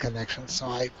losing connection, so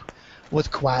I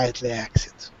would quietly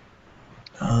exit.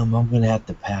 I'm gonna have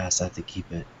to pass. I have to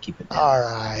keep it down. All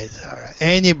right.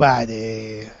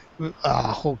 Anybody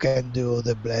who can do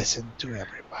the blessing to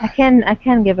everybody? I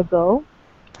can give a go.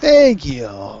 Thank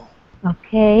you.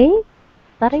 Okay.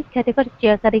 Tarik jadi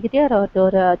kerja tarik dia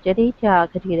roda jadi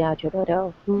kerja jodoh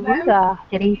sudah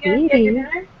jadi diri.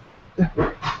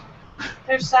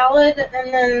 There's salad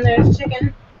and then there's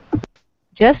chicken.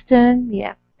 Justin,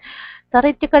 yeah.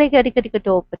 Tarik jadi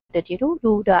do pada jiru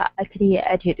sudah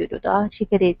kerja jodoh dah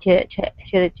cikari cek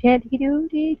jiru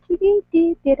di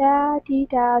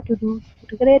tidak dulu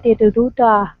kerja dulu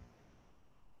dah.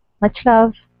 Much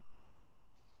love.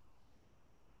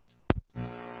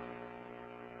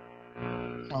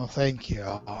 Oh, thank you.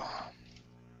 All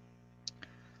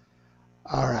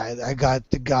right, I got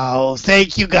to go.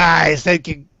 Thank you, guys. Thank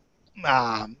you,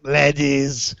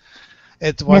 ladies.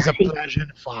 It was a pleasure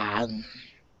and fun.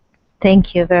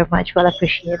 Thank you very much. Well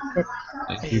appreciated.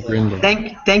 Thank you, Grindel.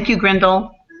 Thank you,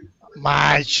 Grindel.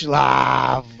 Much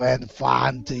love and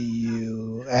fun to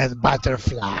you and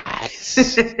butterflies.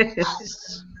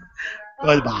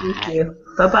 Goodbye. Thank you.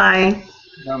 Bye-bye.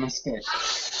 Namaste.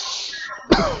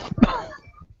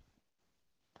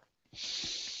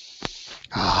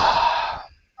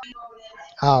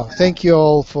 Oh, thank you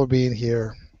all for being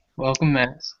here. Welcome,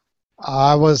 Max.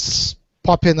 I was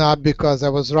popping up because I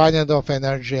was running out of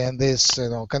energy, and these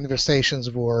conversations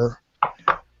were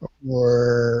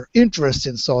were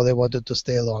interesting, so they wanted to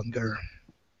stay longer.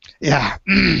 Yeah.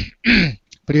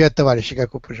 Привет, товарищи,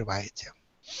 как вы поживаете?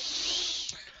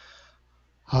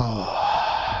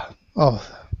 Oh,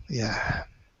 yeah.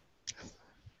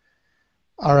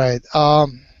 All right. I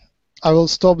will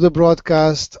stop the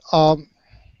broadcast.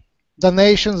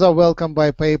 Donations are welcome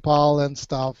by PayPal and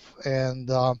stuff, and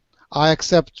I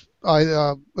accept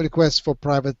requests for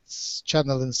private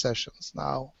channeling sessions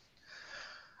now.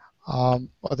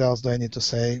 What else do I need to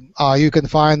say? You can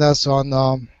find us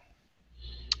on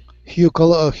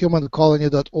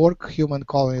humancolony.org,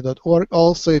 humancolony.org.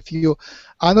 Also, if you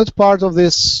are not part of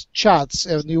these chats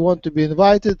and you want to be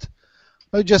invited,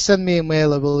 just send me an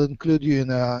email. I will include you in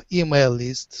an email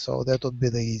list, so that would be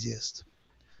the easiest.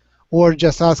 Or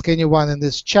just ask anyone in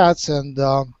these chats, and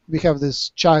we have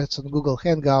these chats on Google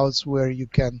Hangouts where you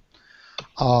can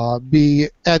be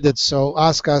added. So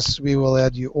ask us, we will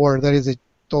add you. Or there is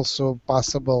also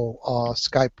possible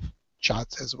Skype chat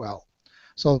as well.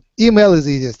 So email is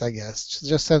easiest, I guess.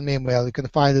 Just send me an email. You can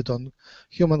find it on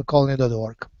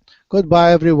humancolony.org.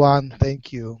 Goodbye, everyone.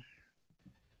 Thank you.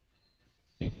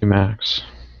 Thank you, Max.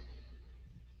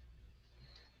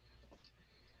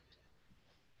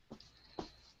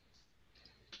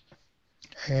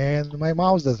 And my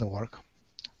mouse doesn't work.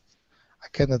 I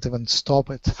cannot even stop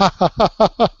it.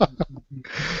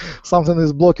 Something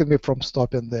is blocking me from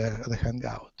stopping the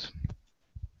Hangout.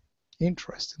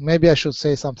 Interesting. Maybe I should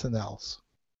say something else.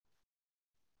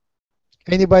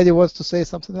 Anybody wants to say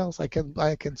something else? I can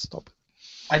stop it.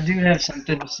 I do have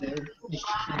something to say.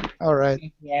 All right.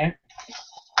 Yeah.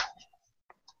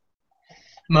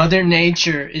 Mother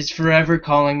Nature is forever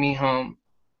calling me home.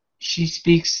 She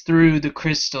speaks through the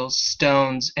crystals,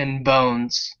 stones, and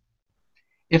bones.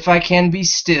 If I can be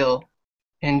still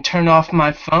and turn off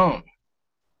my phone,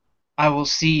 I will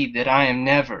see that I am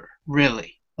never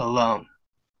really alone.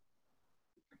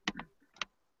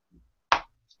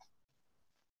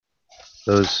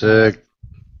 That was sick.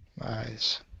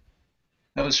 Nice.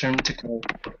 That was from Hucolo.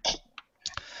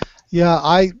 Yeah,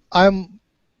 I'm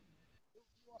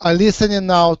listening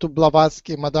now to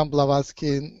Blavatsky, Madame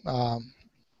Blavatsky,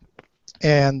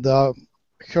 and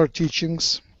her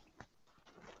teachings.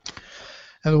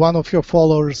 And one of your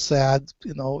followers said,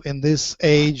 you know, in this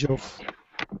age of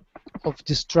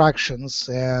distractions,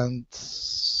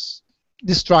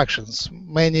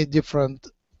 many different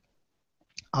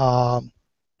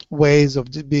ways of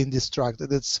being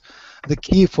distracted. It's the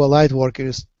key for light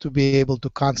workers to be able to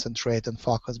concentrate and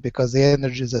focus, because the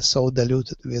energies are so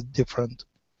diluted with different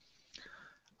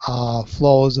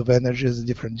flows of energies,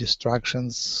 different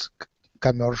distractions,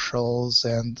 commercials,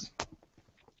 and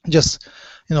just,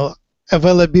 you know,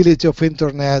 availability of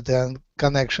internet and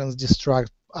connections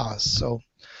distract us.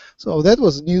 So that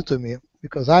was new to me,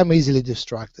 because I'm easily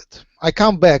distracted. I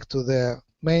come back to the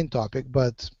main topic,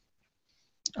 but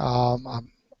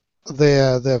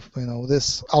you know,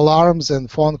 this alarms and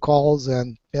phone calls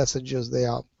and messages, they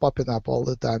are popping up all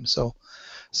the time. So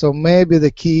maybe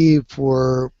the key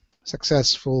for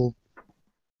successful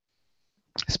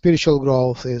spiritual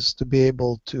growth is to be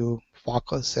able to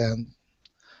focus and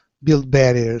build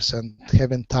barriers and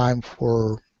having time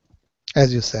for,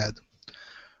 as you said,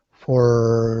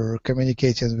 for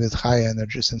communicating with high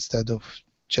energies instead of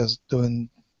just doing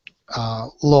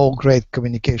low-grade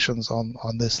communications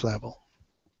on this level.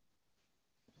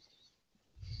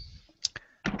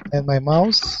 And my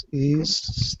mouse is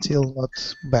still not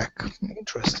back.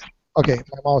 Interesting. Okay,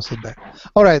 my mouse is back.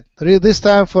 All right, this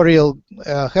time for real.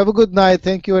 Have a good night.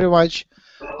 Thank you very much.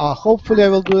 Hopefully I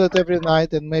will do that every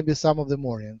night and maybe some of the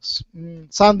mornings.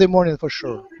 Sunday morning for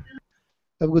sure.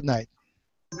 Have a good night.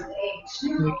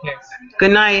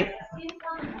 Good night.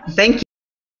 Thank you.